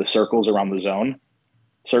the circles around the zone.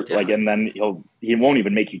 And then he won't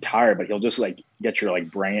even make you tired, but he'll just get your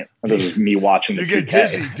brain. This is me watching the you get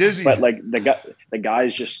dizzy. But the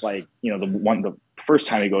guy's just the first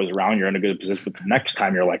time he goes around, you're in a good position. But the next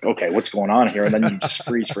time you're okay, what's going on here? And then you just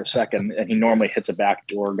freeze for a second. And he normally hits a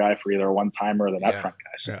backdoor guy for either a one timer or the net front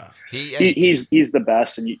guy. So he's the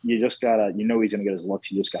best, and you just gotta he's gonna get his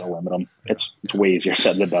looks. You just gotta limit him. It's way easier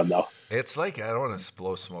said than done though. It's I don't want to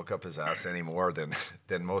blow smoke up his ass any more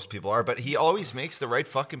than most people are, but he always makes the right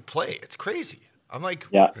fucking play. It's crazy. I'm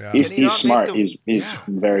he's smart. He's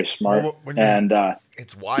very smart, and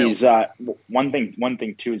it's wild. He's one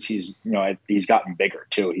thing too is he's gotten bigger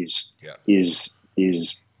too. He's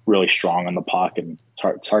really strong on the puck, and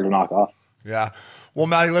it's hard to knock off. Yeah. Well,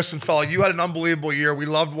 Matty, listen, fella, you had an unbelievable year. We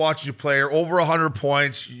loved watching you play. You're over 100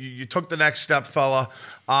 points. You took the next step, fella.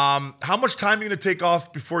 How much time are you going to take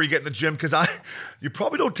off before you get in the gym? Because you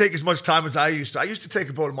probably don't take as much time as I used to. I used to take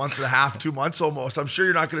about a month and a half, 2 months almost. I'm sure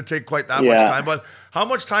you're not going to take quite that much time. But how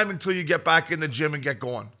much time until you get back in the gym and get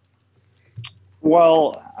going?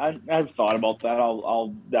 Well, I've thought about that.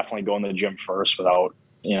 I'll definitely go in the gym first without,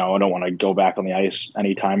 I don't want to go back on the ice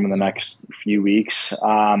anytime in the next few weeks.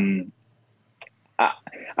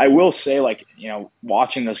 I will say,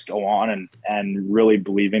 watching this go on and really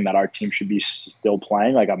believing that our team should be still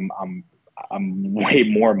playing, I'm way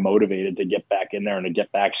more motivated to get back in there and to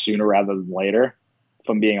get back sooner rather than later. If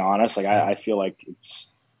I'm being honest, I feel like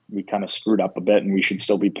we kind of screwed up a bit and we should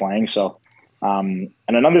still be playing. So, and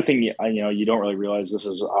another thing, you don't really realize, this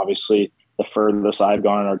is obviously the furthest I've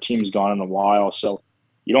gone and our team's gone in a while. So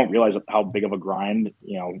you don't realize how big of a grind,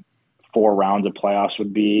 4 rounds of playoffs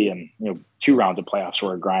would be, and 2 rounds of playoffs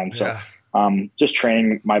were a grind. So just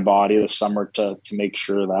training my body this summer to make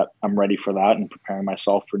sure that I'm ready for that and preparing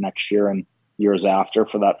myself for next year and years after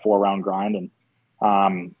for that 4-round grind. And I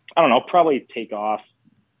don't know, probably take off.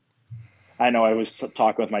 I know I was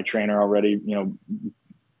talking with my trainer already,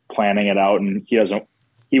 planning it out, and he doesn't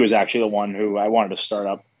he was actually the one who I wanted to start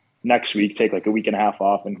up next week, take like a week and a half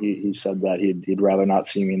off, and he said that he'd rather not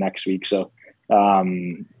see me next week. So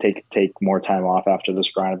take more time off after this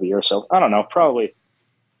grind of the year. So I don't know, probably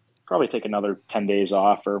take another 10 days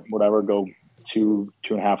off or whatever, go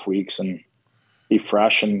 2.5 weeks and be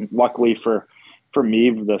fresh. And luckily for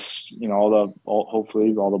me, this,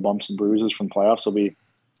 hopefully all the bumps and bruises from playoffs will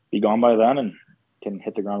be gone by then and can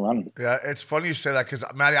hit the ground running. Yeah, it's funny you say that because,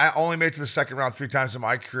 Matty, I only made it to the second round 3 times in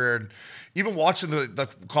my career. And even watching the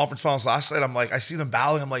conference finals last night, I'm like, I see them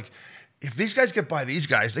battling. I'm like, if these guys get by these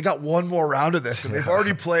guys, they got one more round of this. And they've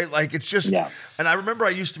already played. Like, it's just – And I remember I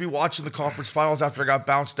used to be watching the conference finals after I got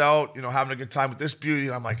bounced out, having a good time with this beauty.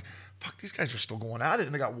 And I'm like, fuck, these guys are still going at it.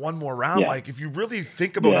 And they got one more round. Yeah. Like, if you really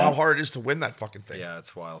think about how hard it is to win that fucking thing. Yeah,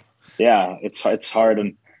 it's wild. Yeah, it's hard.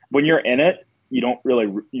 And when you're in it,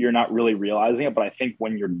 you're not really realizing it. But I think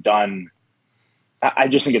when you're done, I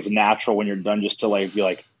just think it's natural when you're done just to like be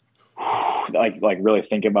like really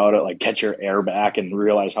think about it, like get your air back and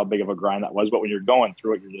realize how big of a grind that was. But when you're going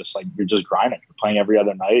through it, you're just grinding. You're playing every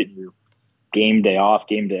other night. And you're game day off.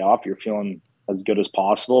 You're feeling as good as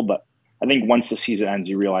possible. But I think once the season ends,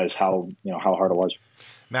 you realize how hard it was.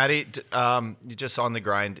 Matty, just on the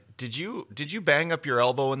grind, did you bang up your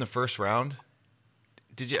elbow in the first round?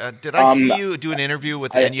 Did I see you do an interview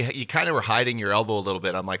with and you kind of were hiding your elbow a little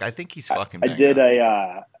bit? I'm like, I think he's fucking. I did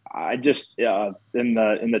up. I just in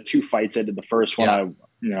the 2 fights I did. The first one,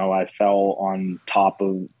 I fell on top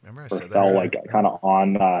of, like kind of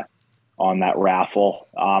on that raffle.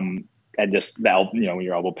 And just when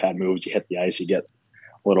your elbow pad moves, you hit the ice, you get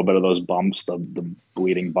a little bit of those bumps, the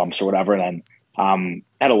bleeding bumps or whatever. And then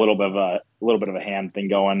had a little bit of a hand thing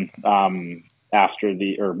going after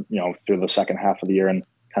through the second half of the year, and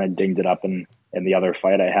kind of dinged it up in the other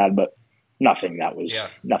fight I had, but nothing that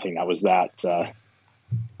was that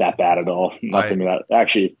bad at all. Nothing that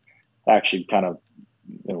actually kind of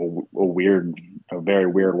a very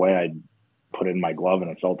weird way I put it in my glove and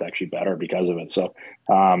it felt actually better because of it. So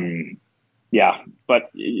but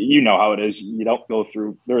you know how it is. You don't go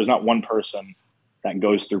through, there is not one person that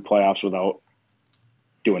goes through playoffs without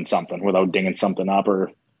doing something, without dinging something up,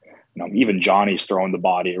 or even Johnny's throwing the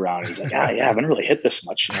body around. He's like, I haven't really hit this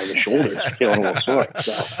much. The shoulders feeling a little sore.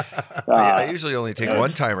 So, I usually only take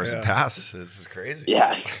one-timers and pass. This is crazy.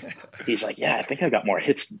 Yeah. He's like, I think I got more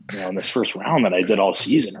hits, in this first round than I did all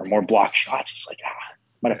season, or more blocked shots. He's like,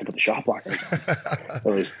 might have to put the shot blocker on.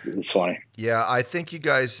 It was funny. Yeah, I think you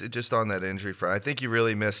guys, just on that injury front, I think you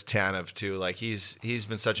really missed Tanev too. Like he's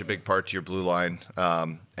been such a big part to your blue line,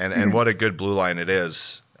 and what a good blue line it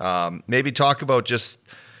is. Maybe talk about just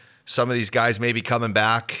some of these guys maybe coming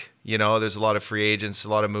back. There's a lot of free agents, a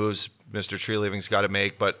lot of moves Mr. Treliving's got to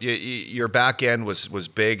make, but your back end was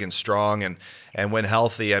big and strong, and when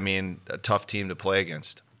healthy, a tough team to play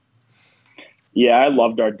against. Yeah, I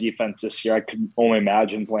loved our defense this year. I could only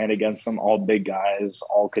imagine playing against them. All big guys,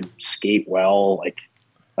 all could skate well. Like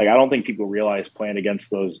I don't think people realize playing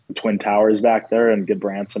against those twin towers back there and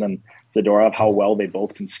Goodbranson and Zadorov, how well they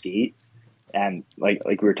both can skate. And like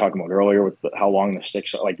we were talking about earlier with how long the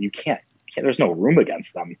sticks are, like you can't, there's no room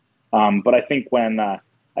against them. But I think when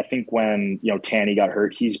Tanny got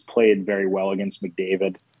hurt, he's played very well against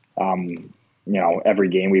McDavid. Every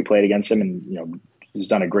game we played against him, and he's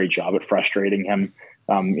done a great job at frustrating him.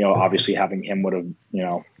 Obviously having him would have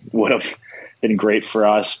been great for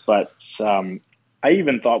us. But I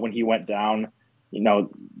even thought when he went down,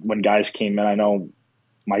 when guys came in, I know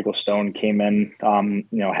Michael Stone came in,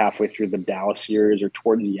 halfway through the Dallas series or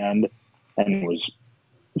towards the end, and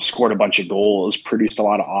scored a bunch of goals, produced a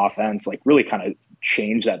lot of offense, like really kind of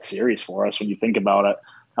changed that series for us when you think about it.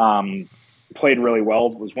 Played really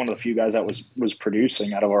well, was one of the few guys that was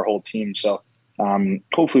producing out of our whole team. So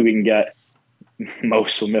hopefully we can get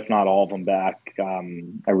most of them, if not all of them, back.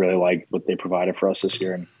 I really like what they provided for us this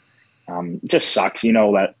year, and it just sucks,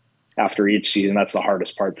 that after each season, that's the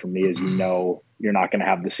hardest part for me is you're not going to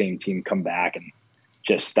have the same team come back, and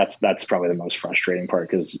just that's probably the most frustrating part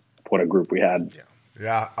because what a group we had.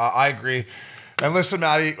 Yeah, I agree. And listen,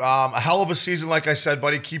 Matty, a hell of a season, like I said,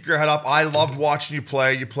 buddy. Keep your head up. I loved watching you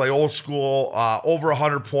play. You play old school, over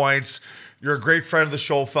 100 points. You're a great friend of the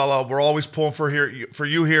show, fella. We're always pulling for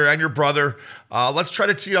you here and your brother. Let's try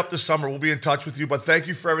to tee up this summer. We'll be in touch with you. But thank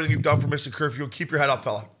you for everything you've done for Mr. Curfew. Keep your head up,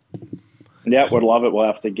 fella. Yeah, would love it. We'll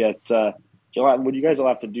have to get what you guys will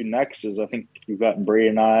have to do next is I think you've gotten Brady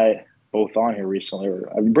and I both on here recently.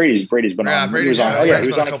 Or Brady's been on. Brady's on. He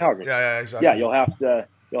was on in Calgary. Yeah, exactly. Yeah, you'll have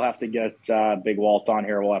you'll have to get Big Walt on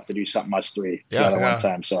here. We'll have to do something us three together Yeah. one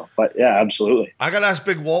time. So, but yeah, absolutely. I got to ask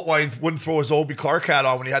Big Walt why he wouldn't throw his Obi Clark hat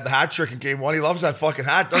on when he had the hat trick in game 1. He loves that fucking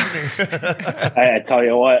hat, doesn't he? I tell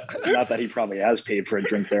you what, not that he probably has paid for a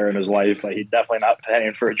drink there in his life, but he's definitely not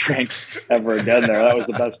paying for a drink ever again there. That was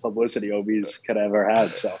the best publicity Obi's could have ever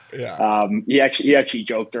had. So Yeah. he actually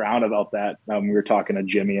joked around about that. We were talking to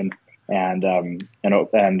Jimmy and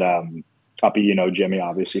Tuppy, you know Jimmy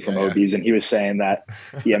obviously from OBs, and he was saying that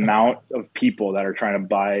the amount of people that are trying to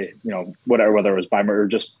buy, whatever, whether it was buy or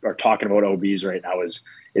just are talking about OBs right now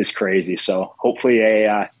is crazy. So hopefully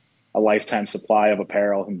a lifetime supply of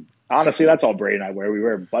apparel. And honestly, that's all Brady and I wear. We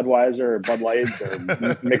wear Budweiser or Bud Light or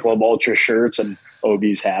Michelob Ultra shirts and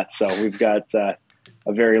OBs hats. So we've got a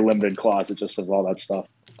very limited closet just of all that stuff.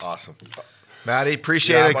 Awesome. Matty,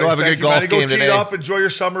 appreciate it. Buddy, Go have a thank good you, golf Matty. game Go tee today. it up. Enjoy your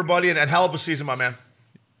summer, buddy, and hell of a season, my man.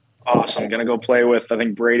 Awesome. Going to go play with, I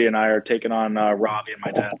think Brady and I are taking on Robbie and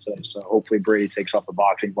my dad today. So hopefully Brady takes off the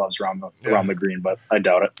boxing gloves around the green, but I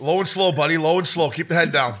doubt it. Low and slow, buddy. Low and slow. Keep the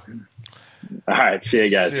head down. All right. See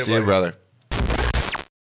you guys. See you, brother.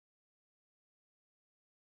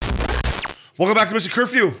 Welcome back to Mr.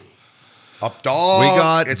 Curfew. Up dog. We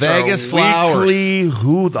got It's Vegas our Flowers. weekly,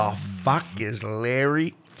 who the fuck is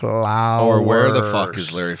Larry Flowers? Or where the fuck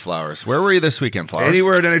is Larry Flowers? Where were you this weekend, Flowers?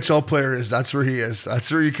 Anywhere an NHL player is, that's where he is.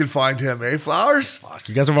 That's where you can find him. Eh, Flowers? Fuck,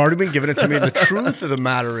 you guys have already been giving it to me. The truth of the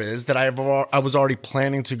matter is that I was already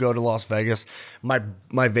planning to go to Las Vegas. My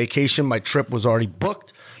vacation, my trip was already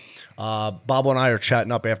booked. Bobo and I are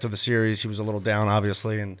chatting up after the series. He was a little down,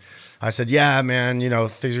 obviously, and I said, "Yeah, man,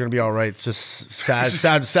 things are gonna be all right. It's just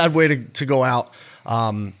sad way to go out. But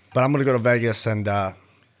I'm gonna go to Vegas." And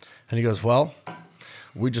he goes, "Well,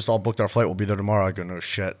 we just all booked our flight. We'll be there tomorrow." I go, "No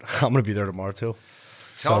shit, I'm gonna be there tomorrow too."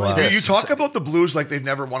 Tell me this. You talk about the Blues like they've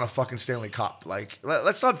never won a fucking Stanley Cup. Like,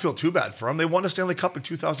 let's not feel too bad for them. They won a Stanley Cup in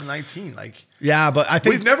 2019. Like, Yeah, but I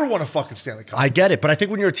think we've never won a fucking Stanley Cup. I get it, but I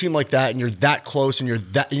think when you're a team like that and you're that close and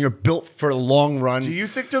you're built for a long run. Do you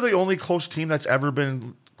think they're the only close team that's ever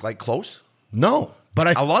been like close? No,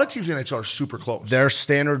 but A lot of teams in the NHL are super close. their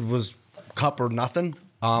standard was cup or nothing.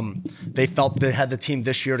 They felt they had the team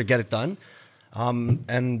this year to get it done.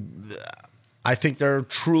 And I think they're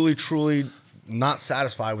truly, truly not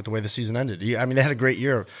satisfied with the way the season ended. I mean, they had a great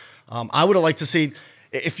year. I would have liked to see,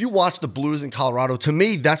 if you watch the Blues in Colorado, to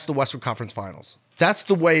me, that's the Western Conference Finals. That's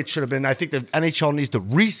the way it should have been. I think the NHL needs to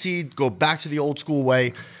reseed, go back to the old school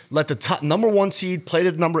way, let the top number 1 seed play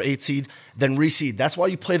the number 8 seed, then reseed. That's why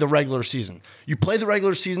you play the regular season. You play the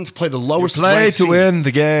regular season to play the lowest Play ranked to seed. win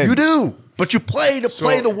the game. You do, but you play to So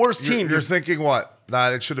play the worst team. You're thinking what?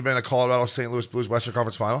 That it should have been a Colorado St. Louis Blues Western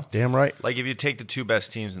Conference Final? Damn right. Like, if you take the 2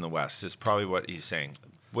 best teams in the West, is probably what he's saying.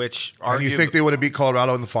 Which And you think they would have beat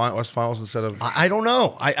Colorado in the West Finals instead of? I don't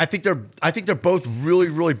know. I think they're both really,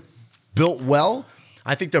 really built well.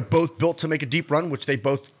 I think they're both built to make a deep run, which they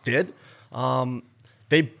both did.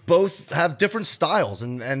 They both have different styles,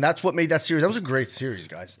 and that's what made that series. That was a great series,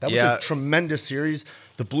 guys. That was a tremendous series.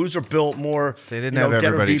 The Blues are built more, They didn't have get her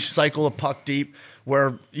everybody deep, cycle a puck deep,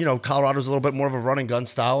 where, Colorado's a little bit more of a run and gun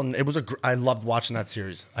style, and it was I loved watching that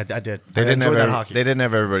series. I did. They I didn't enjoyed have that hockey. They didn't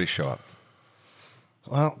have everybody show up.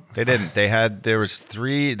 Well, They didn't. There was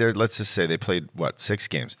 3. Let's just say they played 6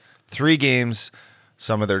 games. 3 games.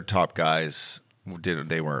 Some of their top guys didn't.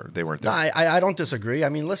 They weren't there. no, I don't disagree. I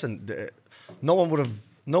mean, listen, no one would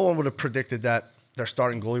have predicted that their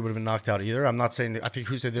starting goalie would have been knocked out either. I'm not saying. I think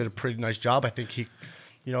Husse did a pretty nice job. I think he,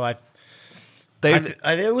 it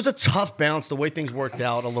was a tough bounce the way things worked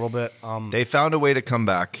out a little bit. They found a way to come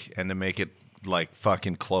back and to make it like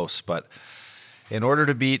fucking close, but in order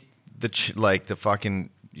to beat the fucking,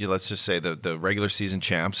 let's just say the regular season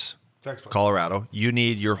champs, Colorado, you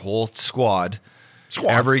need your whole squad.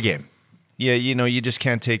 Every game. Yeah, you just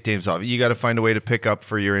can't take games off. You got to find a way to pick up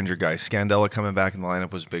for your injured guys. Scandella coming back in the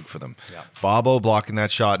lineup was big for them. Yeah. Bobo blocking that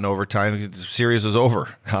shot in overtime. The series was over.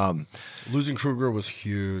 Losing Kruger was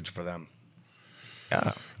huge for them.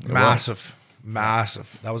 Yeah, Massive.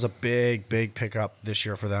 That was a big, big pickup this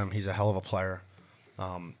year for them. He's a hell of a player.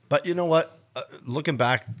 But you know what? Looking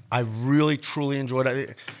back, I really, truly enjoyed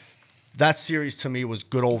it. That series to me was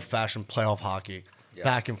good old-fashioned playoff hockey. Yeah.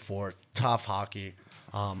 Back and forth, tough hockey.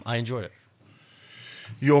 I enjoyed it.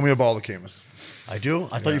 You owe me a ball of Camus. I do?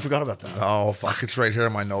 I thought you forgot about that. Oh, fuck. It's right here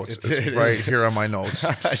in my notes. It's right here on my notes.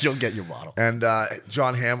 You'll get your bottle. And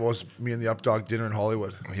John Hamm owes me and the Updog dinner in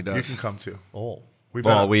Hollywood. He does. You can come too. Oh. We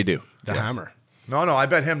do. The Hammer. No, I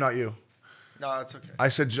bet him, not you. No, it's okay. I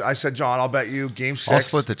said, John, I'll bet you game 6. I'll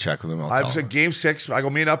split the check with him. I said game 6. I go,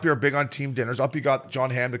 me and Uppy are big on team dinners. Uppy got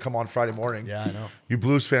John Hamm to come on Friday morning. Yeah, I know. You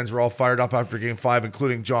Blues fans were all fired up after game 5,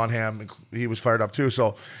 including John Hamm. He was fired up too.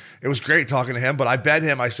 So it was great talking to him. But I bet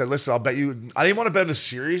him. I said, listen, I'll bet you. I didn't want to bet him the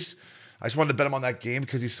series. I just wanted to bet him on that game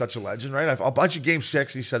because he's such a legend, right? I'll bet you game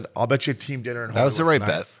 6. He said, I'll bet you a team dinner. That was the right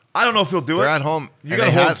bet. I don't know if he'll do it. They're at home. You got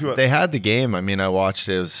to hold to it. They had the game. I mean, I watched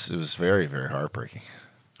it. It was very, very heartbreaking.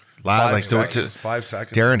 5 seconds. 5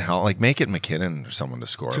 seconds. Darren Hell, like make it McKinnon or someone to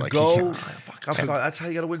score. To like go, that's how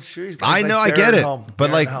you got to win series. Guys. I know, like I get it, Helm,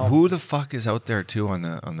 but Darren like, Helm. who the fuck is out there too on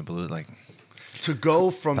the Blue? Like, to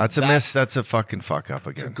go from that's a miss. That's a fucking fuck up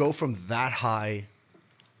again. To go from that high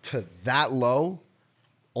to that low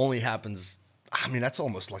only happens. I mean, that's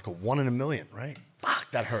almost like a 1 in a million, right?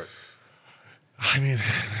 Fuck, that hurt. I mean,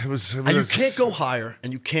 it was. And you can't go higher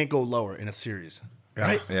and you can't go lower in a series. Yeah.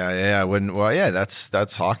 Right? Yeah.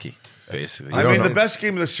 That's hockey, basically. I mean, the best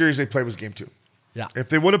game of the series they played was game 2. Yeah. If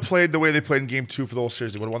they would have played the way they played in game 2 for the whole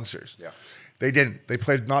series, they would have won the series. Yeah. They didn't. They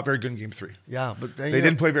played not very good in game 3. Yeah, but They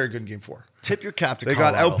didn't play very good in game 4. Tip your cap to They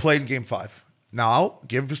Colorado. got outplayed in game 5. Now,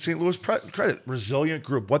 give St. Louis credit. Resilient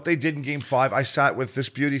group. What they did in game 5, I sat with this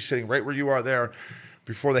beauty sitting right where you are there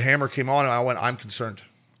before the hammer came on, and I went, I'm concerned.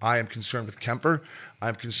 I am concerned with Kemper.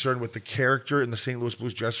 I'm concerned with the character in the St. Louis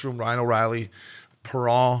Blues dressing room, Ryan O'Reilly,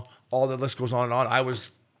 Perron, all the list goes on and on. I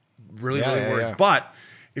was really worried. Yeah. But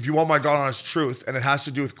if you want my God honest truth, and it has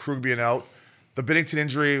to do with Krug being out, the Binnington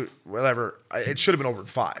injury, whatever, it should have been over in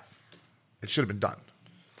 5. It should have been done.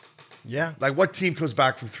 Yeah. Like, what team comes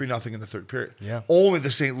back from 3-0 in the third period? Yeah. Only the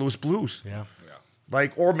St. Louis Blues. Yeah.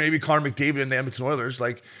 Like, or maybe Connor McDavid and the Edmonton Oilers.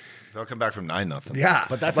 Like, they'll come back from 9-0. yeah.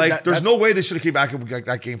 But that's like, there's no way they should have came back and got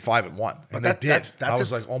that game 5 and won. And But they did. that's I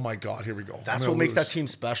was like, oh my God, here we go. That's what makes that team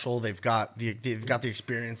special. They've got the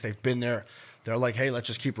experience. They've been there. They're like, hey, let's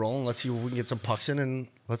just keep rolling. Let's see if we can get some pucks in, and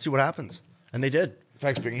let's see what happens. And they did.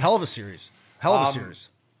 Thanks, Bingy. Hell of a series. Hell of a series.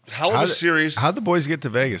 Hell of a series. How'd the boys get to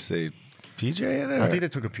Vegas? They PJ in it? I think they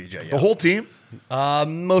took a PJ. Yeah. The whole team?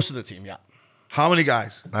 Most of the team. Yeah. How many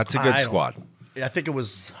guys? That's a good squad. I think it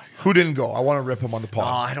was. Who didn't go? I want to rip him on the Oh,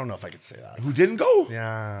 pod. I don't know if I could say that. Who didn't go?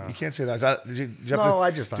 Yeah. You can't say that. Is that did you have No, to,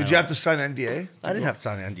 I just- I Did don't you have to sign an NDA? I didn't have to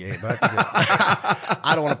sign an NDA, but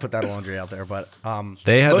I don't want to put that laundry out there. But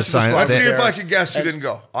They had to most of the sign- squad Let's was see if there. I can guess who didn't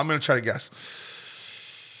go. I'm going to try to guess.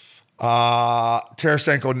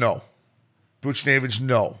 Tarasenko, no. Buchnevich,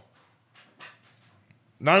 no.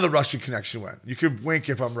 None of the Russian connection went. You can wink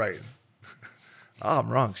if I'm right. Oh, I'm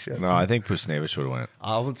wrong. Shit. No, I think Pusnevich would have went.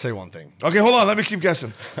 I would say one thing. Okay, hold on. Let me keep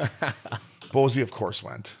guessing. Bozy, of course,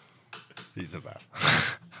 went. He's the best.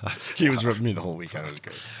 He was ripping me the whole weekend. It was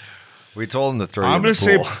great. We told him to throw you I'm in going the to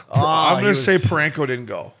say. pool. I'm he going to say was- Parenko didn't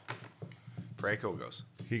go. Branko goes.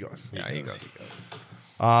 He goes. Yeah, he goes.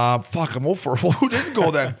 Fuck, I'm over. Who didn't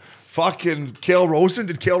go then? Fucking Cale Rosen.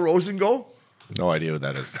 Did Cale Rosen go? No idea what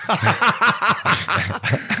that is.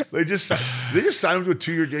 They just signed him to a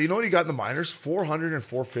 2-year deal. You know what he got in the minors? 400 and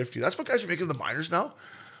 450. That's what guys are making in the minors now.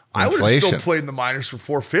 I would have still Inflation. played in the minors for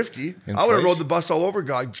 450. I would have rode the bus all over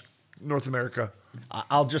God, North America.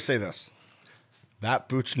 I'll just say this. That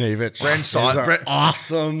Buchnevich Brandon is Saad-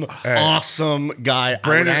 an awesome guy. I would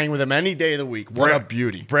Brandon- hang with him any day of the week. What a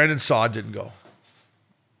beauty. Brandon Saad didn't go.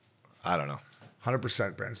 I don't know.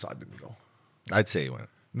 100% Brandon Saad didn't go. I'd say he went.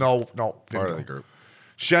 No. Didn't Part of go. the group.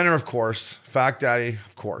 Schenner, of course. Fact Daddy,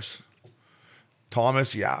 of course.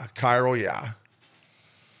 Thomas, yeah. Cairo, yeah.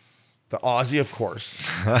 The Aussie, of course.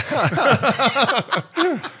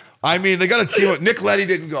 I mean, they got a team. Nick Leddy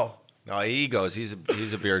didn't go. No, he goes. He's a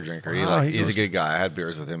beer drinker. He He's a goes. good guy. I had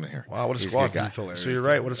beers with him in here. Wow, what a He's squad. good guy. So you're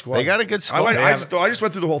right. What a squad. They got a good squad. I just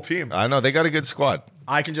went through the whole team. I know they got a good squad.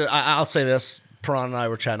 I'll say this. Perron and I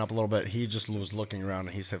were chatting up a little bit. He just was looking around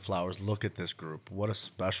and he said, Flowers, look at this group. What a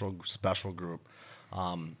special group.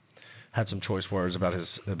 Had some choice words about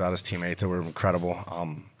his teammate that were incredible.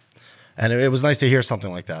 And it was nice to hear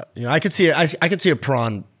something like that. You know, I could see a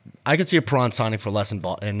Perron signing for less in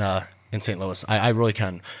St. Louis. I really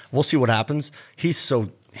can. We'll see what happens. He's so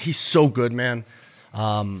good, man.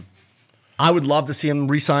 I would love to see him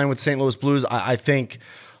re-sign with St. Louis Blues. I think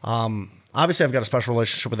obviously I've got a special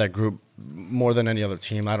relationship with that group more than any other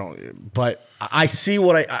team. But I see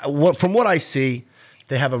from what I see,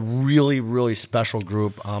 they have a really, really special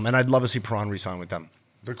group. And I'd love to see Perron re-sign with them.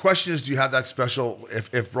 The question is, do you have that special,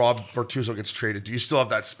 if Rob Bertuzzo gets traded, do you still have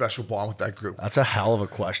that special bond with that group? That's a hell of a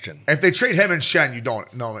question. If they trade him and Shen, you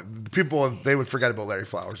don't. No, the people, they would forget about Larry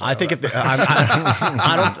Flowers. I think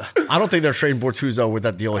I don't think they're trading Bortuzzo with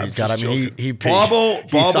that deal he's got. I mean, he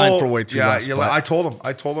signed for way too less. Yeah, I told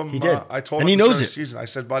him. He did. I told him And he at the knows start of the it. season. I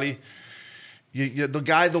said, buddy,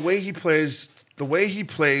 the way he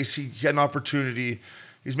plays, he had an opportunity.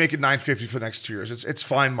 He's making $950 for the next 2 years. It's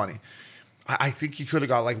fine money. I think he could have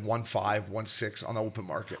got like 1.5, 1.6 on the open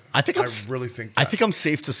market. I really think that. I think I'm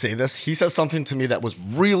safe to say this. He said something to me that was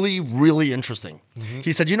really, really interesting. Mm-hmm.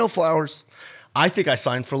 He said, Flowers, I think I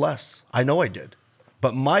signed for less. I know I did.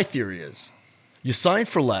 But my theory is you sign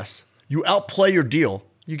for less, you outplay your deal,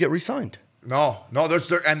 you get re-signed. No,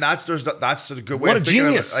 that's a good way. What of a thinking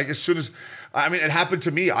genius! Of it. Like as soon as, it happened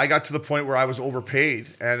to me. I got to the point where I was overpaid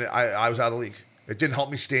and I was out of the league. It didn't help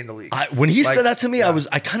me stay in the league. When he said that to me,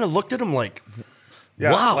 I kind of looked at him like,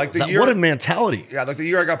 wow, like what a mentality. Yeah, like the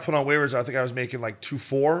year I got put on waivers, I think I was making like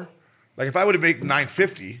 2.4. Like if I would have made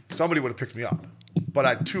 $950, somebody would have picked me up. But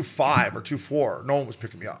at 2.5 or 2.4, no one was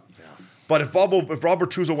picking me up. Yeah. But if Robert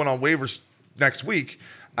Tuzo went on waivers next week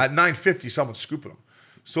at $950, someone's scooping him.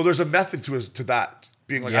 So there's a method to that.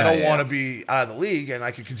 Being like, I don't want to be out of the league, and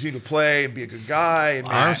I can continue to play and be a good guy. And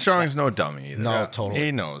Armstrong's no dummy either. No, totally.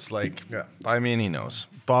 He knows. He knows.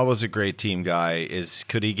 Bob was a great team guy.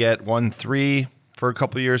 Could he get 1-3 for a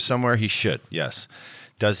couple of years somewhere? He should, yes.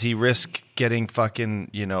 Does he risk getting fucking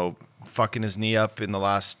his knee up in the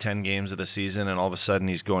last 10 games of the season, and all of a sudden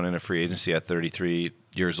he's going into free agency at 33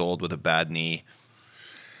 years old with a bad knee?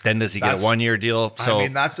 Then does he get a 1 year deal? So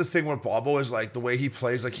that's the thing with Bobo is like the way he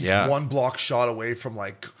plays. Like he's one block shot away from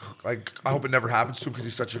like I hope it never happens to him because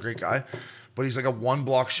he's such a great guy. But he's like a one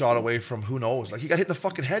block shot away from who knows. Like he got hit in the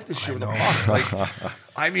fucking head this year with a puck. Like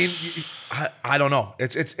I don't know.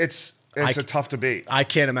 It's a tough debate. I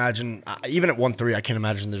can't imagine even at 1-3. I can't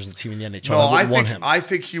imagine there's a team in the NHL that wouldn't want him. I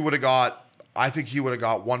think he would have got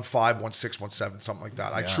 1.5, 1.6, 1.7, something like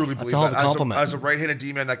that. I truly believe that. As a right-handed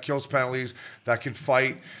D-man that kills penalties, that can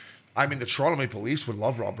fight. I mean, the Toronto Maple Leafs would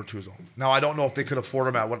love Robert Tuzo. Now, I don't know if they could afford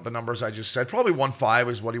him at what the numbers I just said. Probably 1.5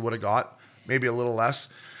 is what he would have got, maybe a little less.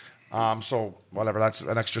 So whatever, that's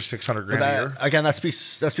an extra $600,000 a year. Again, that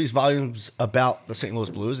speaks volumes about the St. Louis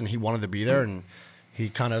Blues, and he wanted to be there, and he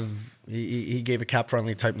kind of he gave a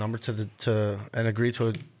cap-friendly type number and agreed to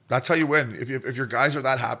it. That's how you win. If your guys are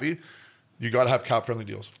that happy. You got to have cap-friendly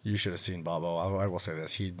deals. You should have seen Bobo. I will say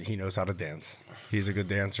this. He knows how to dance. He's a good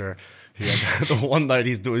dancer. He had, the one night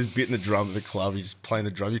he's beating the drum at the club. He's playing the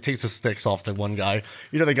drum. He takes the sticks off the one guy.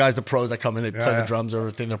 You know the guys, the pros that come in, they play the drums or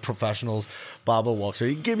everything. They're professionals. Bobo walks in.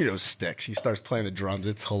 He gave me those sticks. He starts playing the drums.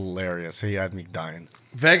 It's hilarious. He had me dying.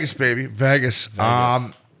 Vegas, baby. Vegas.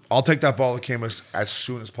 I'll take that ball that came as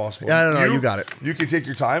soon as possible. Yeah, no, you got it. You can take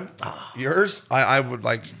your time. Yours, I would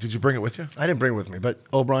like. Did you bring it with you? I didn't bring it with me, but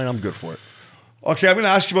O'Brien, I'm good for it. Okay, I'm going to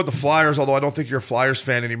ask you about the Flyers, although I don't think you're a Flyers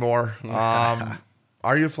fan anymore.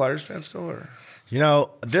 Are you a Flyers fan still? Or? You know,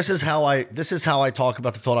 this is how I talk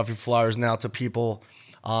about the Philadelphia Flyers now to people.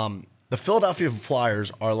 The Philadelphia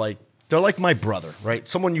Flyers they're like my brother, right?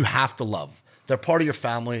 Someone you have to love. They're part of your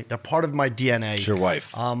family. They're part of my DNA. It's your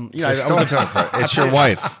wife. It's your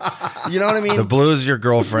wife. You know what I mean? The Blues, your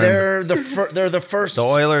girlfriend. They're the first. The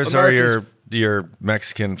Oilers Americans are your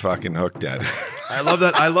Mexican fucking hook daddy. I love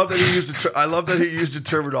that. I love that he used the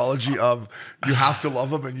terminology of you have to love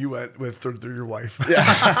them, and you went with through your wife. Yeah.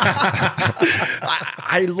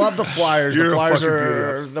 I love the Flyers. The Flyers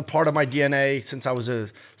are the part of my DNA since I was a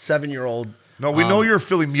 7-year-old. No, we know you're a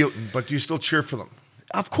Philly mutant, but do you still cheer for them?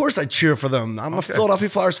 Of course, I cheer for them. I'm a Philadelphia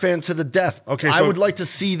Flyers fan to the death. Okay, I would like to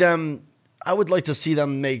see them. I would like to see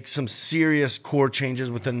them make some serious core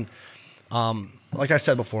changes within. Like I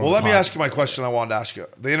said before. Well, let me ask you my question I wanted to ask you.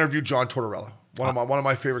 They interviewed John Tortorella, one of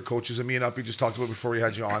my favorite coaches, and me and Uppy just talked about it before we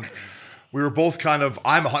had you on. We were both I'm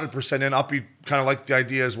 100% in. Uppy kind of liked the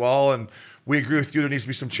idea as well, and we agree with you there needs to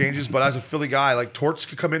be some changes. But as a Philly guy, like Torts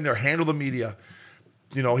could come in there, handle the media.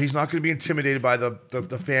 You know, he's not going to be intimidated by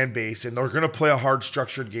the fan base, and they're going to play a hard,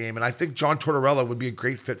 structured game. And I think John Tortorella would be a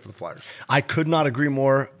great fit for the Flyers. I could not agree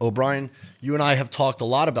more, O'Brien. You and I have talked a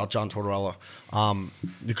lot about John Tortorella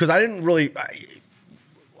because I didn't really.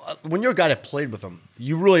 When you're a guy that played with him,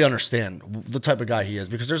 you really understand the type of guy he is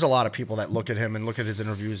because there's a lot of people that look at him and look at his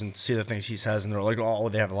interviews and see the things he says, and they're like, oh,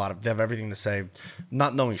 they have everything to say,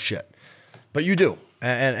 not knowing shit. But you do,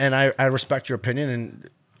 and I respect your opinion and.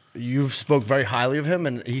 You've spoke very highly of him,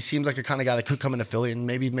 and he seems like a kind of guy that could come into Philly and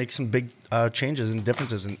maybe make some big changes and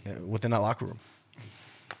differences within that locker room.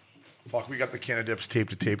 Fuck, we got the can of dips tape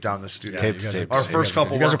to tape down in the studio. Our first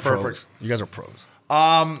couple were perfect. You guys are pros.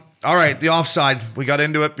 All right, the offside. We got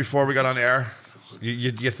into it before we got on air.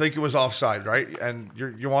 You think it was offside, right? And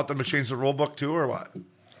you want them to change the rule book too, or what?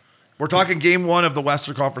 We're talking game 1 of the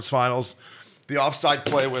Western Conference Finals. The offside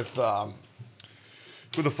play with...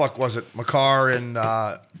 who the fuck was it? Makar and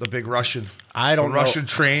the big Russian. I don't know. Russian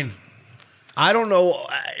train. I don't know.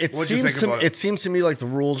 It seems to me like the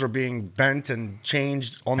rules are being bent and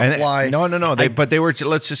changed on the fly. No. They were.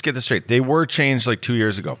 Let's just get this straight. They were changed like 2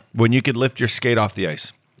 years ago when you could lift your skate off the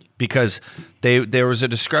ice because there was a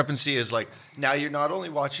discrepancy. Is like now you're not only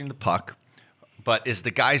watching the puck, but is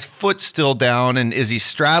the guy's foot still down and is he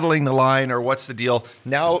straddling the line or what's the deal?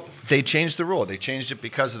 Now they changed the rule. They changed it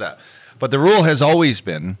because of that. But the rule has always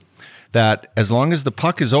been that as long as the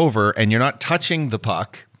puck is over and you're not touching the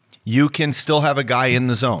puck, you can still have a guy in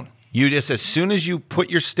the zone. You just, as soon as you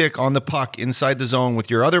put your stick on the puck inside the zone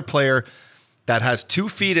with your other player that has 2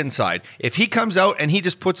 feet inside, if he comes out and he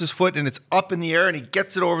just puts his foot and it's up in the air and he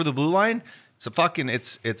gets it over the blue line,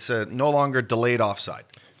 it's no longer delayed offside.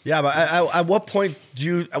 Yeah, but at what point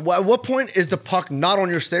at what point is the puck not on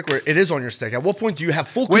your stick or it is on your stick? At what point do you have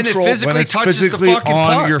full control? When it's physically on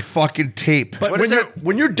puck. your fucking tape. But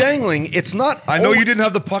when you're dangling, it's not. I know you didn't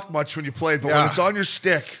have the puck much when you played, but when it's on your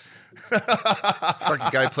stick. Fucking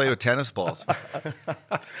guy play with tennis balls.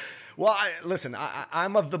 Well, listen,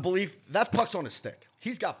 I'm of the belief that puck's on his stick.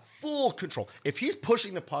 He's got full control. If he's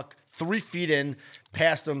pushing the puck 3 feet in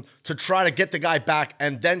past him to try to get the guy back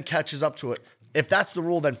and then catches up to it, if that's the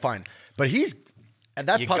rule, then fine. But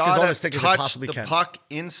that puck is on his stick as it possibly can. Touch the puck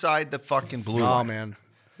inside the fucking blue line. line. Oh, man.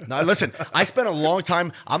 Now, listen, I spent a long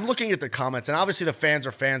time. I'm looking at the comments, and obviously the fans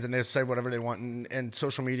are fans, and they say whatever they want. And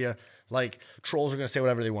social media, like trolls, are going to say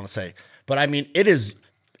whatever they want to say. But I mean, it is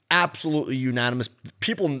absolutely unanimous.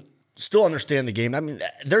 People still understand the game. I mean,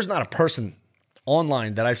 there's not a person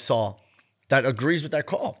online that I saw that agrees with that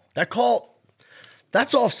call. That's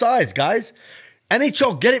offsides, guys.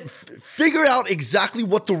 NHL, get it, figure out exactly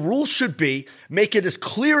what the rules should be, make it as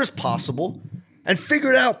clear as possible, and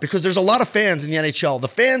figure it out because there's a lot of fans in the NHL. The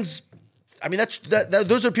fans, I mean,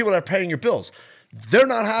 those are the people that are paying your bills. They're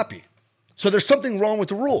not happy. So there's something wrong with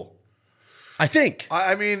the rule, I think.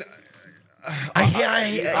 I mean,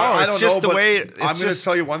 I don't know, but I'm going to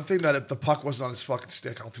tell you one thing, that if the puck wasn't on his fucking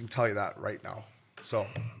stick, I'll tell you that right now. So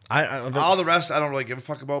all the rest, I don't really give a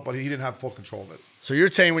fuck about, but he didn't have full control of it. So you're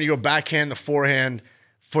saying when you go backhand the forehand,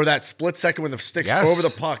 for that split second when the stick's over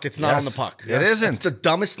the puck, it's not on the puck. It isn't. It's the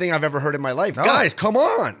dumbest thing I've ever heard in my life. No. Guys, come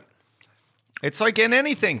on. It's like in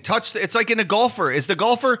anything. It's like in a golfer. Is the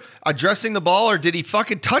golfer addressing the ball or did he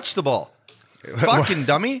fucking touch the ball? Fucking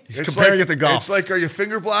dummy. He's comparing it to golf. It's like, are you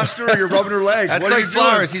finger blaster or you're rubbing her leg? That's like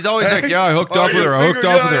Flowers. He's always like, yeah, I hooked up with her.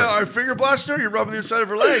 Are finger blaster or you're rubbing the inside of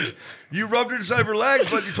her leg? You rubbed her inside of her leg,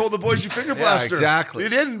 but you told the boys you finger blaster. Exactly. You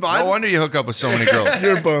didn't, bud. No wonder you hook up with so many girls.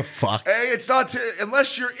 You're both fucked. Hey, it's not,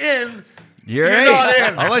 unless you're in. You're not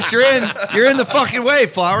in. Unless you're in. You're in the fucking way,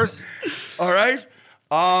 Flowers. All right.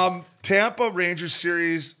 Tampa Rangers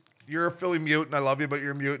series. You're a Philly mute, and I love you, but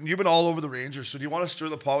you're a mute, and you've been all over the Rangers. So do you want to stir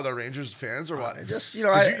the pot with our Rangers fans or what?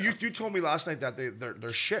 You told me last night that they're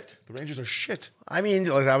shit. The Rangers are shit. I mean,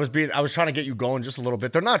 I was trying to get you going just a little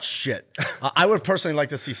bit. They're not shit. I would personally like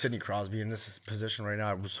to see Sidney Crosby in this position right now.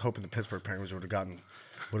 I was hoping the Pittsburgh Penguins would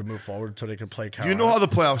have moved forward so they could play Carolina. You know how the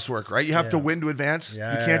playoffs work, right? You have to win to advance.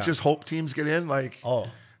 Yeah, you can't just hope teams get in. Like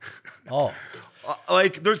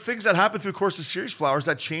like there's things that happen through the course of the series, Flowers,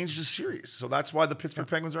 that change the series. So that's why the Pittsburgh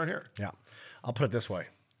Penguins aren't here. Yeah. I'll put it this way.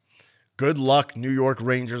 Good luck, New York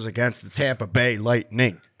Rangers, against the Tampa Bay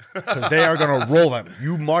Lightning. Because they are going to roll them.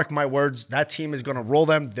 You mark my words, that team is going to roll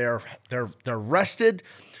them. They're rested.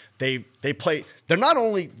 They play. They're not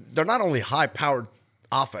only high-powered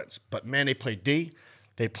offense, but man, they play D.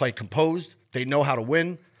 They play composed. They know how to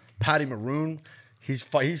win. Patty Maroon, he's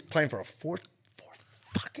playing for a fourth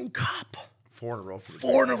fucking cup. 4 in a row.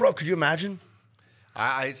 4 in a row. Could you imagine?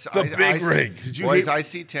 The big rig. Did you? I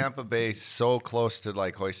see Tampa Bay so close to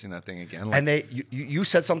like hoisting that thing again. Like, and you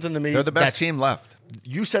said something to me. They're the best team left.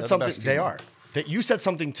 You said something. They are. You said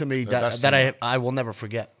something to me that I will never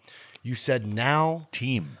forget. You said now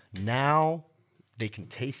they can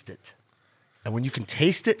taste it. And when you can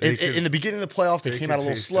taste it, in the beginning of the playoffs, they came out a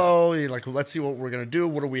little slow. You're like, well, let's see what we're going to do.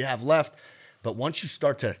 What do we have left? But once you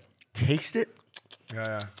start to taste it,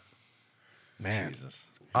 man. Jesus.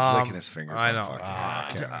 He's licking his fingers. I know.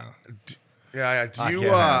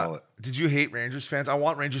 Did you hate Rangers fans? I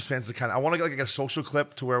want Rangers fans to I want to get like a social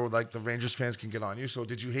clip to where like the Rangers fans can get on you. So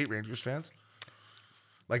did you hate Rangers fans?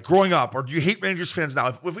 Like growing up, or do you hate Rangers fans now?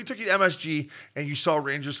 If we took you to MSG and you saw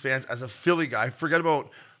Rangers fans as a Philly guy, forget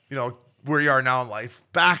about, where you are now in life.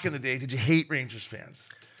 Back in the day, did you hate Rangers fans?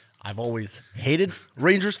 I've always hated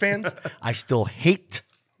Rangers fans. I still hate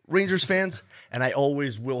Rangers fans, and I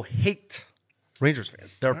always will hate Rangers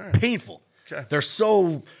fans. They're painful. Okay.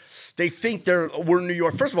 They think we're in New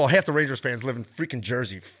York. First of all, half the Rangers fans live in freaking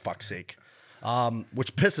Jersey, for fuck's sake,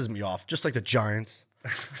 which pisses me off, just like the Giants.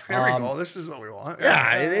 There we go. This is what we want.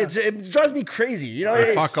 Yeah, it drives me crazy. You know,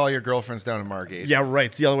 Fuck all your girlfriends down in Margate. yeah, right.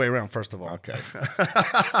 It's the other way around. First of all, Okay.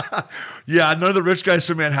 Yeah, none of the rich guys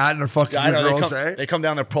from Manhattan are fucking I know girls, they come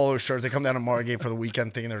down in their polo shirts. They come down to Margate for the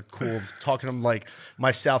weekend, thinking they're cool. Talking to them like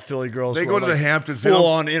my South Philly girls. They who go are to like the Hamptons. full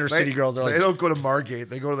on inner city girls. They're They like, don't go to Margate.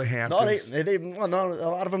 They go to the Hamptons. no, a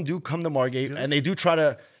lot of them do come to Margate, and they try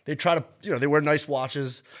to, you know, they wear nice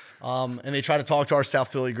watches, and they try to talk to our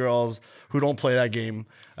South Philly girls who don't play that game,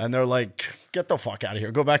 and they're like, get the fuck out of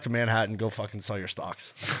here. Go back to Manhattan. Go fucking sell your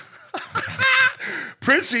stocks.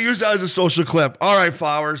 Princey used that as a social clip. All right,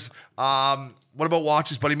 Flowers. What about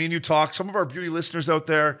watches, buddy? Me and you talk. Some of our beauty listeners out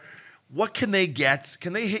there, what can they get?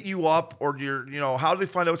 Can they hit you up, or how do they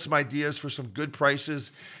find out some ideas for some good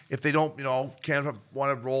prices if they don't, can't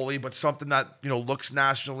want a Rolly, but something that looks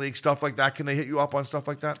National League, stuff like that? Can they hit you up on stuff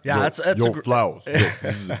like that? Yeah, that's Flowers.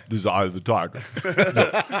 This is Eye of the Tiger.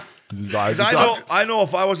 This is Eye of the Tiger. I know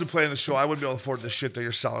if I wasn't playing the show, I wouldn't be able to afford the shit that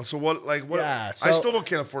you're selling. So what? Yeah, I still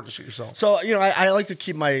can't afford the shit you're selling. So I like to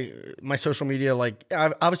keep my social media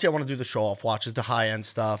obviously I want to do the show off watches, the high end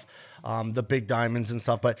stuff, the big diamonds and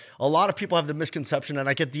stuff. But a lot of people have the misconception, and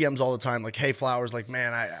I get DMs all the time like, "Hey, Flowers, like,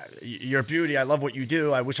 man, you're a beauty. I love what you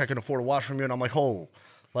do. I wish I could afford a watch from you." And I'm like, "Oh,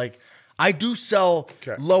 like." I do sell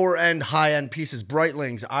lower end, high end pieces,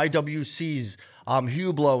 Breitlings, IWCs,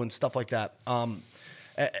 Hublot, and stuff like that.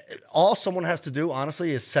 All someone has to do,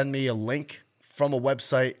 honestly, is send me a link from a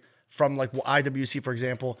website from like IWC, for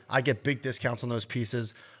example. I get big discounts on those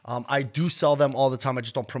pieces. I do sell them all the time. I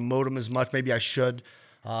just don't promote them as much. Maybe I should.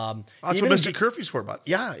 That's what Mr. Curfew's for, bud.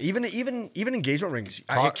 Yeah, even engagement rings.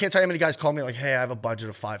 I can't tell you how many guys call me like, "Hey, I have a budget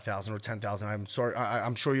of $5,000 or $10,000. I'm sorry.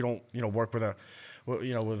 I'm sure you don't work with a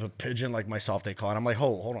pigeon like myself." They call it. I'm like,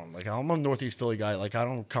 hold on. Like, I'm a Northeast Philly guy. Like, I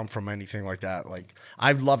don't come from anything like that. Like,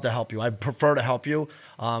 I'd love to help you. I prefer to help you.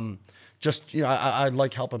 I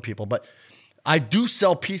like helping people, but I do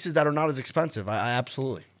sell pieces that are not as expensive. I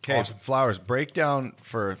absolutely. Okay, awesome. Flowers, break down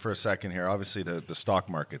for a second here. Obviously, the stock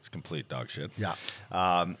market's complete dog shit. Yeah.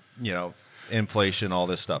 Inflation, all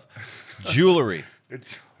this stuff. Jewelry.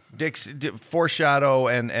 Foreshadow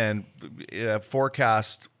and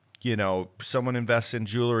forecast. Someone invests in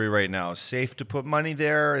jewelry right now. Safe to put money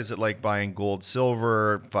there? Is it like buying gold,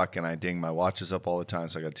 silver? Fucking, I ding my watches up all the time,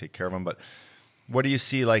 so I got to take care of them. But what do you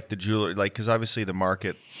see like the jewelry? Like, because obviously the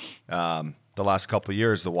market, the last couple of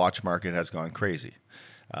years, the watch market has gone crazy.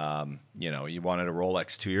 You wanted a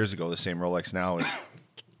Rolex 2 years ago. The same Rolex now is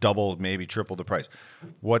double, maybe triple the price.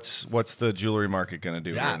 What's the jewelry market going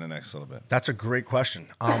to do in the next little bit? That's a great question.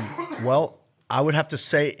 Well, I would have to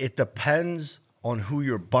say it depends on who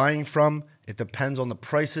you're buying from. It depends on the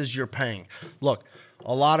prices you're paying. Look,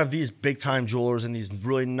 a lot of these big-time jewelers and these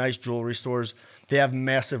really nice jewelry stores, they have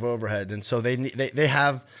massive overhead, and so they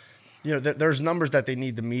have, there's numbers that they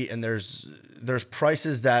need to meet, and there's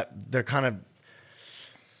prices that they're kind of.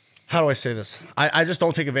 How do I say this? I just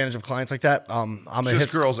don't take advantage of clients like that. I'm a hit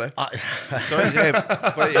girls, eh? I'm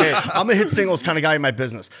a hit singles kind of guy in my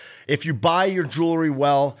business. If you buy your jewelry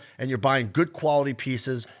well and you're buying good quality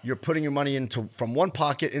pieces, you're putting your money from one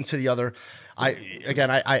pocket into the other.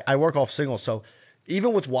 I work off singles, so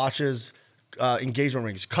even with watches, engagement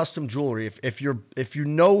rings, custom jewelry, if you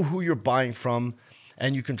know who you're buying from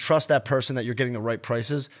and you can trust that person that you're getting the right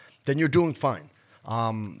prices, then you're doing fine.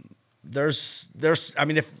 If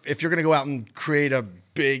you're going to go out and create a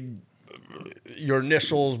big, your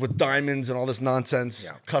initials with diamonds and all this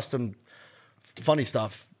nonsense, custom funny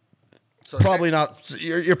stuff, so probably not.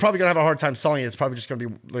 You're probably going to have a hard time selling it. It's probably just going to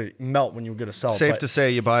be like, melt when you get a sell. Safe to say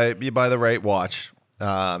you buy the right watch, you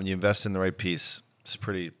invest in the right piece. It's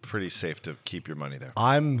pretty safe to keep your money there.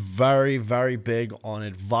 I'm very, very big on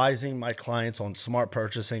advising my clients on smart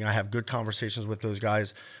purchasing. I have good conversations with those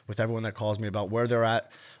guys, with everyone that calls me about where they're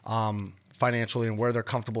at financially and where they're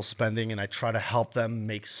comfortable spending, and I try to help them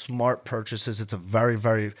make smart purchases. It's a very,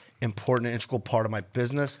 very important and integral part of my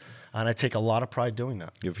business, and I take a lot of pride doing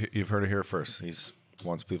that. You've heard it here first. He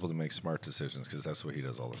wants people to make smart decisions because that's what he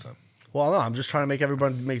does all the time. Well, no, I'm just trying to make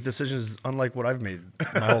everybody make decisions unlike what I've made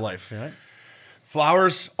my whole life. Right?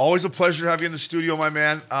 Flowers, always a pleasure to have you in the studio, my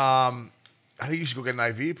man. I think you should go get an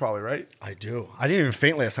IV, probably, right? I do. I didn't even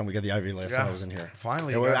faint last time we got the IV time I was in here.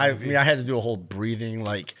 Finally, I had to do a whole breathing,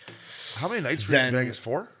 like. How many nights were you in Vegas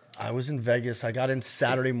for? I was in Vegas. I got in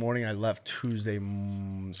Saturday morning. I left Tuesday.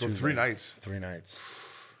 So 3 nights. 3 nights.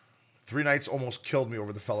 3 nights almost killed me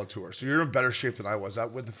over the Fella Tour. So you're in better shape than I was.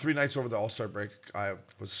 With the 3 nights over the All-Star break, I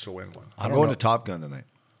was so in one. I'm going to Top Gun tonight.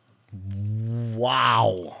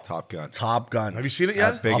 Wow. Top Gun. Have you seen it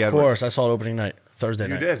yet? Of course. I saw it opening night. Thursday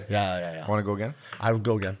night. You did? Yeah. Want to go again? I would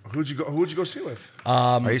go again. Who'd you go see with?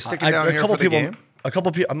 Are you sticking down here for the game? A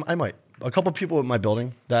couple people, I might. A couple people in my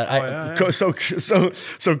building that yeah.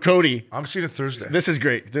 So Cody. I'm seeing it Thursday. This is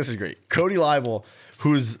great. Cody Leibel,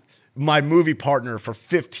 who's my movie partner for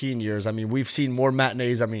 15 years. I mean, we've seen more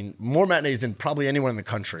matinees than probably anyone in the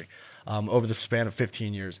country over the span of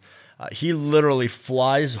 15 years. He literally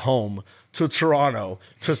flies home to Toronto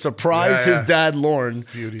to surprise his dad, Lorne,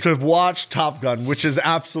 to watch Top Gun, which is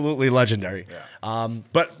absolutely legendary. Yeah.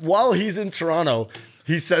 But while he's in Toronto,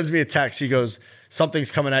 he sends me a text. He goes,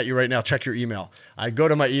 "Something's coming at you right now. Check your email." I go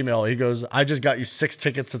to my email. He goes, "I just got you 6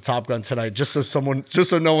 tickets to Top Gun tonight, just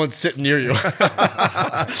so no one's sitting near you."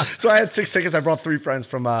 So I had 6 tickets. I brought 3 friends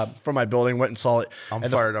from my building, went and saw it. I'm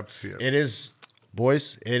fired up to see it. It is,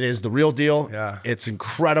 boys, it is the real deal. Yeah. It's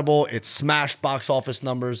incredible. It smashed box office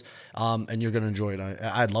numbers, and you're gonna enjoy it.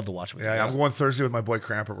 I'd love to watch it with you guys. I'm going Thursday with my boy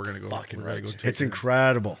Cramper. We're gonna go. Fucking right. Go It's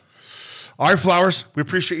incredible. All right, Flowers. We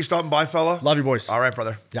appreciate you stopping by, fella. Love you, boys. All right,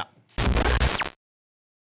 brother. Yeah.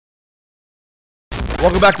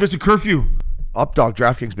 Welcome back to Mr. Curfew. Up Dog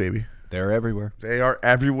DraftKings, baby. They're everywhere. They are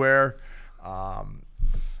everywhere.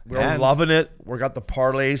 We're loving it. We got the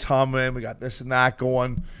parlays humming. We got this and that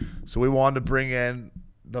going. So we wanted to bring in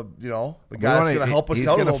the guy that's going to help us out. He's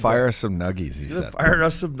going to fire us some nuggies, he said. Fire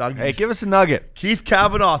us some nuggies. Hey, give us a nugget. Keith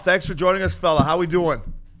Kavanaugh, thanks for joining us, fella. How we doing?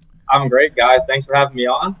 I'm great, guys. Thanks for having me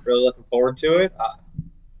on. Really looking forward to it.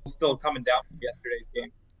 Still coming down from yesterday's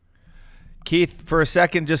game. Keith, for a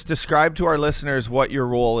second, just describe to our listeners what your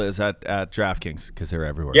role is at DraftKings, because they're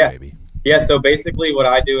everywhere, baby. Yeah, so basically what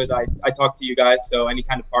I do is I talk to you guys, so any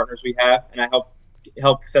kind of partners we have, and I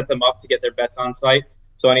help set them up to get their bets on site.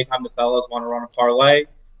 So anytime the fellas want to run a parlay,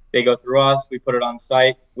 they go through us, we put it on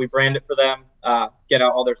site, we brand it for them, get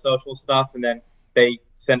out all their social stuff, and then they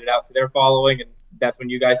send it out to their following, and that's when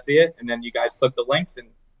you guys see it, and then you guys click the links and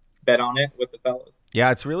bet on it with the fellas.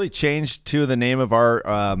 Yeah, it's really changed to the name of our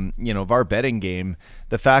of our betting game.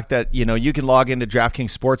 The fact that you can log into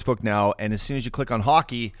DraftKings Sportsbook now, and as soon as you click on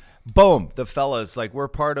hockey, boom, the fellas, like, we're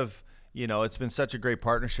part of. It's been such a great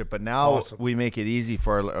partnership, but now we make it easy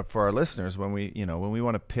for our listeners when we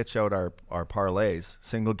want to pitch out our parlays,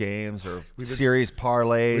 single games or series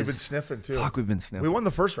parlays. We've been sniffing too. Fuck, we've been sniffing. We won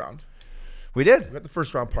the first round. We did. We got the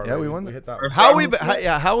first round parlay. Yeah, we won. We hit that.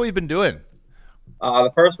 How have we been doing?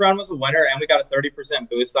 The first round was a winner, and we got a 30%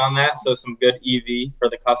 boost on that, so some good EV for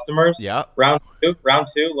the customers. Yeah. Round two,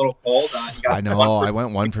 a little cold. I know. I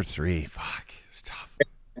went 1 for 3. Fuck, it's tough.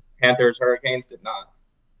 Panthers, Hurricanes did not.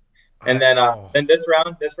 And then this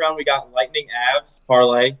round we got Lightning Avs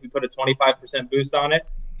parlay. We put a 25% boost on it.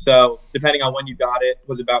 So depending on when you got it,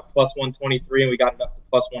 was about plus 123, and we got it up to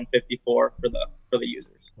plus 154 for the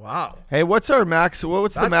users. Wow. Hey, what's our max?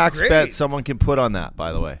 What's the max bet someone can put on that?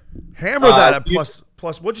 By the way, hammer that at plus.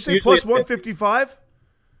 What'd you say? Plus 155?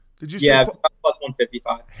 Did you say? Yeah, it's about plus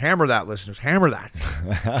 155. Hammer that, listeners. Hammer that.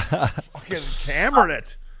 Fucking hammered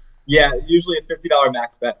it. Yeah, usually a $50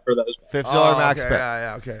 max bet for those bets. $50 max bet.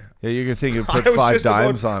 Yeah, okay. Yeah, you're thinking put 5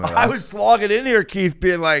 dimes on it. I was logging in here, Keith,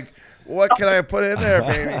 being like, what can I put in there,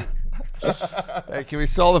 baby? Hey, can we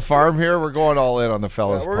sell the farm here? We're going all in on the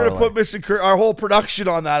fellas. We're going to put Mr. our whole production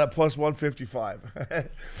on that at plus 155.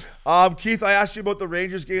 Keith, I asked you about the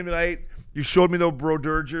Rangers game tonight. You showed me the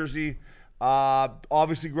Brodeur jersey.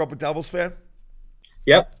 Obviously grew up a Devils fan.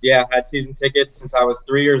 Yep. Yeah, had season tickets since I was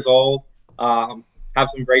 3 years old. Have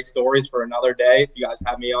some great stories for another day. If you guys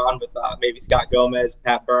have me on with maybe Scott Gomez,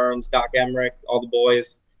 Pat Burns, Doc Emmerich, all the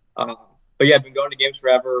boys. But yeah, I've been going to games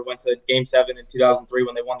forever. Went to Game 7 in 2003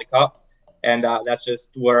 when they won the Cup. And that's just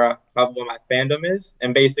where probably my fandom is.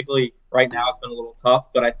 And basically right now it's been a little tough,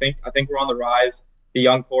 but I think we're on the rise. The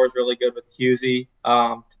young core is really good with Hughesy,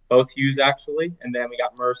 both Hughes actually. And then we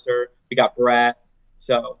got Mercer, we got Bratt.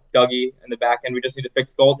 So Dougie in the back end. We just need to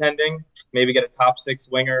fix goaltending, maybe get a top 6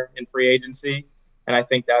 winger in free agency. And I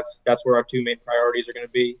think that's where our 2 main priorities are going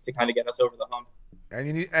to be to kind of get us over the hump. And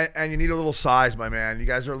you need a little size, my man. You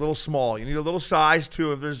guys are a little small. You need a little size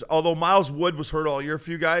too. Although Miles Wood was hurt all year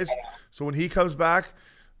for you guys, so when he comes back,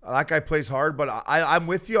 that guy plays hard. But I'm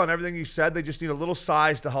with you on everything you said. They just need a little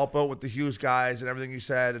size to help out with the Hughes guys and everything you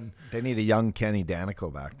said. And they need a young Kenny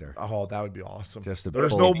Danico back there. Oh, that would be awesome.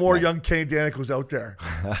 There's no more young Kenny Danicos out there.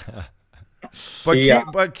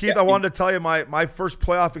 But Keith, I wanted to tell you my first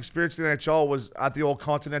playoff experience in the NHL was at the old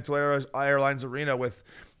Continental Airlines Arena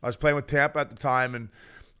I was playing with Tampa at the time, and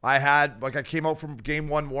I came out from game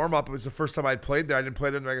 1 warm-up. It was the first time I'd played there. I didn't play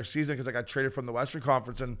there in the regular season because I got traded from the Western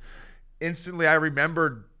Conference, and instantly I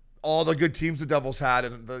remembered all the good teams the Devils had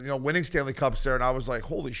and the winning Stanley Cups there, and I was like,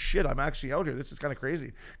 holy shit, I'm actually out here. This is kind of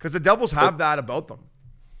crazy because the Devils have that about them.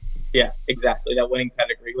 Yeah, exactly. That winning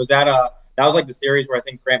pedigree. Was that That was like the series where I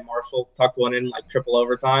think Grant Marshall tucked one in like triple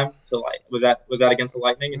overtime. To like, was that against the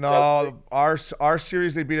Lightning? No, our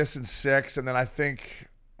series they beat us in 6, and then I think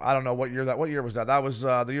I don't know what year was that. That was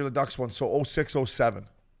the year the Ducks won. So 06, 07.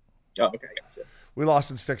 Oh, okay, gotcha. We lost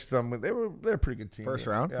in 6 to them. They're a pretty good team. First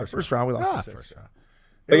round? Yeah, first round we lost in 6. First round.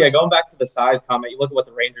 But yeah, going back to the size comment, you look at what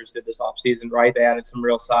the Rangers did this offseason, right? They added some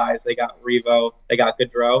real size. They got Revo, they got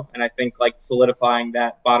Gaudreau, and I think like solidifying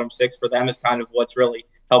that bottom 6 for them is kind of what's really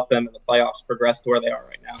helped them in the playoffs progress to where they are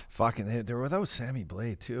right now. Fucking, they're without Sammy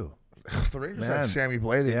Blais too. The Rangers had Sammy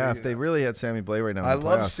Blais. If they really had Sammy Blais right now. I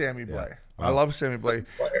love Sammy Blais. Yeah. Wow. I love Sammy Blais.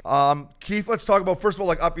 Keith, let's talk about, first of all,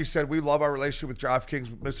 like Uppy said, we love our relationship with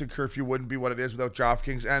DraftKings. Missing Curfew wouldn't be what it is without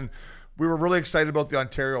DraftKings. And we were really excited about the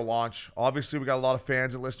Ontario launch. Obviously, we got a lot of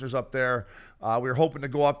fans and listeners up there. We were hoping to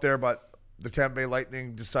go up there, but the Tampa Bay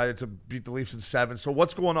Lightning decided to beat the Leafs in 7. So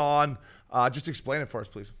what's going on? Just explain it for us,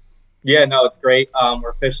 please. Yeah, no, it's great. We're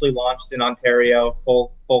officially launched in Ontario,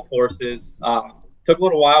 full forces. Took a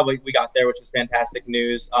little while, but we got there, which is fantastic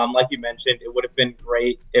news. Like you mentioned, it would have been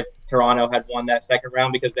great if Toronto had won that second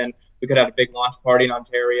round, because then we could have had a big launch party in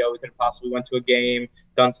Ontario. We could have possibly went to a game,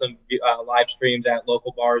 done some live streams at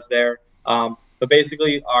local bars there. But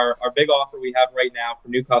basically, our big offer we have right now for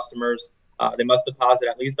new customers, they must deposit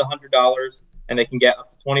at least $100, and they can get up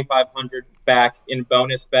to $2,500 back in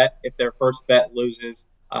bonus bet if their first bet loses.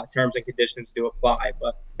 Terms and conditions do apply,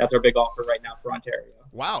 but that's our big offer right now for Ontario.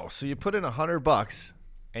 Wow! So you put in $100,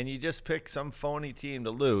 and you just pick some phony team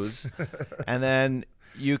to lose, and then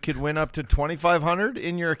you could win up to $2,500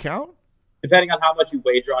 in your account. Depending on how much you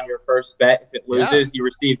wager on your first bet, if it loses, you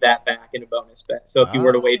receive that back in a bonus bet. So if you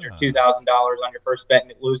were to wager $2,000 on your first bet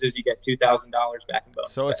and it loses, you get $2,000 back in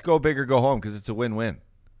bonus. So it's go big or go home because it's a win-win.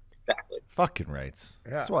 Exactly. Fucking rights.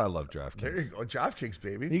 Yeah. That's why I love DraftKings. There you go, DraftKings,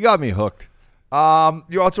 baby. You got me hooked.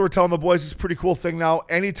 You also were telling the boys this pretty cool thing now.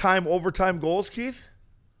 Anytime overtime goals, Keith?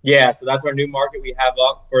 Yeah, so that's our new market we have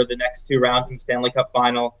up for the next 2 rounds in the Stanley Cup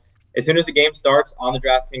Final. As soon as the game starts on the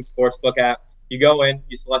DraftKings Sportsbook app, you go in,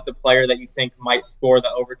 you select the player that you think might score the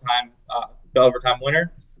overtime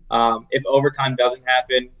winner. If overtime doesn't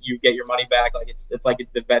happen, you get your money back. Like it's like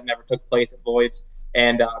the bet never took place. It voids.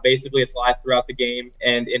 And basically, it's live throughout the game.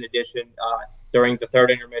 And in addition, during the third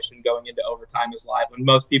intermission going into overtime is live, when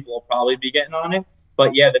most people will probably be getting on it.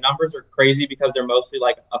 But yeah, the numbers are crazy because they're mostly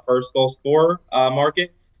like a first goal scorer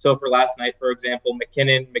market. So for last night, for example,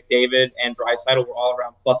 McKinnon, McDavid, and Draisaitl were all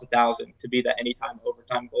around plus 1,000 to be the anytime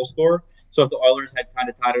overtime goal scorer. So if the Oilers had kind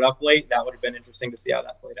of tied it up late, that would have been interesting to see how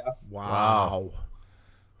that played out. Wow.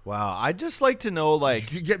 I'd just like to know,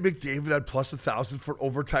 like, you get McDavid at plus 1,000 for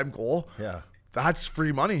overtime goal. Yeah, that's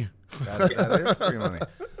free money. That is free money.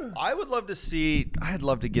 I would love to see. I'd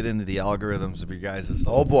love to get into the algorithms of you guys.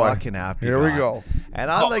 Oh boy, fucking happy. Here we go. And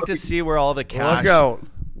I'd like to see where all the cash, look out,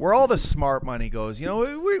 where all the smart money goes. You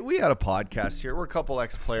know, we had a podcast here. We're a couple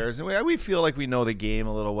ex-players, and we feel like we know the game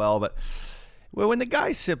a little well. But when the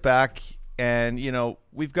guys sit back and, you know,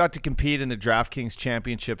 we've got to compete in the DraftKings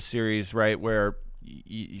Championship Series, right, where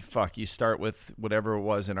you start with whatever it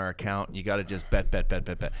was in our account, and you got to just bet.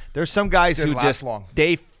 There's some guys who just long.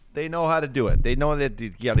 They know how to do it. They know that you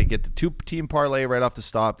got to get the 2-team parlay right off the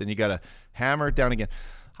stop. Then you got to hammer it down again.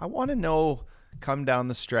 I want to know, come down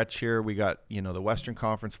the stretch here. We got, you know, the Western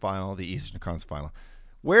Conference Final, the Eastern Conference Final.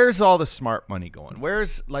 Where's all the smart money going?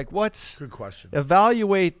 What's good question?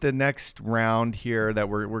 Evaluate the next round here that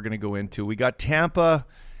we're going to go into. We got Tampa,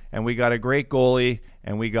 and we got a great goalie,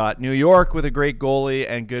 and we got New York with a great goalie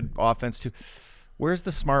and good offense too. Where's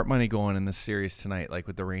the smart money going in this series tonight, like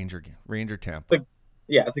with the Ranger Tampa?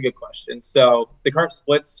 Yeah, it's a good question. So the current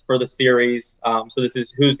splits for the series, so this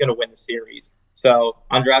is who's going to win the series. So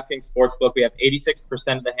on DraftKings Sportsbook, we have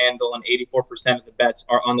 86% of the handle and 84% of the bets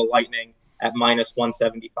are on the Lightning at minus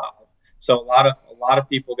 175. So a lot of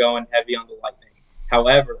people going heavy on the Lightning.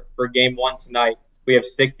 However, for Game 1 tonight, we have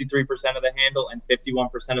 63% of the handle and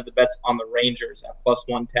 51% of the bets on the Rangers at plus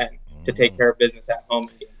 110 to take care of business at home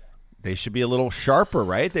in Game 1. They should be a little sharper,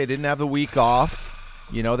 right? They didn't have the week off.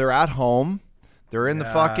 You know, they're at home. They're in the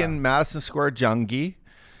fucking Madison Square Junkie.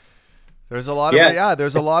 There's a lot of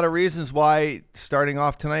there's a lot of reasons why starting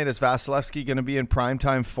off tonight. Is Vasilevsky going to be in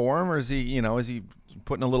primetime form, or is he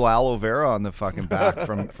putting a little aloe vera on the fucking back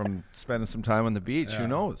from spending some time on the beach? Who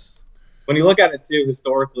knows? When you look at it too,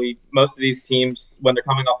 historically, most of these teams, when they're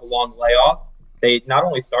coming off a long layoff, they not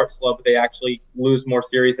only start slow, but they actually lose more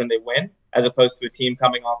series than they win, as opposed to a team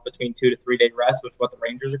coming off between 2 to 3 day rest, which is what the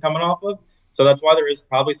Rangers are coming off of. So that's why there is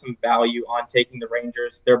probably some value on taking the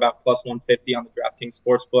Rangers. They're about plus 150 on the DraftKings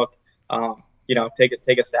Sportsbook.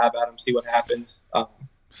 Take a stab at them, see what happens.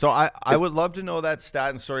 So I would love to know that stat,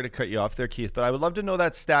 and sorry to cut you off there, Keith, but I would love to know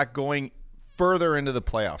that stat going further into the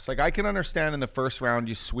playoffs. Like, I can understand in the first round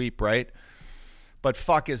you sweep, right? But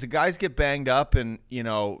fuck, as the guys get banged up and, you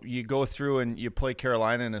know, you go through and you play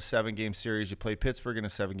Carolina in a 7-game series, you play Pittsburgh in a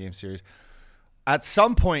 7-game series, at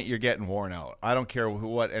some point you're getting worn out. I don't care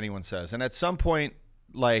what anyone says. And at some point,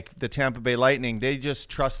 like the Tampa Bay Lightning, they just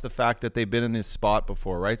trust the fact that they've been in this spot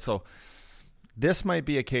before, right? So this might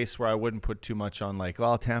be a case where I wouldn't put too much on, like,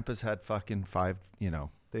 well, Tampa's had fucking 5, you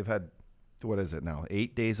know, they've had, what is it now,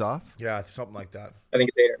 8 days off? Yeah, something like that. I think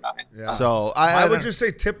it's 8 or 9. Yeah. So I would just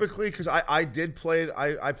say typically, because I played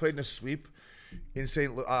in a sweep in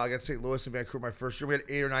against St. Louis and Vancouver my first year. We had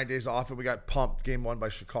 8 or 9 days off, and we got pumped game 1 by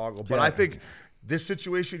Chicago. But I think this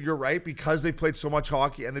situation, you're right, because they've played so much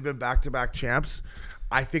hockey and they've been back-to-back champs.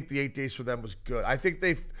 I think the 8 days for them was good. I think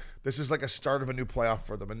this is like a start of a new playoff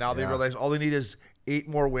for them, and now they realize all they need is 8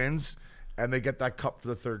 more wins, and they get that cup for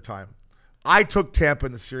the 3rd time. I took Tampa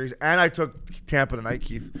in the series, and I took Tampa tonight,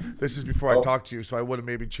 Keith. This is before I talked to you, so I would have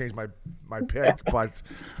maybe changed my pick. But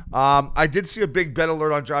I did see a big bet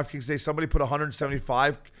alert on DraftKings today. Somebody put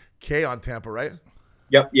 $175K on Tampa, right?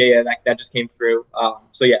 Yep. Yeah. That just came through.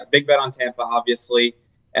 So yeah, big bet on Tampa, obviously.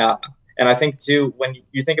 And I think too, when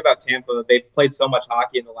you think about Tampa, they've played so much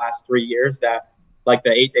hockey in the last 3 years that, like,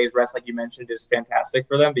 the 8 days rest, like you mentioned, is fantastic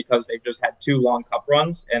for them because they've just had 2 long cup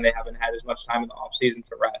runs and they haven't had as much time in the offseason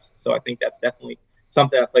to rest. So I think that's definitely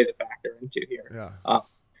something that plays a factor into here. Yeah.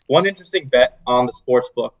 One interesting bet on the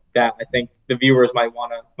sports book that I think the viewers might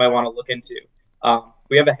want to look into.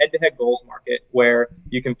 We have a head-to-head goals market where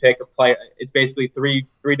you can pick a player. It's basically three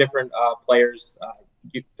different players,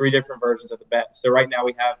 3 different versions of the bet. So right now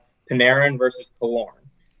we have Panarin versus Killorn.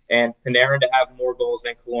 And Panarin to have more goals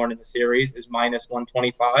than Killorn in the series is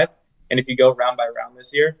 -125. And if you go round by round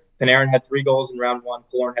this year, Panarin had 3 goals in round 1,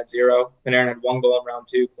 Killorn had 0. Panarin had 1 goal in round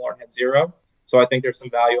 2, Killorn had 0. So I think there's some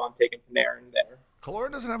value on taking Panarin there.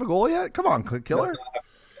 Killorn doesn't have a goal yet? Come on, Killer.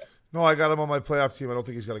 No, I got him on my playoff team. I don't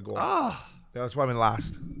think he's got a goal. Yeah, that's why I'm in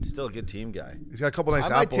last. He's still a good team guy. He's got a couple nice I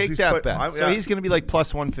might apples. take He's that bet. So he's going to be like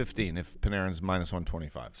 +115 if Panarin's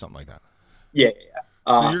 -125, something like that. Yeah.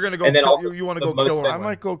 So you're going to go, and then also you want to go Killorn. I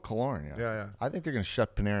might go Killorn, yeah. I think they're going to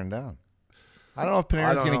shut Panarin down. I don't know if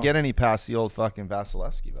Panarin's going to get any past the old fucking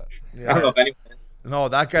Vasilevsky, but I don't know if anyone is. No,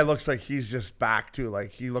 that guy looks like he's just back too.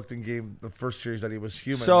 Like he looked in the first series that he was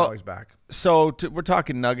human, so, and now he's back. So we're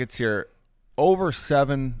talking Nuggets here. Over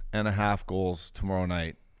 7.5 goals tomorrow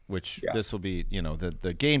night, which this will be,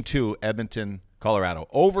 the game 2, Edmonton, Colorado.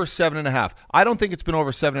 Over 7.5. I don't think it's been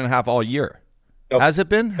over 7.5 all year. Nope. Has it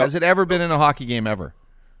been? Nope. Has it ever been in a hockey game ever?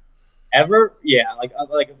 Ever? Yeah, like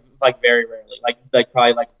very rarely. Like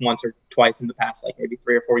probably like once or twice in the past, like maybe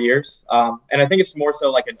 3 or 4 years. And I think it's more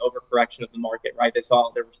so like an overcorrection of the market, right? They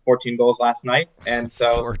saw there was 14 goals last night, and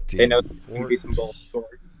so they know there's going to be some goals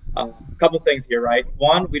scored. A couple things here, right?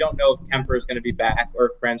 One, we don't know if Kemper is going to be back or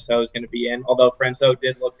if Francouz is going to be in, although Francouz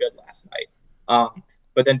did look good last night.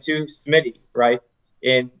 But then 2, Smitty, right?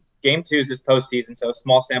 In game 2 is his postseason, so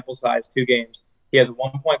small sample size, 2 games. He has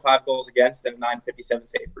 1.5 goals against and a .957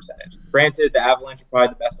 save percentage. Granted, the Avalanche are probably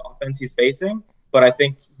the best offense he's facing, but I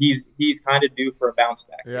think he's kind of due for a bounce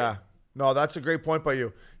back. Yeah. No, that's a great point by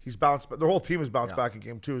you. He's bounced, but the whole team has bounced back in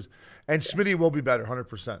game 2. And Smitty will be better,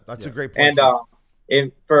 100%. That's a great point.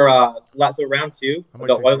 And so round 2,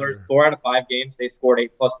 the Oilers, 4 out of 5 games, they scored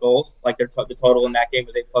 8+ goals. Like the total in that game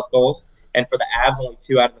was 8+ goals. And for the Avs, only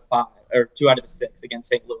 2 out of the 5 or 2 out of the 6 against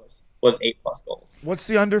St. Louis was 8+ goals. What's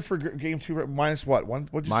the under for game 2? Minus what?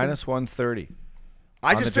 What'd you say? -130.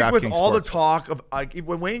 I just think with all the talk of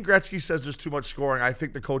when Wayne Gretzky says there's too much scoring, I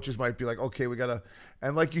think the coaches might be like, okay, we gotta.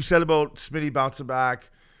 And like you said about Smitty bouncing back,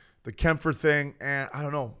 the Kemper thing, and I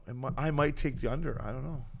don't know. I might take the under. I don't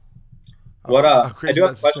know. I do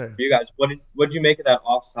have a question for you guys. What did you make of that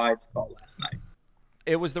offsides call last night?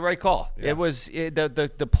 It was the right call. Yeah. It was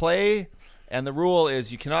the play, and the rule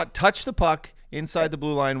is you cannot touch the puck inside the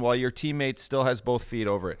blue line while your teammate still has both feet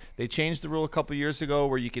over it. They changed the rule a couple years ago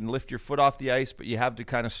where you can lift your foot off the ice, but you have to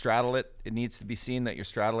kind of straddle it. It needs to be seen that you're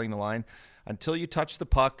straddling the line. Until you touch the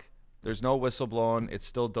puck, there's no whistle blown. It's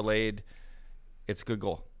still delayed. It's a good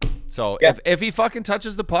goal. So if he fucking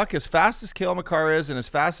touches the puck as fast as Cale Makar is and as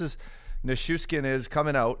fast as Nichushkin is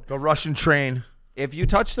coming out, the Russian train. If you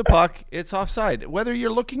touch the puck, it's offside. Whether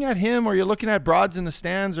you're looking at him or you're looking at broads in the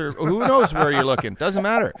stands or who knows where you're looking, doesn't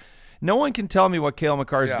matter. No one can tell me what Cale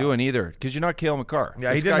Makar is doing either because you're not Cale Makar.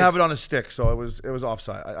 Yeah, he didn't have it on his stick, so it was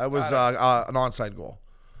offside. It was an onside goal.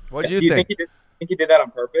 What do you think? Do you think he did that on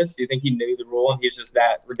purpose? Do you think he knew the rule and he's just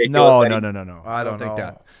that ridiculous? No. I don't think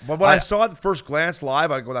that. But when I saw it at first glance live,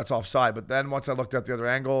 I go, that's offside. But then once I looked at the other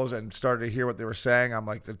angles and started to hear what they were saying, I'm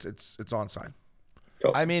like, it's onside.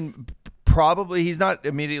 I mean, he's not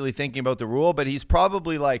immediately thinking about the rule, but he's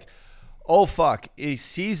probably like, oh fuck, he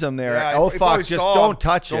sees him there. Yeah, Oh he fuck, probably just saw don't him.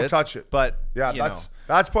 touch it. Don't touch it. But yeah,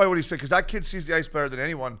 that's probably what he said, because that kid sees the ice better than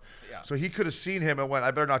anyone. Yeah. So he could have seen him and went,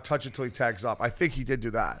 I better not touch it until he tags up. I think he did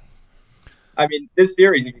do that. I mean, this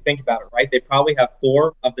series, if you think about it, right, they probably have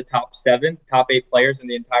 4 of the top 8 players in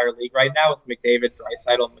the entire league right now with McDavid,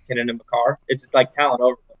 Draisaitl, McKinnon, and Makar. It's like talent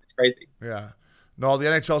overload. It's crazy. Yeah. No, the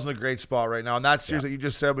NHL's in a great spot right now. And that series that you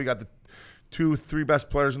just said, we got the 2-3 best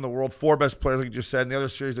players in the world, 4 best players, like you just said. And the other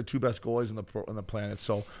series, the 2 best goalies in the planet.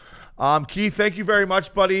 So, Keith, thank you very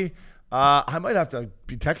much, buddy. I might have to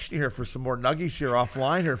be texting you here for some more nuggies here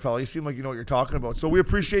offline here, fella. You seem like you know what you're talking about. So we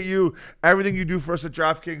appreciate you, everything you do for us at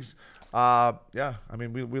DraftKings. Yeah, I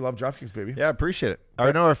mean, we love DraftKings, baby. Yeah, appreciate it.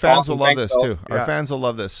 I know our fans will love this too. Yeah. Our fans will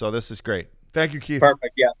love this, so this is great. Thank you, Keith.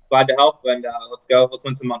 Perfect. Yeah, glad to help, and let's go. Let's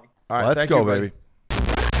win some money. All right, let's go, baby.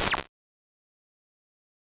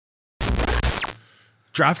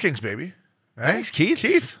 DraftKings, baby. Thanks, Keith.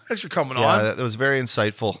 Keith, thanks for coming on. Yeah, that was very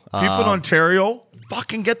insightful. People in Ontario,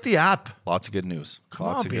 fucking get the app. Lots of good news. Come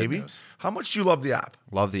Lots on, of baby. good news. How much do you love the app?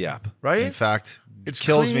 Love the app. Right? In fact, It's it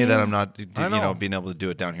kills me that clean. I'm not, I know. being able to do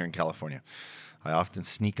it down here in California. I often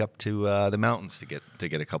sneak up to the mountains to get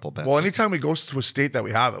a couple bets. Well, anytime we go to a state that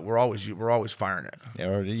we have it, we're always firing it. Yeah,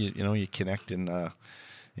 or you connect in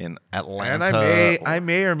Atlanta. And I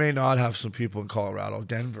may or may not have some people in Colorado,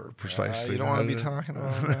 Denver, precisely. You don't want to be talking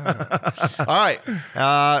about that. All right.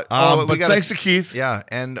 But thanks to Keith. Yeah,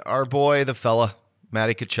 and our boy, the fella,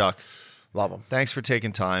 Matty Tkachuk. Love him. Thanks for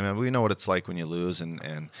taking time. And we know what it's like when you lose.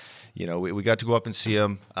 And we got to go up and see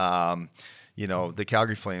him. The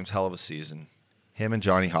Calgary Flames, hell of a season. Him and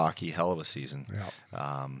Johnny Hockey, hell of a season.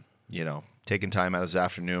 Yeah. Taking time out of his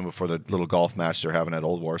afternoon before the little golf match they're having at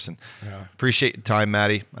Old Warson. Yeah. Appreciate your time,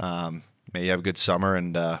 Matty. May you have a good summer.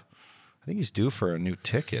 And I think he's due for a new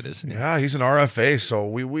ticket, isn't he? Yeah, he's an RFA. So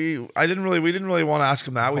we didn't really want to ask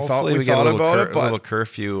him that. We Hopefully thought about it, a but little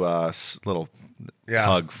curfew, little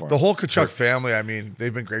tug for him. The whole Tkachuk family, I mean,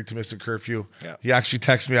 they've been great to Mr. Curfew. Yeah. He actually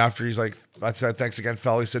texted me after. He's like, I said, thanks again,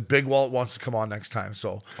 fella. He said, Big Walt wants to come on next time.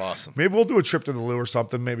 So awesome. Maybe we'll do a trip to the Lou or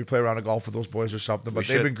something. Maybe play around a golf with those boys or something. But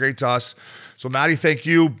they've should. been great to us. So, Matty, thank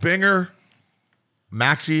you. Binger,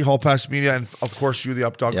 Maxi, Hall Pass Media, and of course, you, the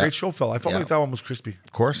Updog. Yeah. Great show, fella. I felt like that one was crispy.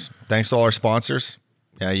 Of course. Thanks to all our sponsors.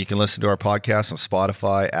 Yeah, you can listen to our podcast on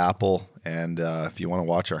Spotify, Apple, and if you want to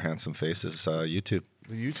watch our handsome faces, YouTube.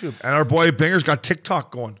 The YouTube. And our boy Binger's got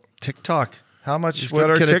TikTok going. TikTok. How much He's got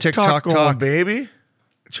our could a TikTok going, talk? baby.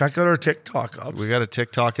 Check out our TikTok ups. We got to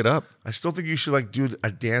TikTok it up. I still think you should do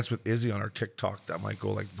a dance with Izzy on our TikTok. That might go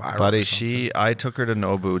viral. Buddy, I took her to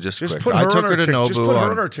Nobu just quick. Put her I took on her to Nobu Just put her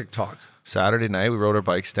on our TikTok. Saturday night. We rode our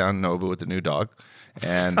bikes down Nobu with the new dog.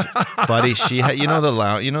 And buddy, she had the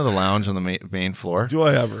lounge on the main floor. Do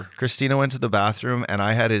I ever? Christina went to the bathroom and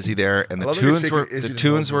I had Izzy there, and the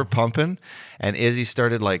tunes were pumping, and Izzy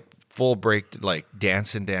started full break,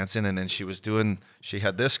 dancing, and then she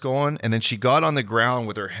had this going, and then she got on the ground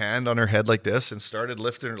with her hand on her head like this and started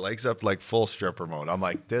lifting her legs up like full stripper mode. I'm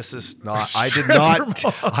like, this is not, I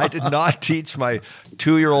did not teach my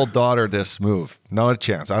 2-year-old daughter this move. Not a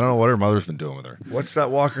chance. I don't know what her mother's been doing with her. What's that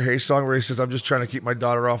Walker Hayes song where he says, I'm just trying to keep my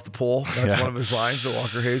daughter off the pole? That's one of his lines, the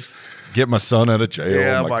Walker Hayes. Get my son out of jail.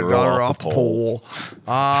 Yeah, my girl daughter off the pole.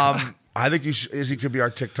 I think Izzy could be our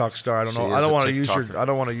TikTok star. I don't know. I don't want to use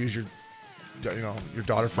your your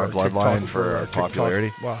daughter for my bloodline for our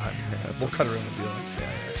popularity. Well, we'll cut her in the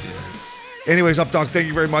deal. Anyways, Updog, thank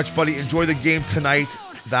you very much, buddy. Enjoy the game tonight.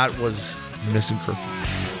 That was Missing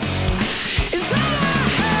Curfew.